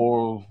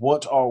 or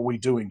what are we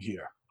doing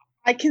here?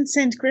 I can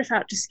send Griff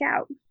out to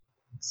scout,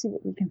 see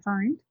what we can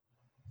find.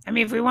 I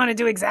mean, if we want to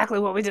do exactly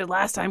what we did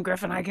last time,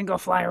 Griff and I can go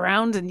fly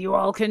around and you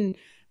all can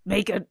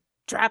make a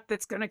trap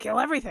that's going to kill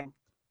everything.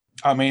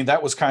 I mean,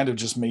 that was kind of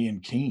just me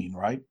and Keen,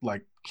 right?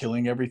 Like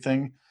killing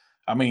everything.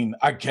 I mean,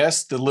 I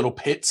guess the little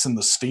pits and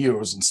the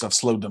steers and stuff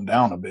slowed them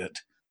down a bit.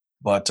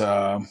 But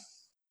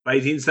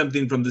Fighting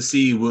something from the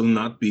sea will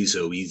not be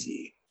so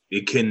easy.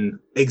 It can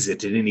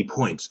exit at any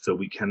point, so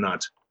we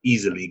cannot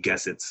easily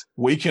guess its.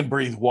 we can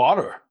breathe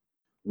water.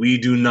 We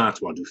do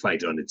not want to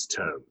fight on its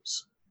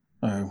terms.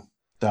 Oh,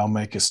 thou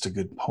makest a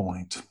good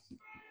point.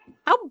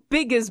 How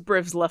big is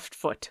Briv's left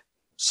foot?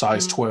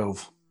 Size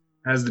 12.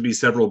 Has to be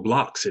several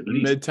blocks at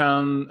least.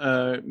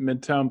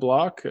 Midtown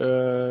block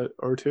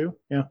or two.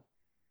 Yeah.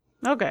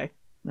 Okay.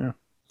 Yeah.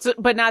 So,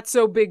 but not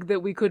so big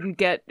that we couldn't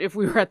get, if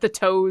we were at the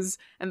toes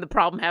and the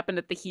problem happened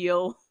at the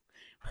heel,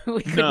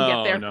 we couldn't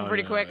get there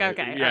pretty quick.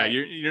 Okay. Yeah, all right.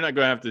 you're not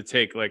going to have to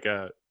take like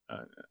a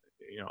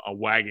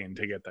wagon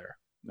to get there.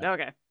 No.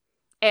 Okay.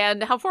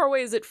 And how far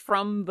away is it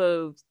from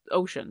the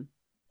ocean?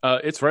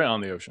 It's right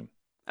on the ocean.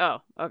 Oh,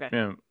 okay.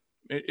 Yeah,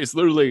 it's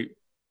literally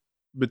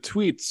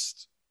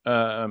betwixt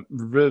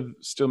Riv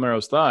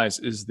Steelmarrow's thighs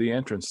is the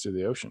entrance to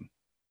the ocean.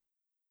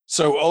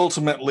 So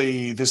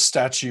ultimately, this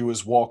statue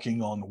is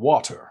walking on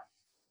water.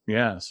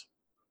 Yes.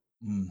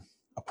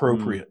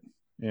 Appropriate.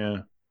 Yeah.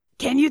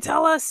 Can you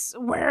tell us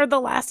where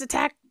the last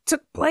attack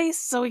took place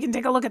so we can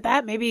take a look at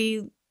that?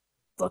 Maybe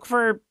look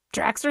for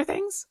tracks or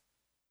things?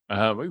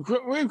 We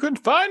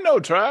couldn't find no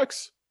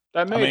tracks.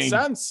 That made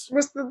sense.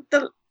 Was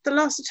the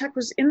last attack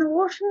was in the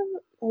water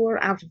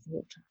or out of the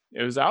water?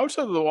 It was out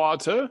of the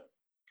water.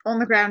 On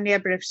the ground near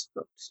Briv's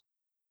foot.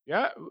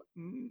 Yeah.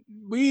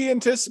 We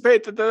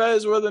anticipate that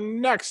is where the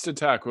next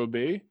attack will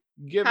be,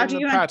 given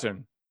the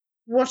pattern.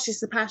 What is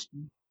the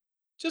pattern?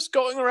 Just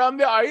going around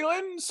the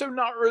island, so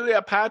not really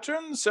a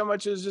pattern, so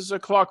much as just a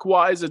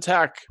clockwise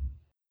attack.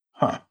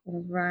 Huh.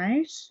 All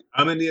right.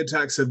 How many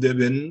attacks have there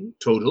been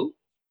total?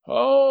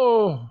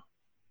 Oh,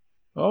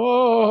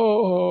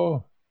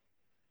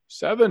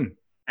 7.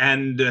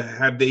 And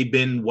have they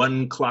been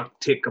 1 clock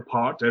tick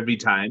apart every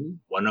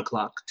time? 1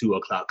 o'clock, 2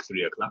 o'clock,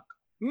 3 o'clock?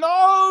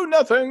 No,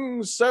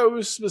 nothing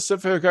so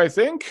specific, I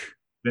think.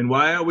 Then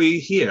why are we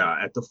here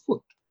at the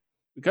foot?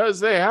 Because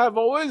they have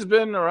always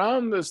been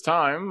around this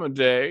time of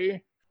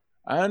day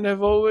and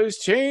have always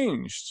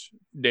changed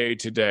day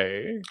to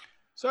day.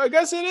 So I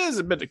guess it is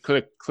a bit of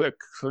click, click,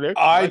 click.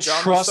 I like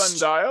trust on the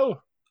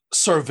sundial.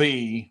 Sir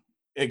V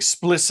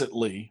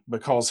explicitly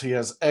because he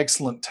has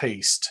excellent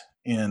taste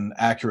in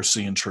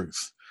accuracy and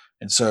truth.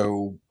 And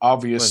so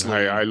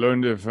obviously I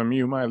learned it from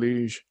you, my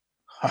liege.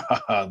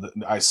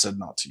 I said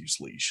not to use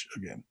liege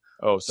again.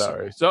 Oh,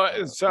 sorry.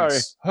 Sorry.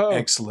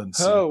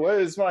 Excellency. Where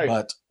is my...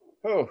 But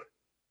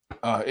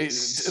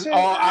Sir,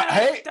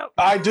 hey,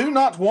 I do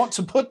not want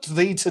to put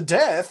thee to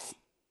death.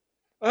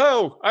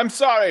 Oh, I'm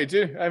sorry.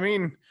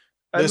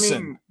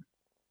 Listen,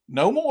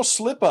 no more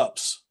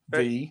slip-ups,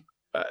 V.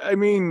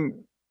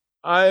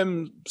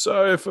 I'm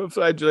sorry for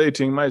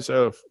flagellating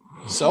myself.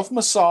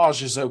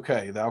 Self-massage is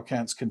okay. Thou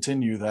canst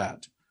continue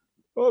that.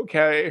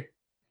 Okay.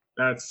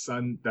 That's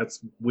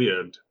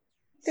weird.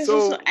 There's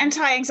also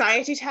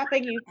anti-anxiety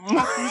tapping, you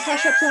talking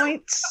pressure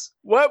points.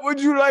 What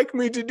would you like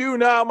me to do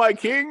now, my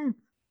king?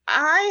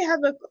 I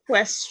have a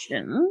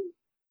question.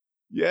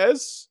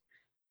 Yes?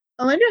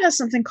 Olinda has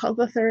something called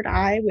the third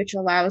eye, which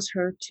allows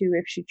her to,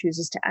 if she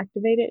chooses to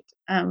activate it,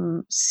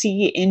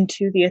 see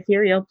into the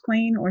ethereal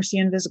plane or see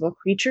invisible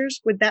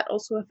creatures. Would that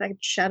also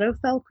affect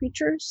Shadowfell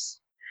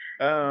creatures?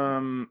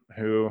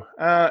 Who?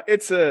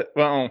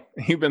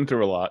 You've been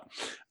through a lot.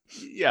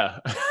 Yeah.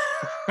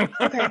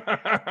 Okay.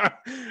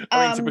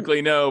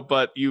 Typically no,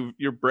 but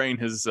your brain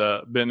has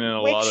been in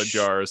a lot of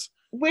jars.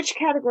 Which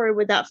category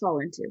would that fall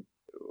into?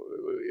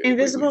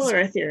 Invisible or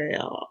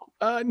ethereal?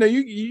 No,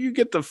 you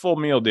get the full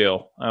meal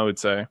deal, I would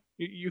say.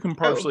 You can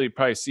partially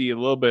probably see a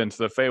little bit into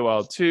the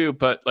Feywild too,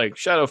 but like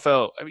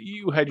Shadowfell,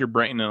 you had your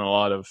brain in a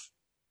lot of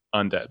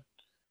undead.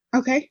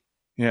 Okay.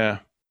 Yeah.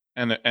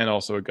 And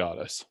also a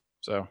goddess.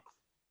 So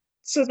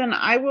then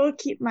I will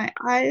keep my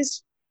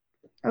eyes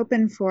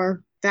open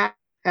for that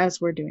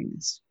as we're doing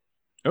this.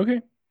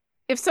 Okay.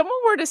 If someone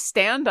were to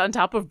stand on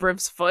top of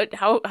Briv's foot,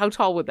 how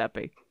tall would that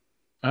be?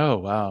 Oh,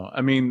 wow.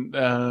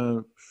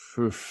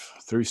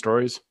 3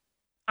 stories.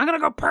 I'm going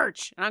to go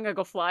perch. And I'm going to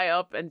go fly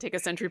up and take a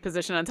sentry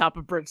position on top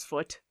of Briv's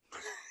foot.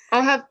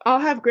 I'll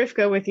have Griff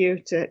go with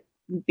you to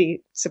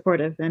be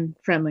supportive and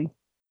friendly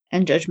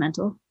and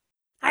judgmental.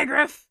 Hi,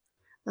 Griff.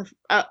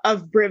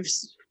 Of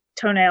Briv's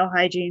toenail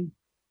hygiene.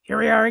 Here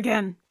we are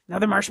again.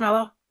 Another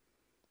marshmallow.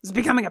 It's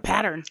becoming a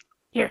pattern.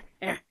 Here,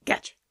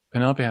 catch.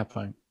 Penelope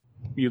Halfpine,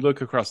 you look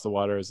across the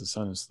water as the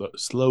sun is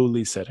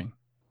slowly setting,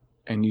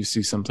 and you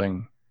see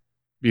something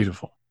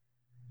beautiful,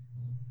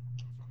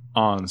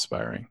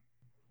 awe-inspiring.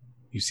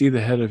 You see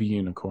the head of a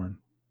unicorn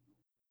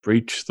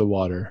breach the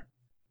water,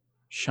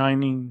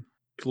 shining,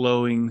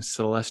 glowing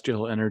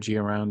celestial energy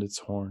around its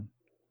horn.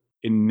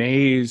 It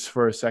neighs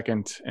for a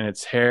second, and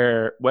its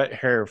wet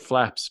hair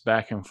flaps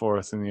back and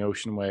forth in the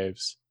ocean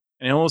waves,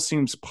 and it almost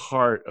seems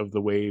part of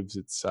the waves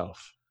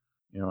itself,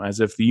 as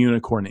if the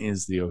unicorn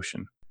is the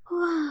ocean.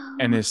 Wow.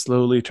 And it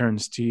slowly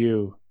turns to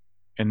you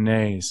and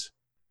neighs.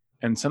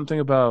 And something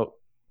about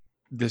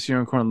This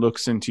unicorn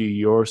looks into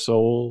your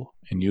soul,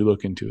 and you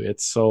look into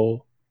its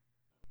soul,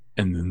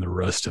 and then the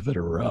rest of it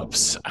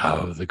erupts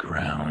out of the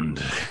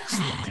ground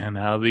and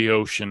out of the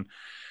ocean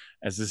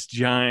as this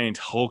giant,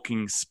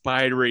 hulking,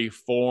 spidery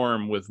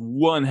form with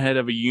one head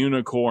of a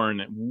unicorn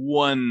and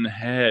one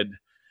head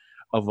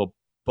of a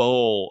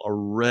bull, a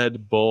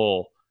red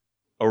bull,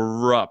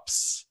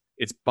 erupts.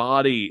 Its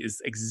body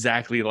is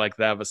exactly like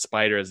that of a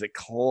spider as it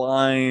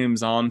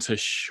climbs onto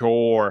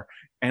shore.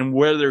 And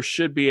where there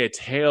should be a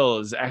tail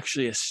is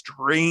actually a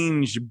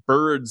strange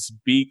bird's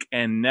beak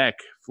and neck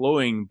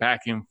flowing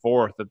back and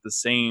forth at the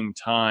same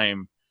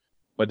time.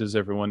 What does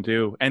everyone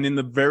do? And in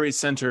the very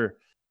center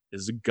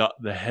is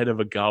the head of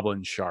a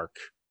goblin shark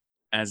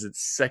as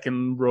its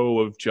second row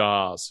of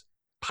jaws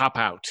pop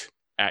out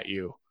at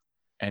you.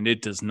 And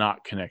it does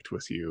not connect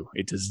with you.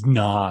 It does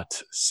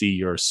not see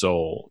your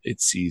soul. It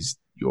sees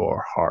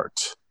your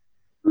heart.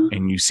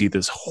 And you see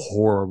this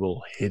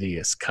horrible,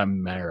 hideous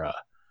chimera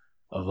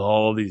of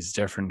all these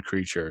different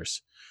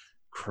creatures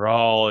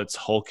crawl its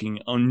hulking,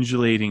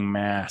 undulating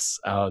mass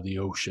out of the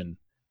ocean.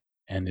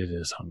 And it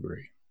is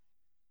hungry.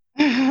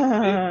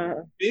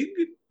 Big?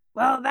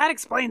 Well, that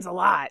explains a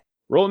lot.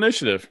 Roll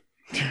initiative.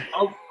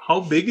 How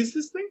big is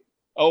this thing?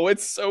 Oh,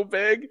 it's so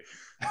big.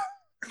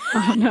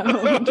 Oh no.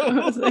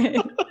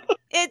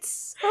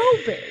 It's so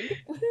big.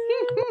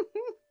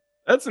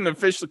 That's an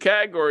official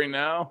category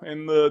now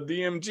in the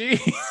DMG.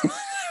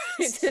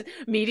 It's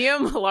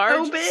medium,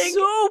 large, So big.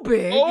 So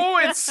big. Oh,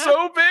 it's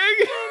so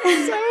big.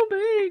 It's so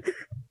big.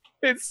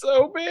 It's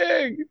so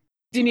big.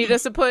 Do you need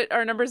us to put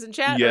our numbers in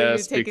chat? or are you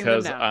Yes, taking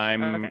because them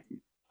down?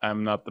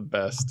 I'm not the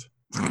best.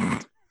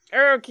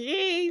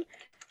 Okay.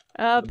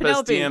 The best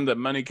Penelope. DM that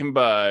money can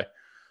buy.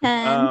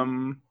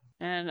 10.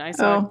 And I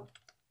saw Oh.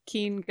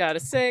 Keen got a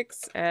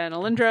 6, and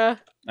Alindra.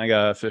 I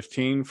got a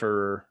 15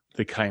 for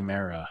the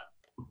Chimera.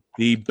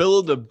 The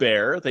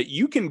Build-A-Bear that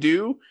you can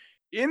do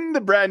in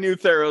the brand new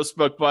Theros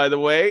book, by the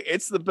way.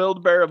 It's the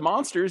Build-A-Bear of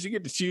monsters. You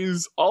get to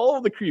choose all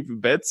of the creepy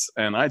bits,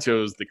 and I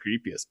chose the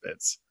creepiest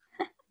bits.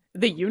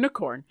 The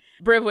unicorn.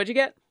 Briv, what'd you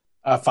get?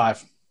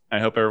 5. I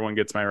hope everyone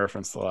gets my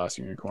reference to the last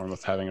unicorn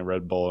with having a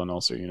red bull and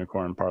also a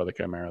unicorn part of the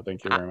Chimera.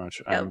 Thank you very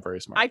much. I'm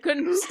very smart. I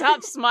couldn't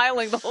stop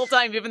smiling the whole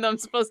time, even though I'm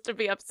supposed to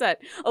be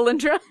upset.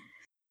 Alindra?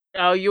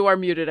 Oh, you are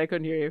muted. I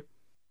couldn't hear you.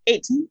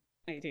 18.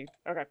 18.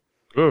 Okay.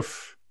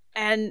 Oof.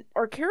 And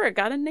Orkira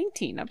got a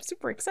 19. I'm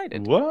super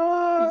excited.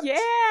 What? Yeah,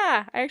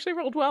 I actually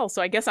rolled well,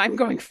 so I guess I'm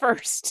going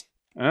first.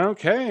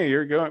 Okay,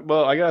 you're going.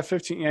 Well, I got a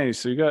 15. Yeah,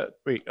 so you got.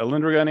 Wait,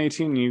 Alindra got an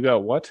 18, and you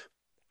got what?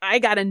 I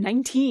got a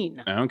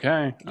 19. Okay. all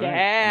right,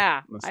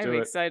 Yeah, let's I'm do it.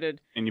 excited.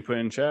 And you put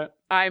it in chat?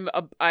 I'm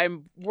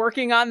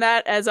working on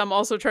that as I'm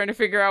also trying to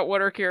figure out what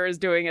Orkira is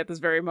doing at this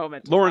very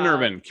moment. Lauren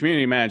Urban,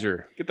 community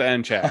manager. Get that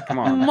in chat. Come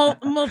on.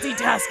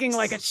 Multitasking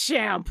like a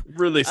champ.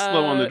 Really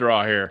slow on the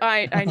draw here.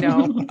 I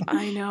know.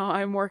 I know.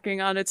 I'm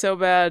working on it so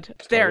bad.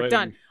 There, waiting.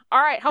 done. All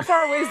right. How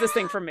far away is this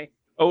thing from me?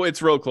 Oh,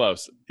 it's real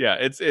close. Yeah,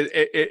 it's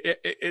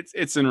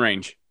in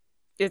range.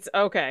 It's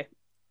okay.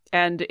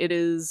 And it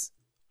is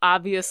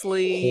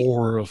obviously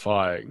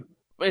Horrifying.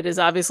 It is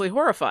obviously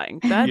horrifying.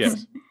 That's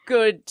Yes.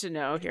 good to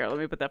know. Here, let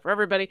me put that for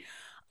everybody.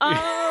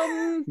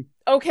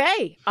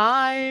 Okay.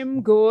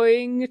 I'm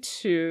going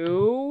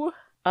to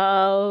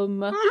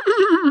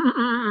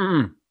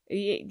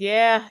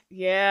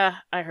yeah,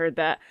 I heard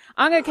that.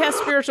 I'm gonna cast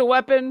Spiritual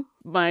Weapon.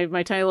 My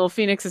tiny little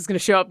phoenix is gonna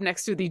show up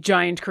next to the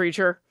giant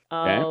creature.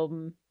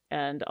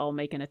 And I'll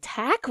make an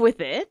attack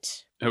with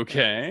it.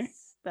 Okay.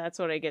 That's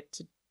what I get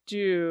to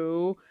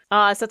do.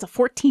 So that's a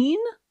 14?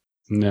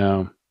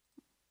 No.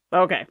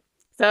 Okay.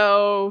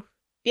 So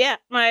yeah,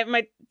 my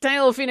tiny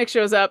little phoenix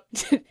shows up.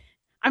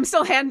 I'm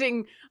still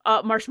handing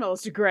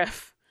marshmallows to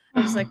Griff.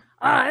 I'm just like,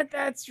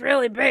 that's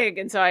really big.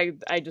 And so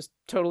I just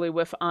totally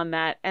whiff on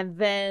that. And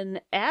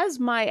then as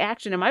my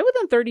action, am I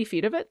within 30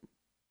 feet of it?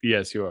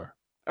 Yes, you are.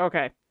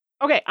 Okay,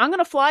 I'm going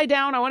to fly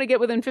down. I want to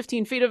get within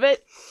 15 feet of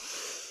it.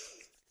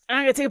 And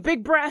I'm going to take a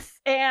big breath,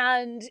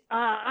 and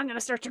I'm going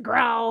to start to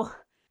growl.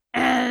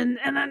 And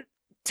then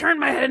turn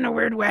my head in a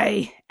weird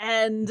way.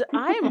 And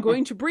I am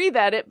going to breathe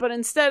at it, but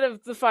instead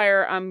of the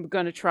fire, I'm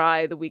going to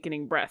try the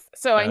weakening breath.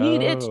 So I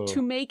need it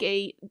to make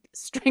a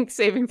strength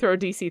saving throw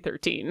DC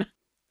 13.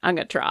 I'm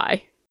going to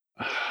try.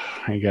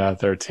 I got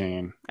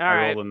 13. All I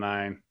right. rolled a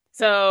 9.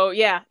 So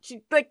yeah,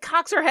 she like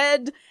cocks her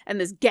head and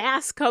this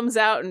gas comes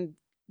out and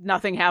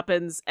nothing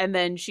happens. And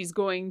then she's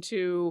going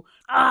to,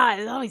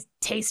 it always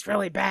tastes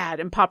really bad,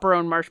 and pop her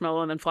own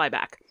marshmallow and then fly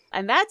back.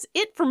 And that's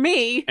it for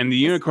me. And the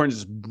unicorn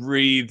just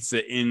breathes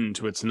it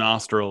into its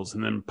nostrils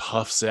and then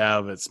puffs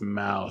out of its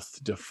mouth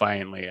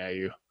defiantly at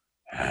you.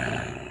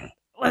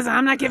 Listen,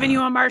 I'm not giving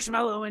you a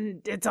marshmallow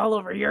and it's all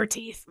over your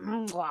teeth.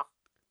 And that's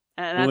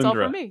all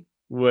for Lindra. me.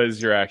 What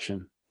is your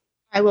action?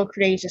 I will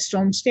create a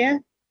storm sphere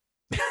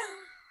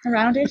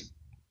around it.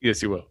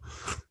 Yes, you will.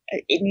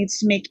 It needs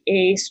to make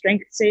a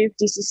strength save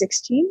DC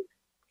 16.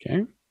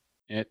 Okay.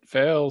 It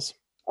fails.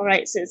 All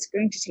right, so it's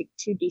going to take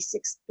 2d6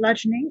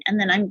 bludgeoning, and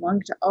then I'm going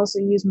to also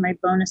use my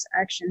bonus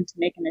action to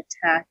make an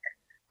attack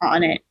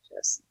on it.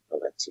 Just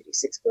roll a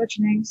 2d6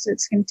 bludgeoning, so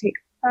it's going to take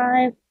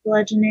 5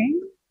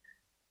 bludgeoning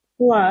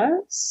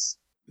plus.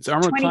 Its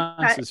armor 25.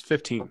 class is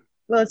 15.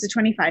 Well, it's a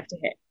 25 to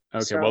hit.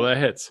 Okay, So- well, that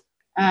hits.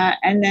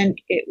 And then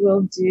it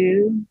will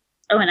do.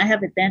 Oh, and I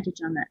have advantage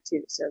on that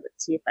too. So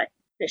let's see if I can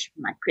fish for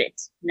my crit.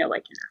 No, I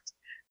cannot.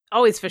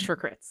 Always fish for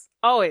crits.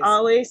 Always.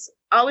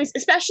 Always,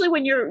 especially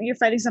when you're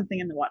fighting something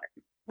in the water.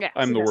 Yeah.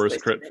 I'm So the that's worst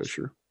wasted crit damage.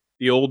 fisher.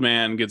 The old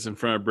man gets in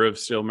front of Briv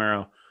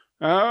Steelmarrow.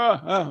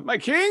 My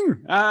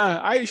king,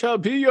 I shall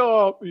be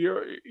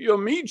your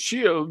meat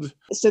shield.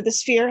 So the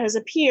sphere has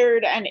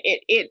appeared, and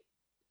it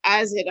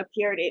as it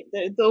appeared,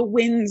 the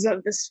winds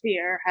of the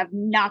sphere have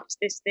knocked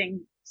this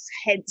thing's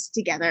heads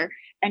together,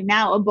 and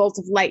now a bolt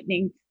of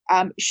lightning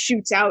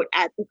shoots out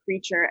at the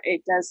creature.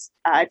 It does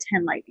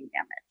 10 lightning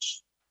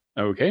damage.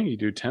 Okay, you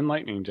do 10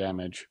 lightning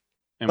damage.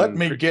 And Let when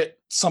me get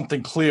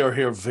something clear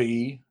here,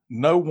 V.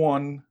 No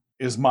one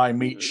is my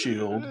meat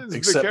shield It's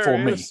except for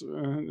me. vicarious.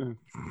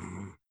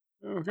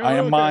 Okay, I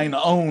am okay. mine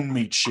own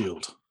meat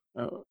shield.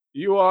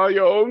 You are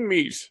your own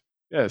meat.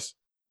 Yes.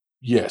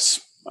 Yes.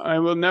 I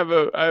will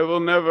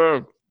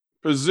never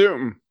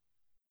presume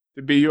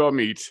to be your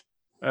meat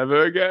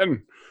ever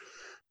again.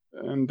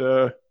 And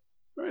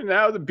right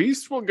now the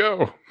beast will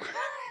go.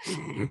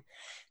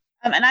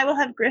 And I will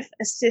have Griff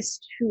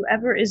assist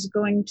whoever is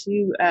going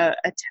to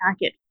attack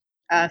it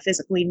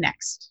physically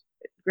next.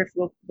 Griff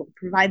will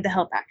provide the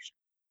help action.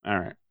 All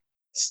right.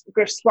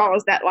 Griff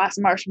swallows that last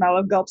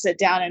marshmallow, gulps it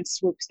down, and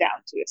swoops down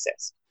to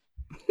assist.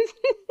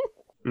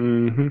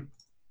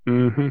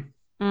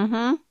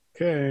 Mm-hmm.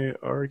 Okay,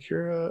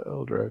 Arkira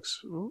Eldrex.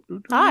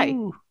 Hi.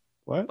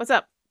 What? What's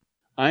up?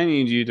 I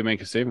need you to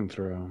make a saving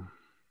throw.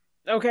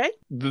 Okay.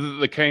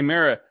 The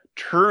chimera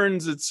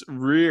turns its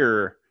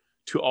rear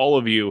to all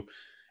of you,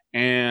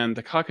 and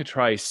the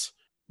cockatrice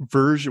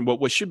version,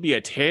 what should be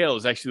a tail,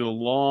 is actually the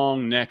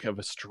long neck of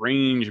a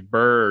strange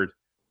bird,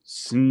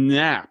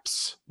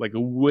 snaps like a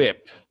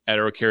whip at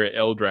Arkira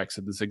Eldrex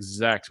at this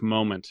exact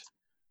moment.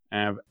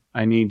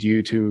 I need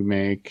you to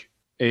make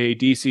a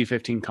DC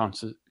 15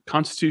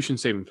 Constitution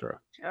saving throw.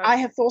 I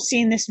have full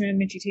seen this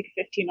movement. You take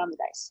a 15 on the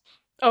dice.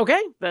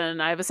 Okay,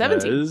 then I have a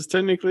 17. That is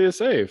technically a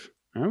save.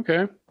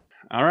 Okay.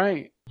 All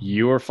right.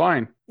 You are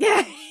fine.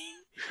 Yeah.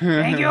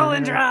 Thank you,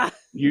 Lindra.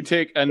 You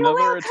take another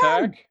welcome.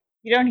 attack.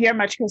 You don't hear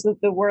much because of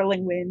the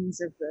whirling winds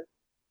of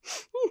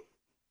the.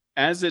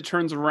 As it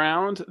turns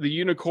around, the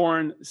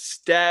unicorn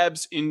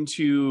stabs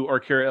into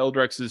Arkira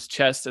Eldrex's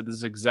chest at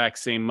this exact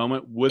same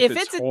moment with If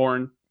its it's a-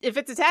 horn. If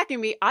it's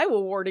attacking me, I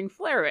will warding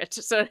flare it.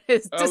 So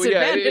it's Oh,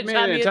 yeah, disadvantage it made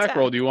on an the attack attack.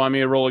 roll. Do you want me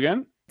to roll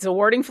again? It's a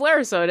warding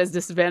flare, so it has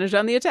disadvantage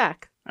on the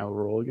attack. I will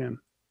roll again.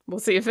 We'll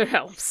see if it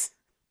helps.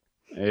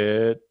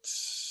 It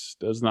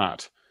does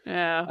not.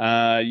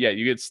 Yeah. Yeah,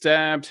 you get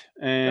stabbed,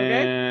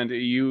 and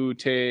you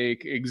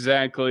take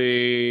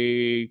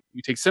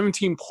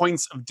 17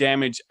 points of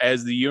damage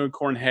as the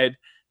unicorn head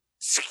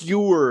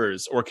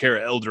skewers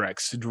Arkira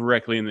Eldrex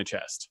directly in the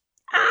chest.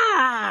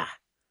 Ah!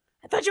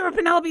 I thought you were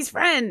Penelope's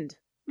friend.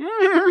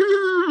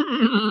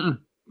 It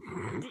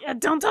Yeah,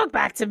 don't talk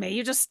back to me.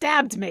 You just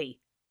stabbed me.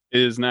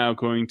 is now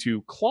going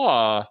to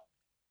claw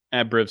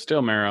at Briv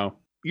Steelmarrow.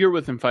 You're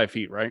within 5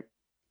 feet, right?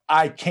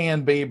 I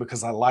can be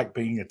because I like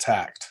being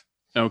attacked.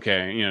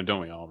 Okay,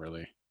 don't we all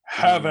really?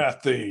 Have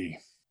at thee.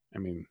 I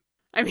mean,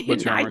 I mean,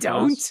 What's your I armor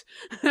don't.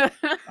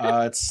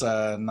 It's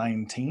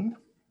 19.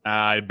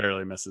 it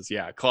barely misses.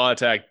 Yeah, claw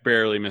attack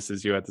barely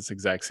misses you at this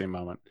exact same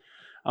moment.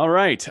 All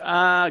right,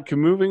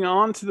 moving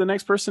on to the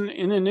next person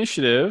in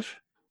initiative.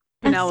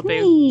 That's Penelope.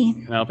 me.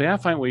 Penelope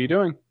Halfpint, what are you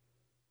doing?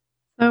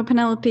 So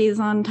Penelope is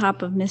on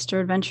top of Mr.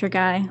 Adventure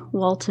Guy,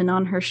 Walton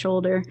on her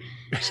shoulder.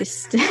 She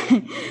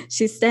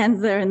she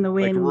stands there in the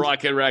Like wind.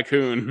 Rocket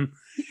Raccoon.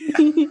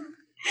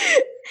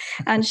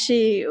 And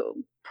she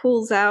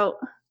pulls out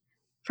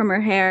from her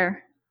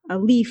hair a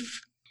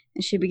leaf,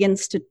 and she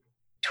begins to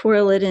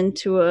twirl it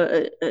into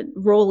a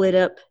roll it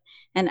up.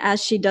 And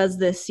as she does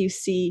this, you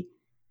see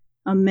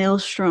a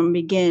maelstrom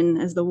begin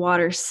as the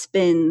water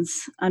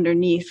spins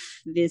underneath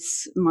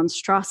this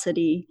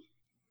monstrosity.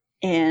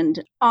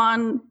 And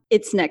on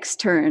its next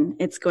turn,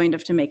 it's going to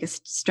have to make a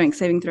strength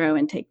saving throw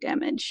and take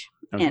damage.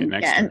 Okay, And-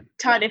 next Yeah, turn. and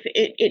Todd, if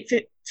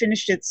it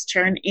finished its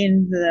turn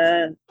in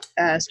the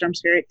storm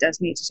sphere, it does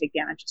need to take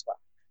damage as well.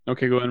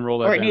 Okay, go ahead and roll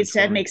that. Or it damage needs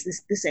to for me. make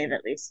the save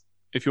at least.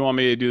 If you want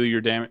me to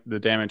do the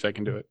damage, I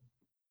can do it.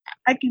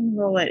 I can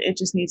roll it. It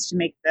just needs to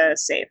make the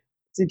save.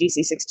 It's a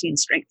DC 16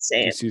 strength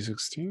save. DC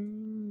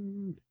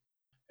 16.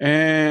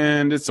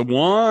 And it's a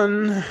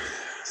 1.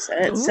 So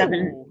it's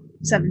Ooh.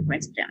 7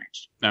 points of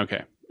damage.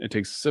 Okay. It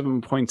takes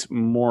 7 points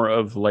more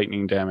of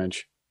lightning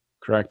damage.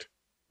 Correct?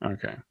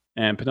 Okay.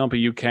 And Penelope,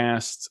 you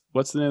cast,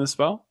 what's the name of the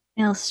spell?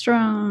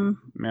 Maelstrom.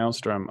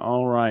 Maelstrom.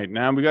 All right.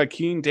 Now we got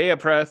Keen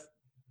Deapreth.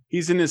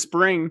 He's in his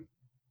spring.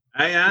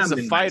 I am He's a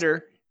in my-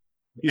 fighter.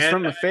 He's And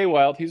from the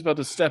Feywild. He's about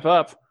to step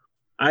up.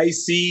 I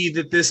see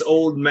that this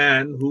old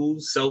man who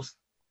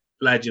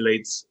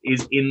self-flagellates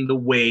is in the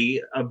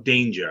way of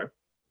danger,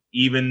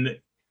 even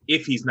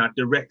if he's not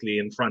directly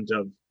in front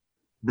of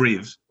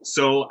Briv.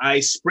 So I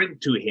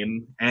sprint to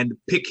him and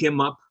pick him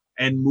up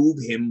and move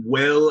him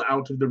well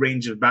out of the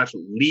range of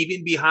battle,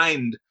 leaving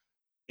behind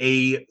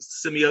a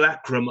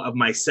simulacrum of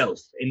myself,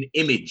 an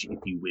image, if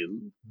you will.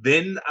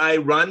 Then I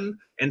run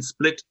and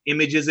split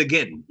images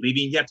again,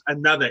 leaving yet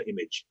another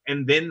image.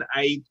 And then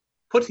I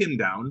put him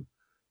down,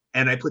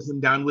 and I put him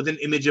down with an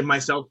image of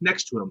myself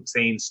next to him,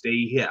 saying,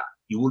 stay here,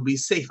 you will be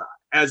safer,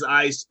 as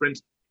I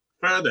sprint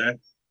further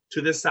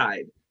to the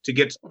side to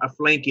get a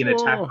flanking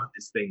attack on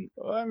this thing.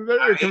 I'm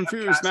very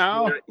confused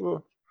now.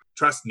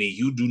 Trust me,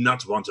 you do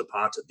not want a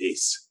part of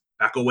this.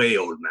 Back away,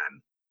 old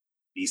man.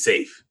 Be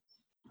safe.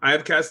 I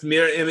have cast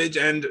mirror image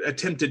and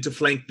attempted to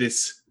flank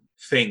this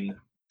thing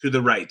to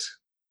the right.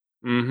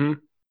 Mm-hmm.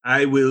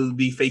 I will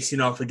be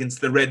facing off against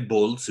the Red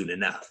Bull soon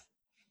enough.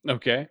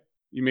 Okay.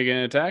 You making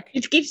an attack?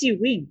 It gives you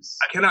wings.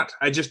 I cannot.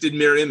 I just did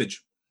mirror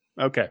image.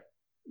 Okay.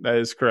 That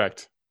is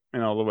correct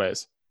in all the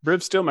ways. Briv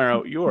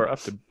Stillmarrow, you are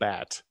up to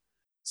bat.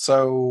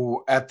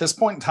 So at this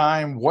point in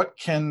time, what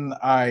can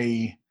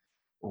I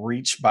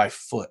reach by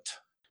foot?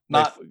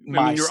 Not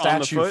my you're on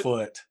the statue foot?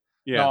 foot.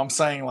 Yeah. No, I'm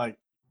saying like,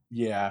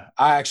 yeah,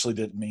 I actually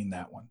didn't mean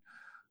that one.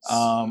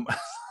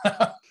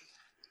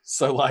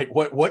 So like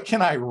what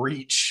can I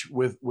reach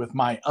with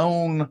my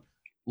own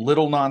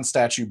little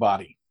non-statue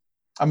body?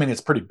 I mean,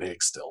 it's pretty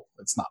big still.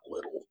 It's not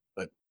little,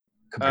 but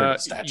compared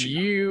to the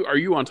statue. Are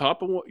you on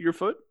top of your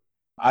foot?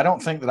 I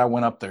don't think that I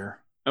went up there.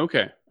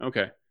 Okay.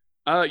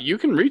 You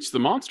can reach the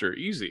monster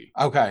easy.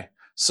 Okay.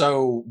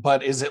 So,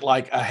 but is it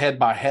like a head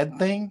by head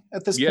thing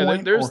at this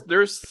point? Yeah,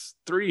 there's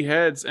 3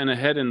 heads and a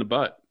head in the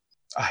butt.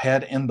 A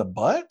head in the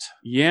butt?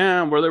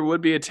 Yeah, where there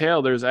would be a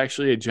tail, there's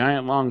actually a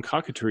giant long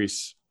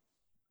cockatrice.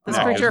 This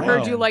creature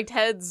heard you liked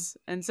heads,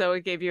 and so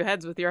it gave you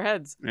heads with your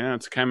heads. Yeah,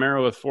 it's a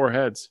chimera with 4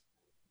 heads.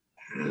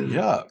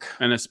 Yuck.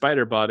 And a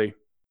spider body.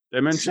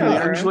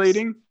 Dimensionally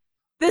undulating.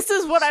 This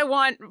is what I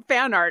want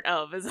fan art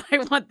of, is I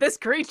want this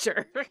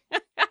creature.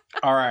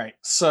 All right.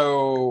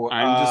 So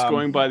I'm just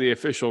going by the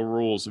official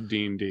rules of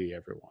D&D,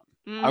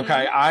 everyone.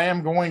 Okay, I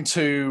am going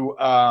to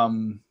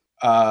I'm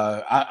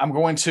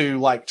going to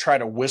like try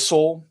to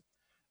whistle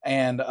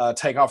and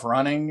take off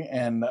running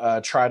and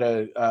try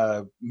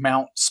to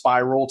mount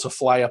Spiral to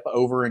fly up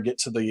over and get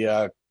to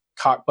the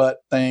cock butt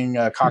thing,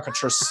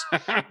 cockatrice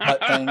butt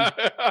thing, and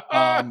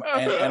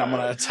I'm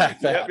going to attack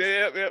that.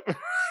 Yep.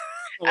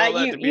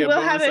 You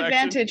will have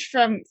advantage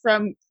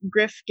from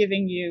Griff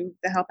giving you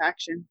the help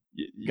action.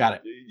 Got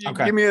it.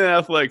 Okay. Give me an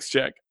athletics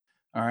check.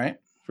 All right.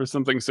 For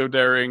something so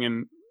daring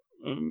and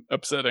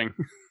upsetting,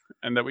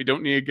 and that we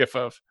don't need a gif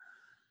of.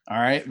 All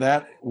right,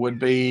 that would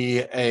be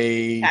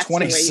a That's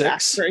 26. The way you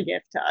ask for a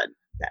gift, Todd.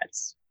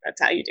 That's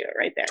how you do it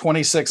right there.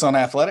 26 on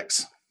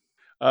athletics.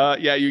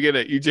 Yeah, you get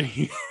it. You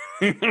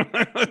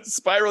just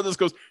Spiral just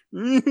goes,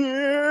 and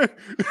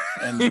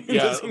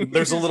yeah,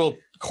 there's a little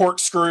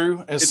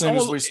corkscrew as soon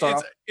as we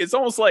start. It's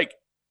almost like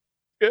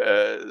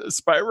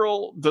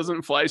Spiral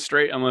doesn't fly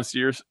straight unless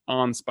you're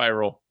on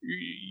Spiral.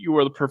 You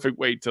are the perfect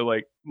way to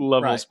like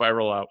level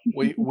Spiral out.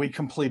 We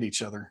complete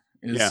each other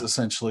is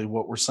essentially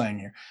what we're saying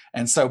here.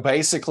 And so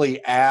basically,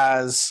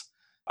 as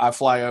I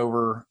fly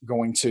over,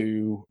 going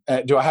to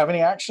do I have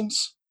any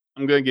actions?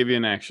 I'm going to give you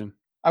an action.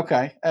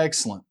 Okay,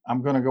 excellent.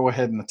 I'm going to go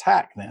ahead and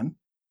attack then,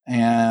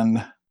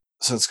 and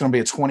so it's going to be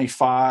a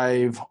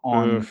 25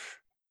 on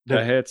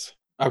that hits.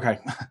 Okay,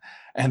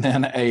 and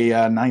then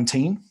a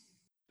 19.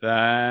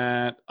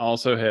 That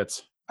also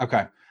hits.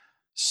 Okay,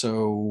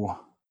 so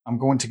I'm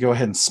going to go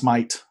ahead and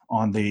smite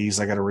on these.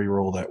 I got to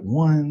re-roll that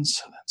 1,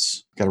 so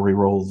that's got to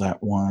re-roll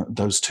that 1,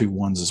 those 2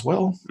 1s as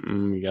well.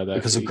 You got that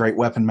because of Great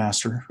Weapon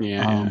Master.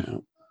 Yeah.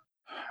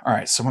 All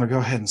right, so I'm going to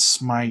go ahead and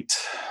smite,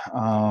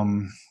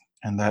 and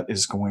that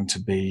is going to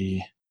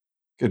be.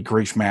 Good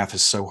grief, math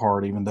is so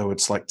hard, even though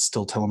it's like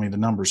still telling me the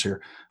numbers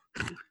here.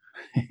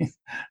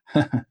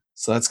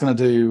 So that's going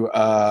to do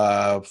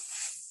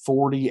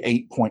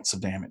 48 points of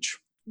damage.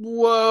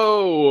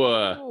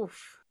 Whoa.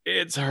 Oof.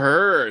 It's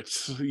hurt.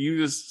 You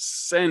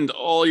just send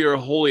all your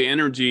holy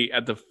energy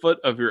at the foot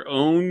of your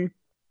own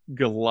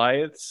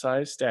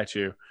Goliath-sized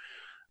statue,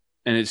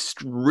 and it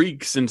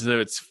streaks into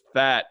its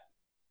fat,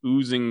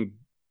 oozing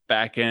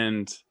back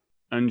end,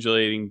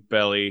 undulating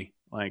belly,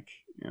 like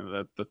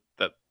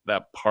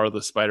that part of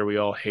the spider we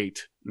all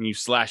hate. And you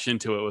slash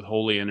into it with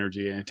holy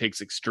energy, and it takes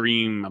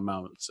extreme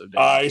amounts of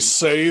damage. I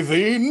say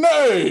thee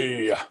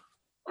nay.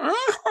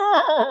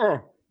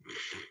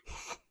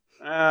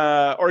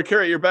 Or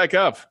Carrie, you're back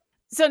up.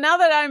 So now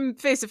that I'm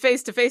face to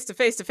face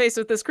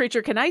with this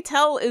creature, can I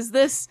tell, is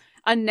this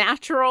a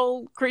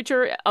natural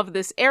creature of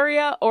this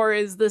area, or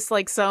is this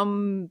like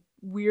some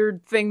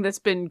weird thing that's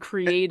been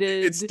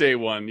created? It's day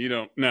one. You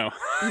don't know.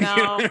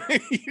 No.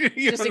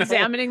 you Just don't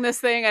examining this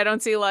thing, I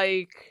don't see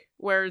like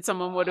where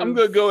someone would have I'm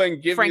going to go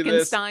and give you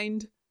this.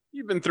 Frankensteined.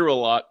 You've been through a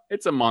lot.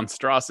 It's a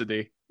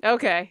monstrosity.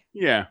 Okay.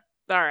 Yeah.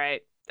 All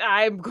right.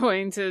 I'm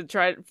going to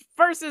try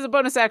first as a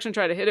bonus action,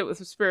 try to hit it with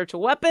a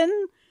spiritual weapon.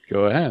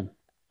 Go ahead.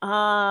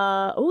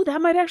 That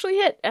might actually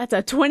hit. That's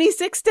a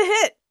 26 to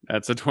hit.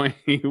 That's a 20.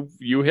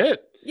 You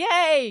hit.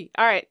 Yay!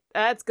 All right.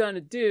 That's going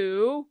to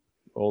do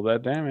roll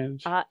that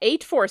damage.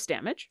 8 force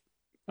damage.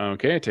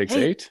 Okay, it takes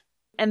 8.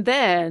 And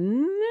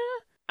then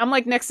I'm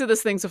like next to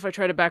this thing, so if I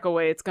try to back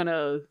away, it's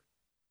gonna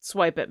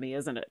swipe at me,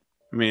 isn't it?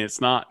 I mean,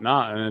 it's not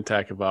an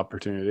attack of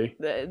opportunity.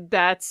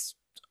 That's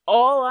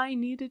all I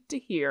needed to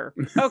hear.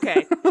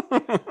 Okay.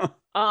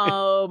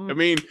 I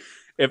mean,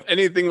 if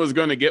anything was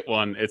going to get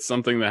one, it's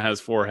something that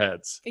has 4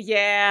 heads.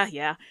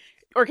 Yeah.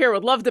 Orkira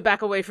would love to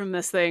back away from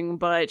this thing,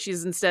 but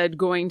she's instead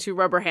going to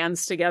rub her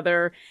hands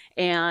together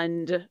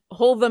and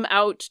hold them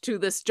out to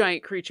this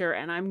giant creature.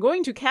 And I'm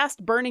going to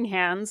cast Burning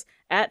Hands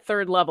at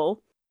 3rd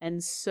level.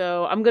 And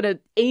so I'm going to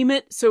aim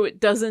it so it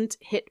doesn't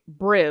hit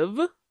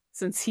Briv,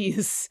 since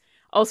he's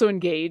also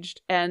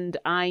engaged. And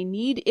I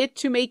need it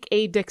to make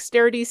a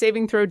dexterity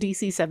saving throw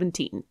DC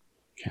 17.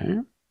 Okay.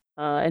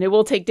 And it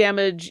will take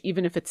damage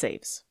even if it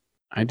saves.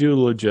 I do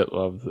legit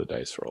love the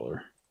dice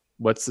roller.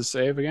 What's the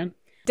save again?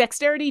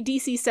 Dexterity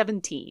DC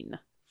 17.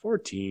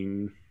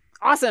 14.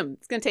 Awesome.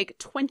 It's going to take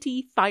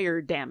 20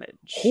 fire damage.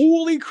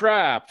 Holy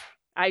crap.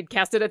 I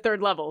cast it at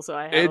 3rd level, so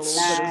I had It's a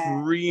little bit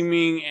of...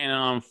 screaming and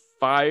on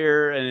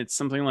fire, and it's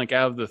something like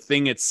out of the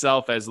thing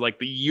itself, as like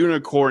the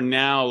unicorn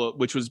now,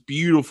 which was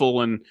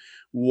beautiful and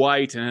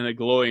white and had a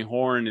glowing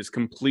horn, is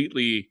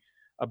completely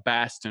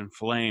abasked in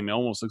flame. It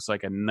almost looks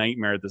like a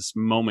nightmare at this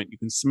moment. You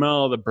can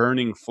smell the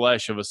burning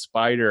flesh of a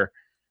spider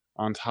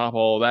on top of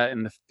all that,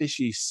 and the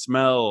fishy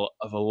smell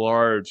of a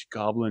large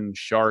goblin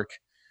shark,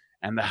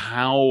 and the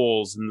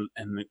howls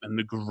and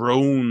the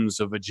groans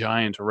of a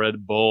giant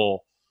red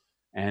bull.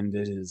 And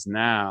it is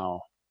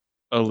now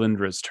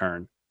Alindra's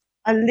turn.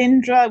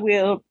 Alindra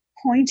will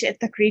point at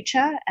the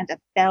creature and a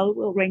bell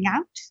will ring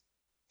out,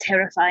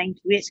 terrifying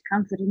to it,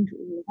 comforting to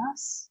all of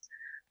us.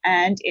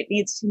 And it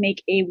needs to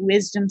make a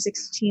Wisdom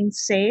 16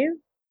 save,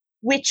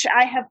 which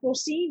I have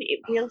foreseen it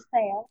will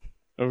fail.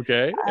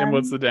 Okay, and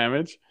what's the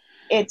damage?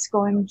 It's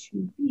going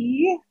to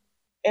be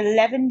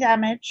 11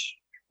 damage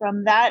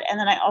from that, and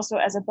then I also,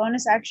 as a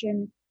bonus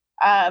action,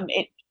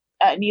 it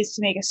needs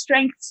to make a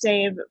strength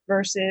save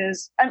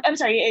versus... I'm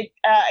sorry,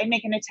 I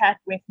make an attack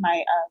with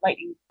my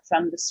lightning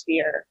from the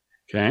sphere.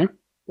 Okay.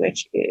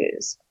 Which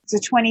is... It's a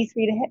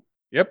 23 to hit.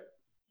 Yep.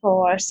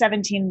 For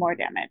 17 more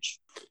damage.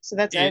 So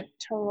that's a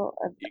total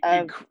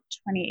of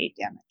 28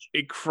 damage.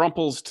 It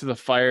crumples to the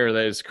fire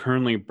that is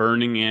currently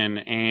burning in,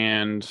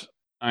 and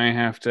I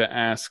have to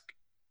ask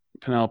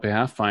Penelope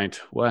Halfpint,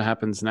 what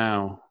happens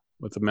now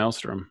with the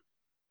maelstrom?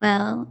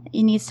 Well,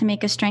 it needs to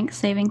make a strength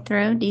saving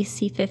throw,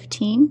 DC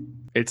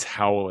 15. It's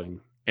howling.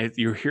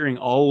 You're hearing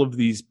all of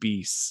these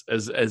beasts,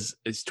 as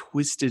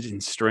twisted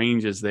and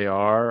strange as they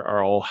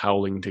are all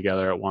howling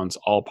together at once,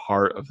 all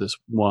part of this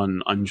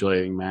one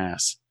undulating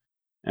mass.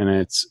 And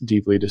it's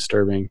deeply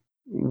disturbing.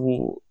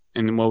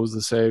 And what was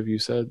the save you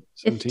said?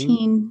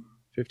 17?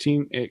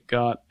 15? It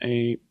got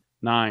a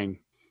 9.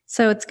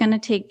 So it's going to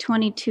take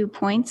 22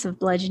 points of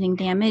bludgeoning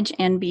damage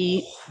and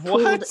be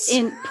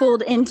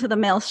pulled into the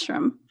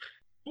maelstrom.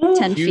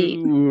 10 feet.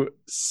 You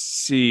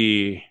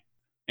see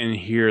and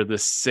hear the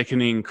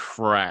sickening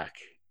crack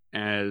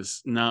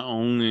as not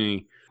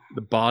only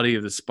the body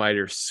of the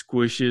spider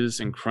squishes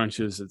and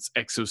crunches, its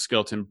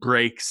exoskeleton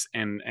breaks,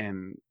 and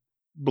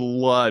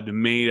blood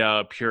made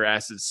out of pure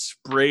acid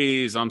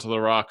sprays onto the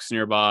rocks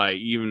nearby.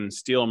 Even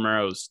Steel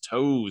Marrow's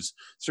toes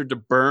start to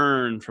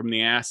burn from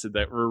the acid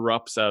that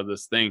erupts out of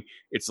this thing.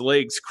 Its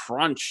legs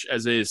crunch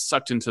as it is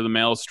sucked into the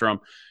maelstrom.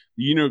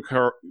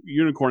 The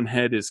unicorn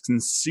head is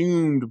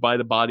consumed by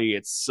the body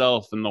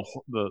itself, and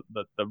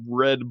the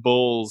red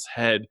bull's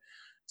head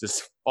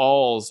just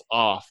falls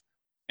off,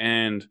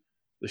 and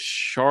the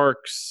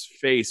shark's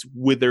face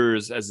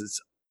withers as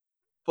it's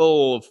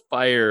full of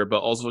fire,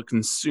 but also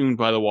consumed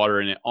by the water,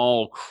 and it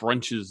all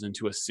crunches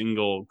into a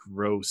single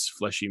gross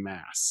fleshy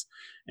mass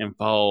and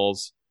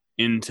falls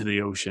into the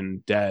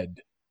ocean dead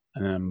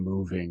and then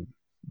moving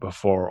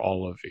before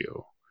all of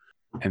you.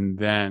 And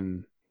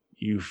then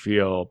you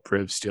feel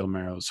Briv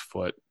Steelmarrow's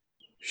foot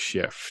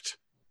shift.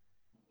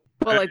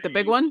 Well, like the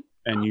big one?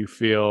 And you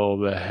feel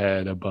the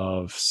head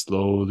above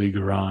slowly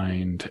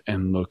grind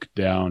and look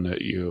down at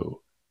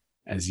you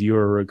as you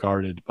are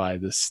regarded by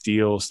the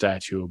steel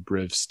statue of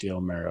Briv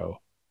Steelmarrow,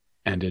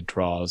 and it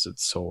draws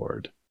its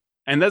sword.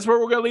 And that's where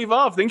we're going to leave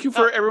off. Thank you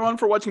for everyone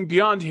for watching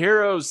Beyond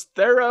Heroes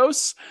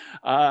Theros.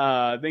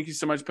 Thank you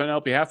so much,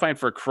 Penelope Halfpint,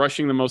 for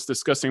crushing the most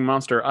disgusting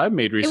monster I've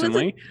made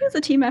recently. It was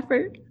a team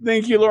effort.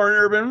 Thank you, Lauren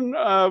Urban,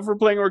 for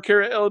playing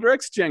Orkira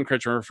Eldrix. Jen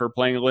Kretschmer for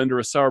playing Linda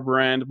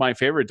Sauerbrand, my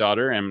favorite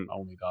daughter and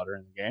only daughter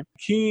in the game.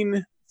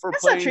 Keen for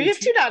That's playing... not true. You have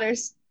 2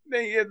 daughters.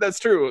 Yeah, that's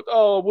true.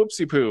 Oh,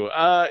 whoopsie poo.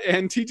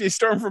 And TJ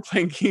Storm for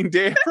playing Keen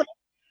Day.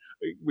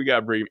 We got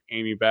to bring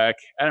Amy back.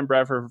 Adam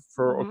Bradford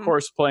for, of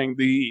course, playing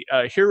the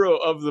hero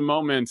of the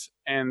moment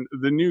and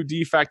the new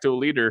de facto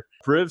leader,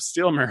 Briv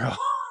Steelmarrow.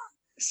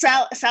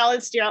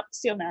 Salad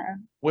steel marrow.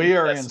 We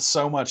are in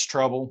so much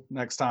trouble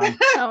next time.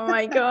 Oh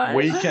my God.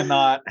 We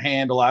cannot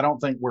handle. I don't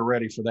think we're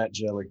ready for that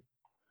jelly.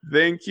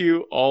 Thank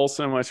you all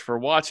so much for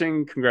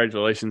watching.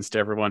 Congratulations to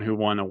everyone who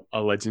won a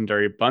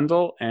legendary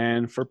bundle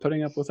and for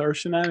putting up with our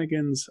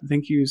shenanigans.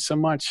 Thank you so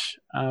much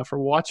for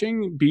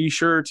watching. Be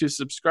sure to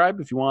subscribe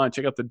if you want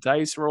to check out the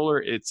dice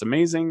roller. It's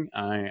amazing.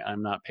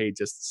 I'm not paid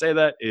just to say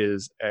that.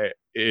 It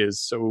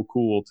is so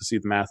cool to see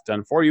the math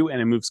done for you,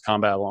 and it moves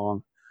combat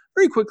along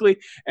very quickly.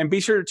 And be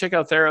sure to check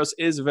out Theros.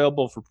 It is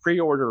available for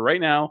pre-order right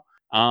now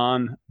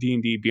on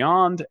D&D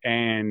Beyond,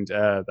 and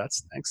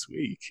that's next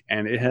week.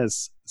 And it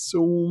has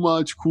so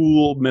much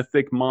cool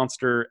mythic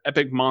monster,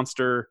 epic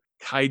monster,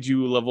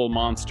 kaiju level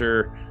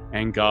monster,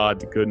 and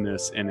god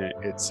goodness in it.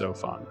 It's so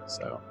fun.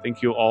 So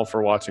thank you all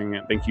for watching,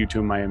 and thank you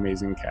to my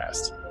amazing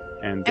cast.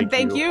 And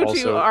thank you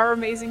also to our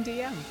amazing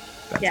DM.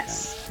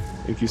 Yes.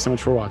 Thank you so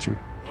much for watching.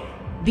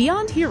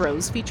 Beyond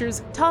Heroes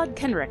features Todd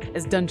Kenrick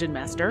as Dungeon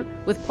Master,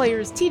 with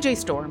players TJ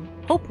Storm,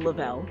 Hope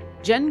Lavelle,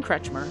 Jen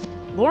Kretschmer,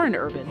 Lauren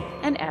Urban,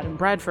 and Adam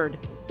Bradford.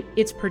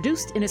 It's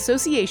produced in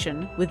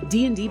association with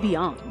D&D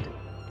Beyond.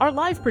 Our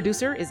live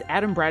producer is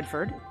Adam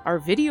Bradford, our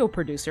video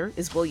producer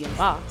is William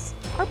Box,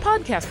 our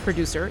podcast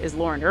producer is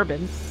Lauren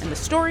Urban, and the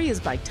story is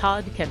by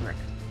Todd Kenrick.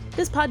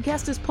 This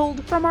podcast is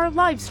pulled from our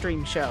live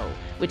stream show,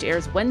 which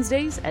airs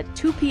Wednesdays at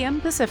 2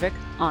 p.m. Pacific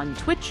on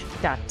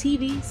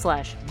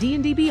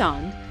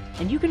twitch.tv/DNDBeyond,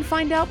 and you can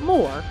find out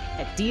more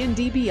at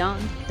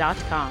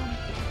dndbeyond.com.